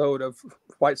busload of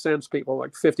White Sands people,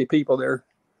 like 50 people there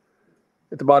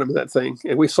at the bottom of that thing,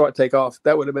 and we saw it take off,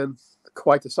 that would have been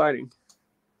quite the sighting.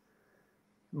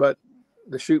 But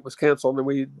the shoot was canceled, and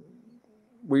we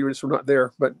just were not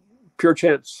there. But pure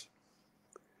chance.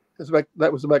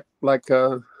 That was like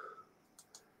I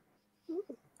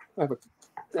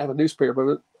have a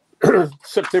newspaper, but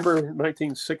September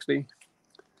 1960,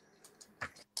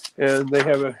 and they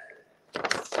have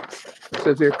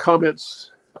says their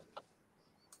comments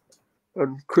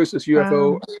on Christi's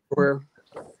UFO, where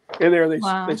in there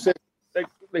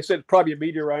they said probably a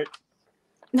meteorite.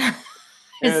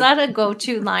 Is that a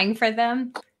go-to line for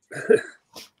them?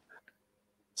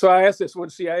 So I asked this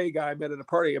one CIA guy I met at a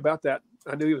party about that.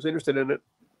 I knew he was interested in it.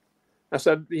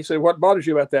 He said, what bothers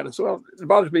you about that? I said, well, it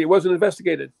bothers me. It wasn't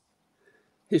investigated.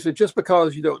 He said, just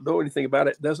because you don't know anything about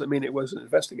it doesn't mean it wasn't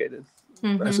investigated.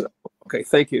 Mm-hmm. I said, okay,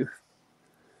 thank you.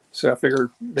 So I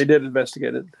figured they did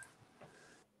investigate it.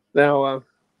 Now,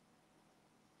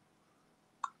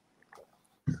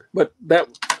 but that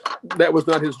was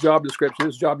not his job description.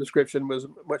 His job description was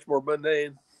much more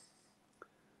mundane.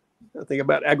 I think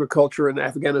about agriculture in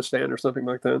Afghanistan or something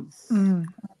like that. Mm-hmm.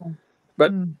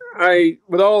 But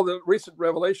with all the recent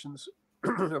revelations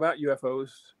about UFOs,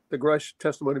 the Grush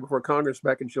testimony before Congress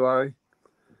back in July,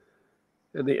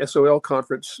 and the SOL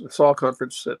conference, the Thaw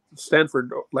conference at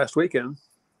Stanford last weekend,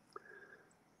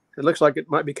 it looks like it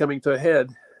might be coming to a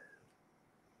head.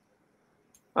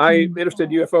 I'm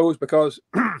interested in UFOs because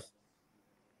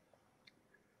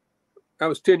I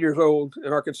was 10 years old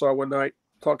in Arkansas one night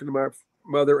talking to my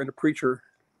mother and a preacher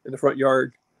in the front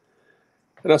yard,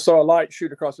 and I saw a light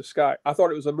shoot across the sky. I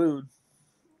thought it was a moon,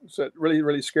 so it really,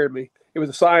 really scared me. It was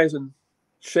the size and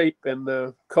shape and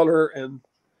the color and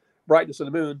brightness of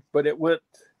the moon, but it went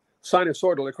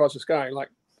sinusoidal across the sky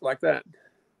like that.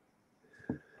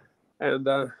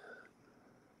 And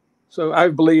so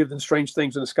I've believed in strange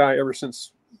things in the sky ever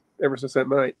since that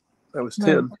night. I was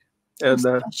 10, and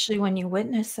especially when you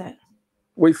witness it.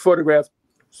 We photographed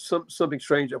something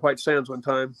strange at White Sands one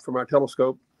time from our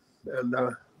telescope, and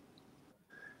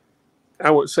I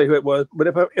won't say who it was, but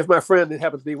if my friend that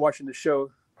happens to be watching the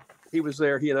show, he was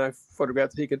there. He and I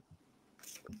photographed it. He could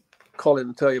call in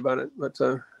and tell you about it. But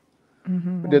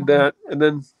we did that, and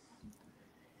then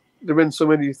there've been so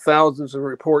many thousands of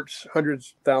reports,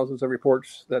 hundreds, thousands of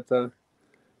reports that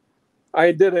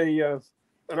I did an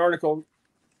article,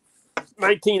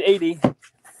 1980,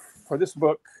 for this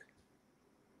book,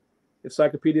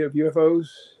 Encyclopedia of UFOs.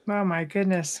 Oh my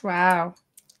goodness! Wow.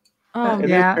 Oh and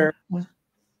yeah.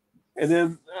 And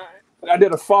then I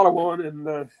did a follow-on in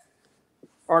the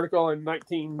article in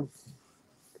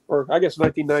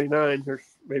 1999, or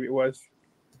maybe it was,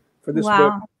 for this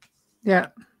book. Yeah.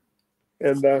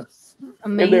 And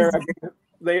in there,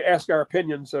 they asked our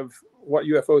opinions of what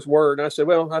UFOs were, and I said,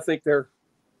 well, I think they're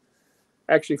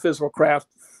actually physical craft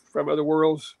from other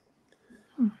worlds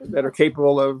that are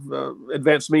capable of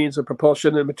advanced means of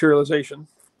propulsion and materialization.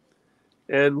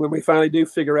 And when we finally do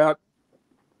figure out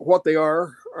what they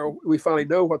are, or we finally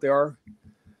know what they are,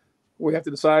 we have to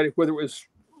decide whether it was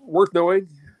worth knowing,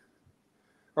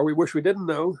 or we wish we didn't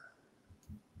know,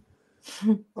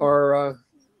 or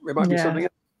it might be something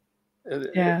else.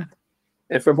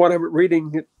 And from what I'm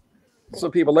reading, some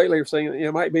people lately are saying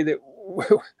it might be that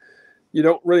you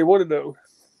don't really want to know.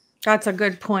 That's a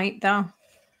good point, though.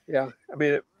 Yeah, I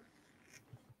mean,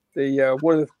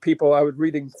 one of the people I was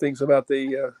reading things about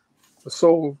the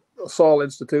Sol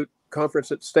Institute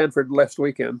conference at Stanford last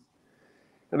weekend,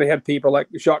 and they had people like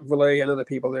Jacques Vallée and other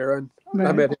people there, and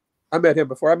I met him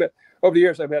before. Over the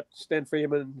years I met Stan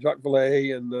Freeman, Jacques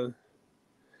Vallée, and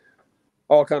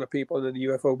all kind of people in the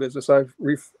UFO business. I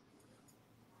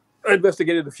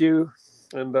investigated a few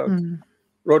and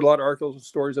wrote a lot of articles and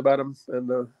stories about them,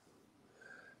 and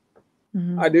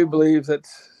I do believe that.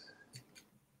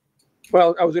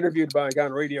 Well, I was interviewed by a guy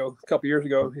on radio a couple of years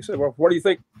ago. He said, well, what do you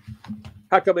think?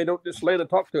 How come they don't just land and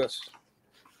talk to us?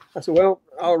 I said, well,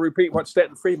 I'll repeat what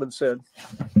Stanton Friedman said.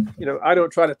 I don't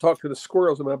try to talk to the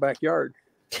squirrels in my backyard.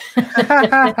 And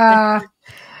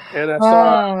I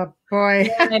saw... Oh, boy.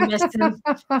 I missed him.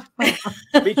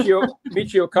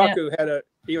 Michio Kaku had a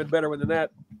even better one than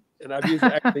that. And I've used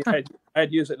it, actually, I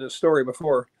had used it in a story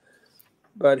before.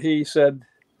 But he said,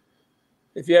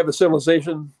 if you have a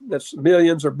civilization that's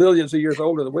millions or billions of years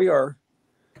older than we are,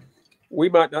 we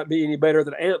might not be any better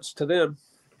than ants to them.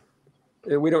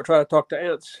 And we don't try to talk to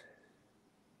ants.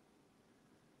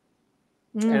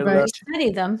 And, right.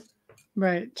 Study them.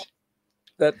 Right.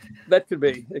 That could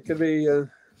be. It could be.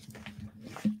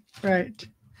 Right.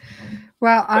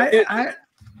 Well, I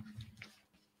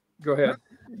go ahead.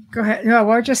 Go ahead. No,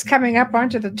 we're just coming up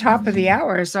onto the top of the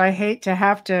hour, so I hate to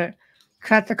have to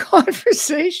cut the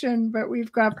conversation, but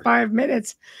we've got 5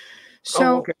 minutes.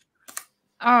 So, okay.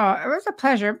 It was a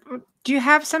pleasure. Do you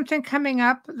have something coming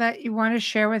up that you want to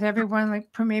share with everyone? Like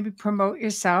maybe promote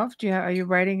yourself? Are you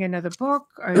writing another book?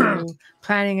 Are you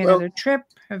planning another trip,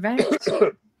 event?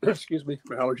 Excuse me,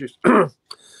 my allergies. Of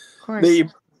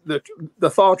course. The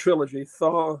Thaw trilogy,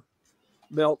 Thaw,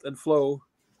 Melt, and Flow,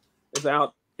 is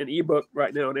out in ebook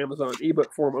right now on Amazon,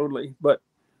 ebook form only. But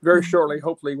very shortly,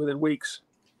 hopefully within a week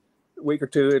or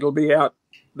two, it'll be out.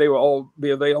 They will all be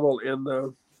available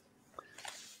in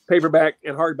paperback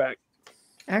and hardback.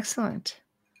 Excellent.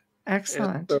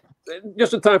 Excellent. And,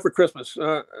 just in time for Christmas.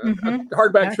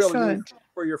 Hardback trilogy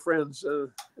for your friends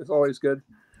is always good.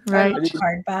 Right.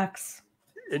 Hardbacks.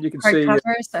 And you can see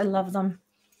covers. I love them.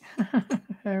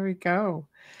 There we go.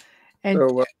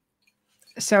 And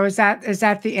so is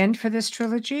that the end for this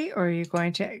trilogy, or are you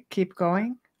going to keep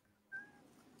going?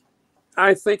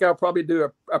 I think I'll probably do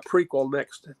a prequel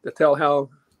next to tell how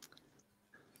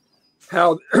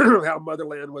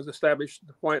Motherland was established,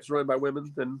 why it's run by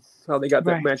women, and how they got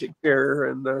that magic chair,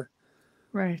 and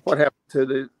what happened to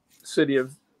the city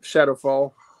of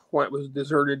Shadowfall, why it was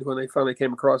deserted when they finally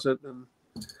came across it.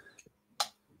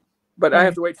 But I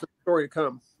have to wait for the story to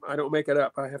come. I don't make it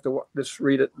up. I have to just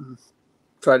read it and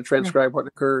try to transcribe what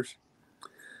occurs.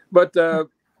 But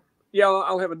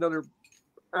I'll have another.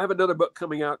 I have another book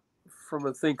coming out from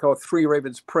a thing called Three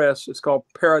Ravens Press. It's called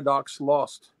Paradox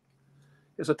Lost.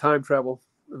 It's a time travel,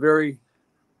 a very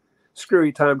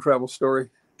screwy time travel story.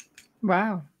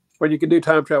 Wow. When you can do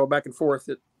time travel back and forth.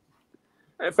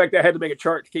 In fact, I had to make a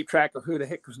chart to keep track of who the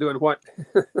heck was doing what.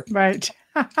 Right.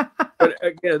 But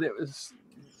again,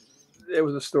 it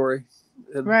was a story.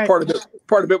 And right. part of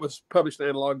it was published in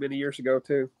analog many years ago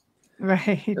too.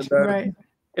 Right. And, right.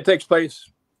 It takes place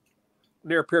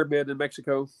near a pyramid in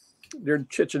Mexico, near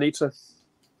Chichen Itza.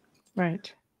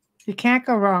 Right. You can't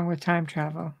go wrong with time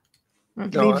travel.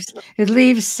 It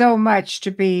leaves so much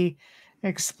to be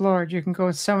explored. You can go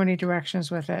in so many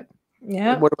directions with it.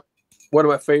 Yeah. One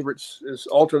of my favorites is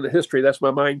Alternate History. That's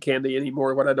my mind candy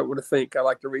anymore. What I don't want to think. I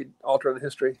like to read Alternate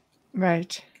History.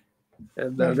 Right.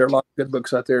 And there are a lot of good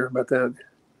books out there about that.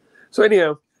 So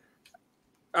anyhow,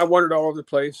 I wandered all over the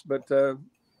place, but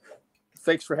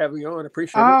thanks for having me on. I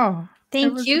appreciate it.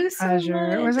 Thank you so much.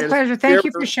 It was a pleasure. Thank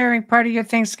you for sharing part of your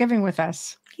Thanksgiving with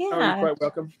us. Yeah. Oh, you're quite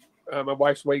welcome. My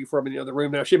wife's waiting for me in the other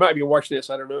room now. She might be watching this.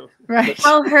 I don't know. Right.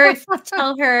 Tell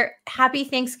her happy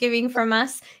Thanksgiving from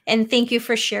us, and thank you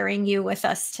for sharing you with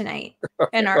us tonight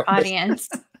and our audience.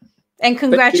 And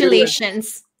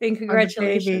congratulations. And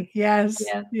congratulations. Yes.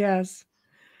 Yeah. Yes.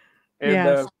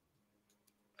 And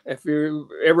if you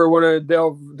ever want to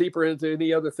delve deeper into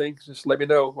any other things, just let me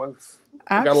know.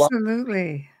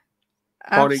 Absolutely.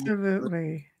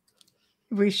 Absolutely.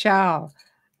 We shall.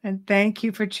 And thank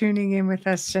you for tuning in with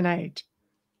us tonight.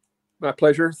 My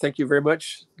pleasure. Thank you very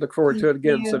much. Look forward to it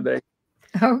again someday.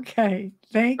 Okay.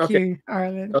 Thank you,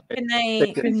 Arlan. Okay. Good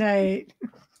night. Good night.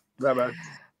 Bye-bye.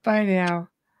 Bye now.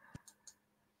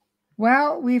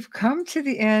 Well, we've come to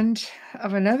the end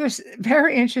of another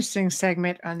very interesting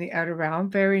segment on the Outer Realm,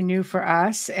 very new for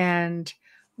us, and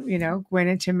went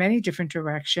into many different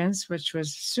directions, which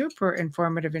was super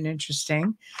informative and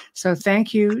interesting. So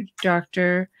thank you,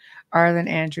 Dr. Arlan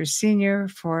Andrews Sr.,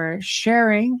 for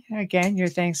sharing, again, your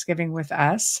Thanksgiving with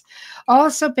us.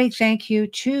 Also, big thank you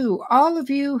to all of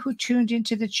you who tuned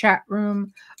into the chat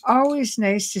room. Always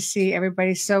nice to see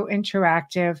everybody so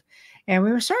interactive. And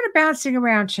we were sort of bouncing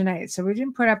around tonight, so we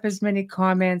didn't put up as many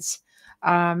comments.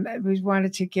 We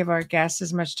wanted to give our guests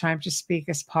as much time to speak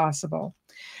as possible.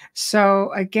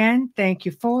 So again, thank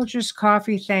you, Folgers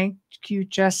Coffee. Thank you,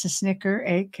 Justin Snicker,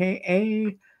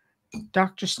 a.k.a.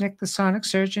 Dr. Snick, the Sonic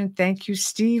Surgeon. Thank you,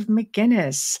 Steve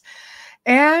McGinnis.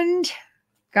 And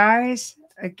guys,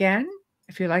 again,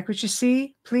 if you like what you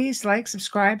see, please like,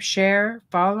 subscribe, share,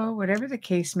 follow, whatever the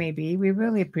case may be. We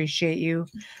really appreciate you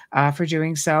for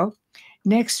doing so.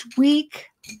 Next week,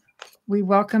 we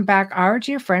welcome back our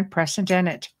dear friend, Preston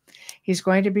Dennett. He's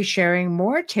going to be sharing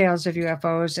more tales of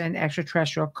UFOs and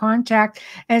extraterrestrial contact,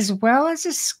 as well as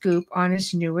a scoop on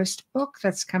his newest book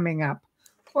that's coming up.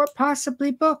 or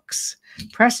possibly books.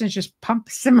 Preston just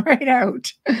pumps them right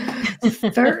out.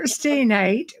 Thursday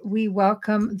night, we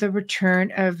welcome the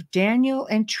return of Daniel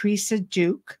and Teresa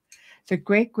Duke, the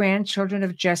great-grandchildren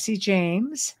of Jesse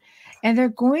James, and they're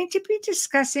going to be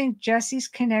discussing Jesse's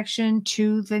connection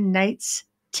to the Knights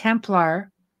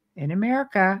Templar in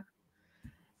America,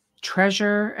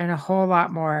 treasure, and a whole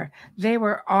lot more. They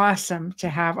were awesome to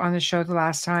have on the show the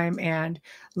last time, and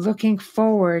looking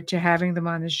forward to having them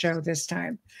on the show this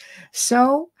time.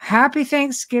 So happy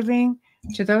Thanksgiving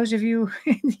to those of you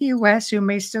in the U.S. who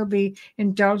may still be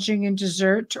indulging in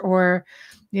dessert or,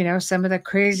 you know, some of the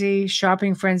crazy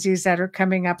shopping frenzies that are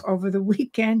coming up over the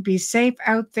weekend. Be safe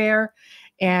out there,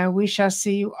 and we shall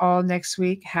see you all next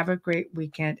week. Have a great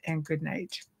weekend and good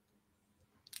night.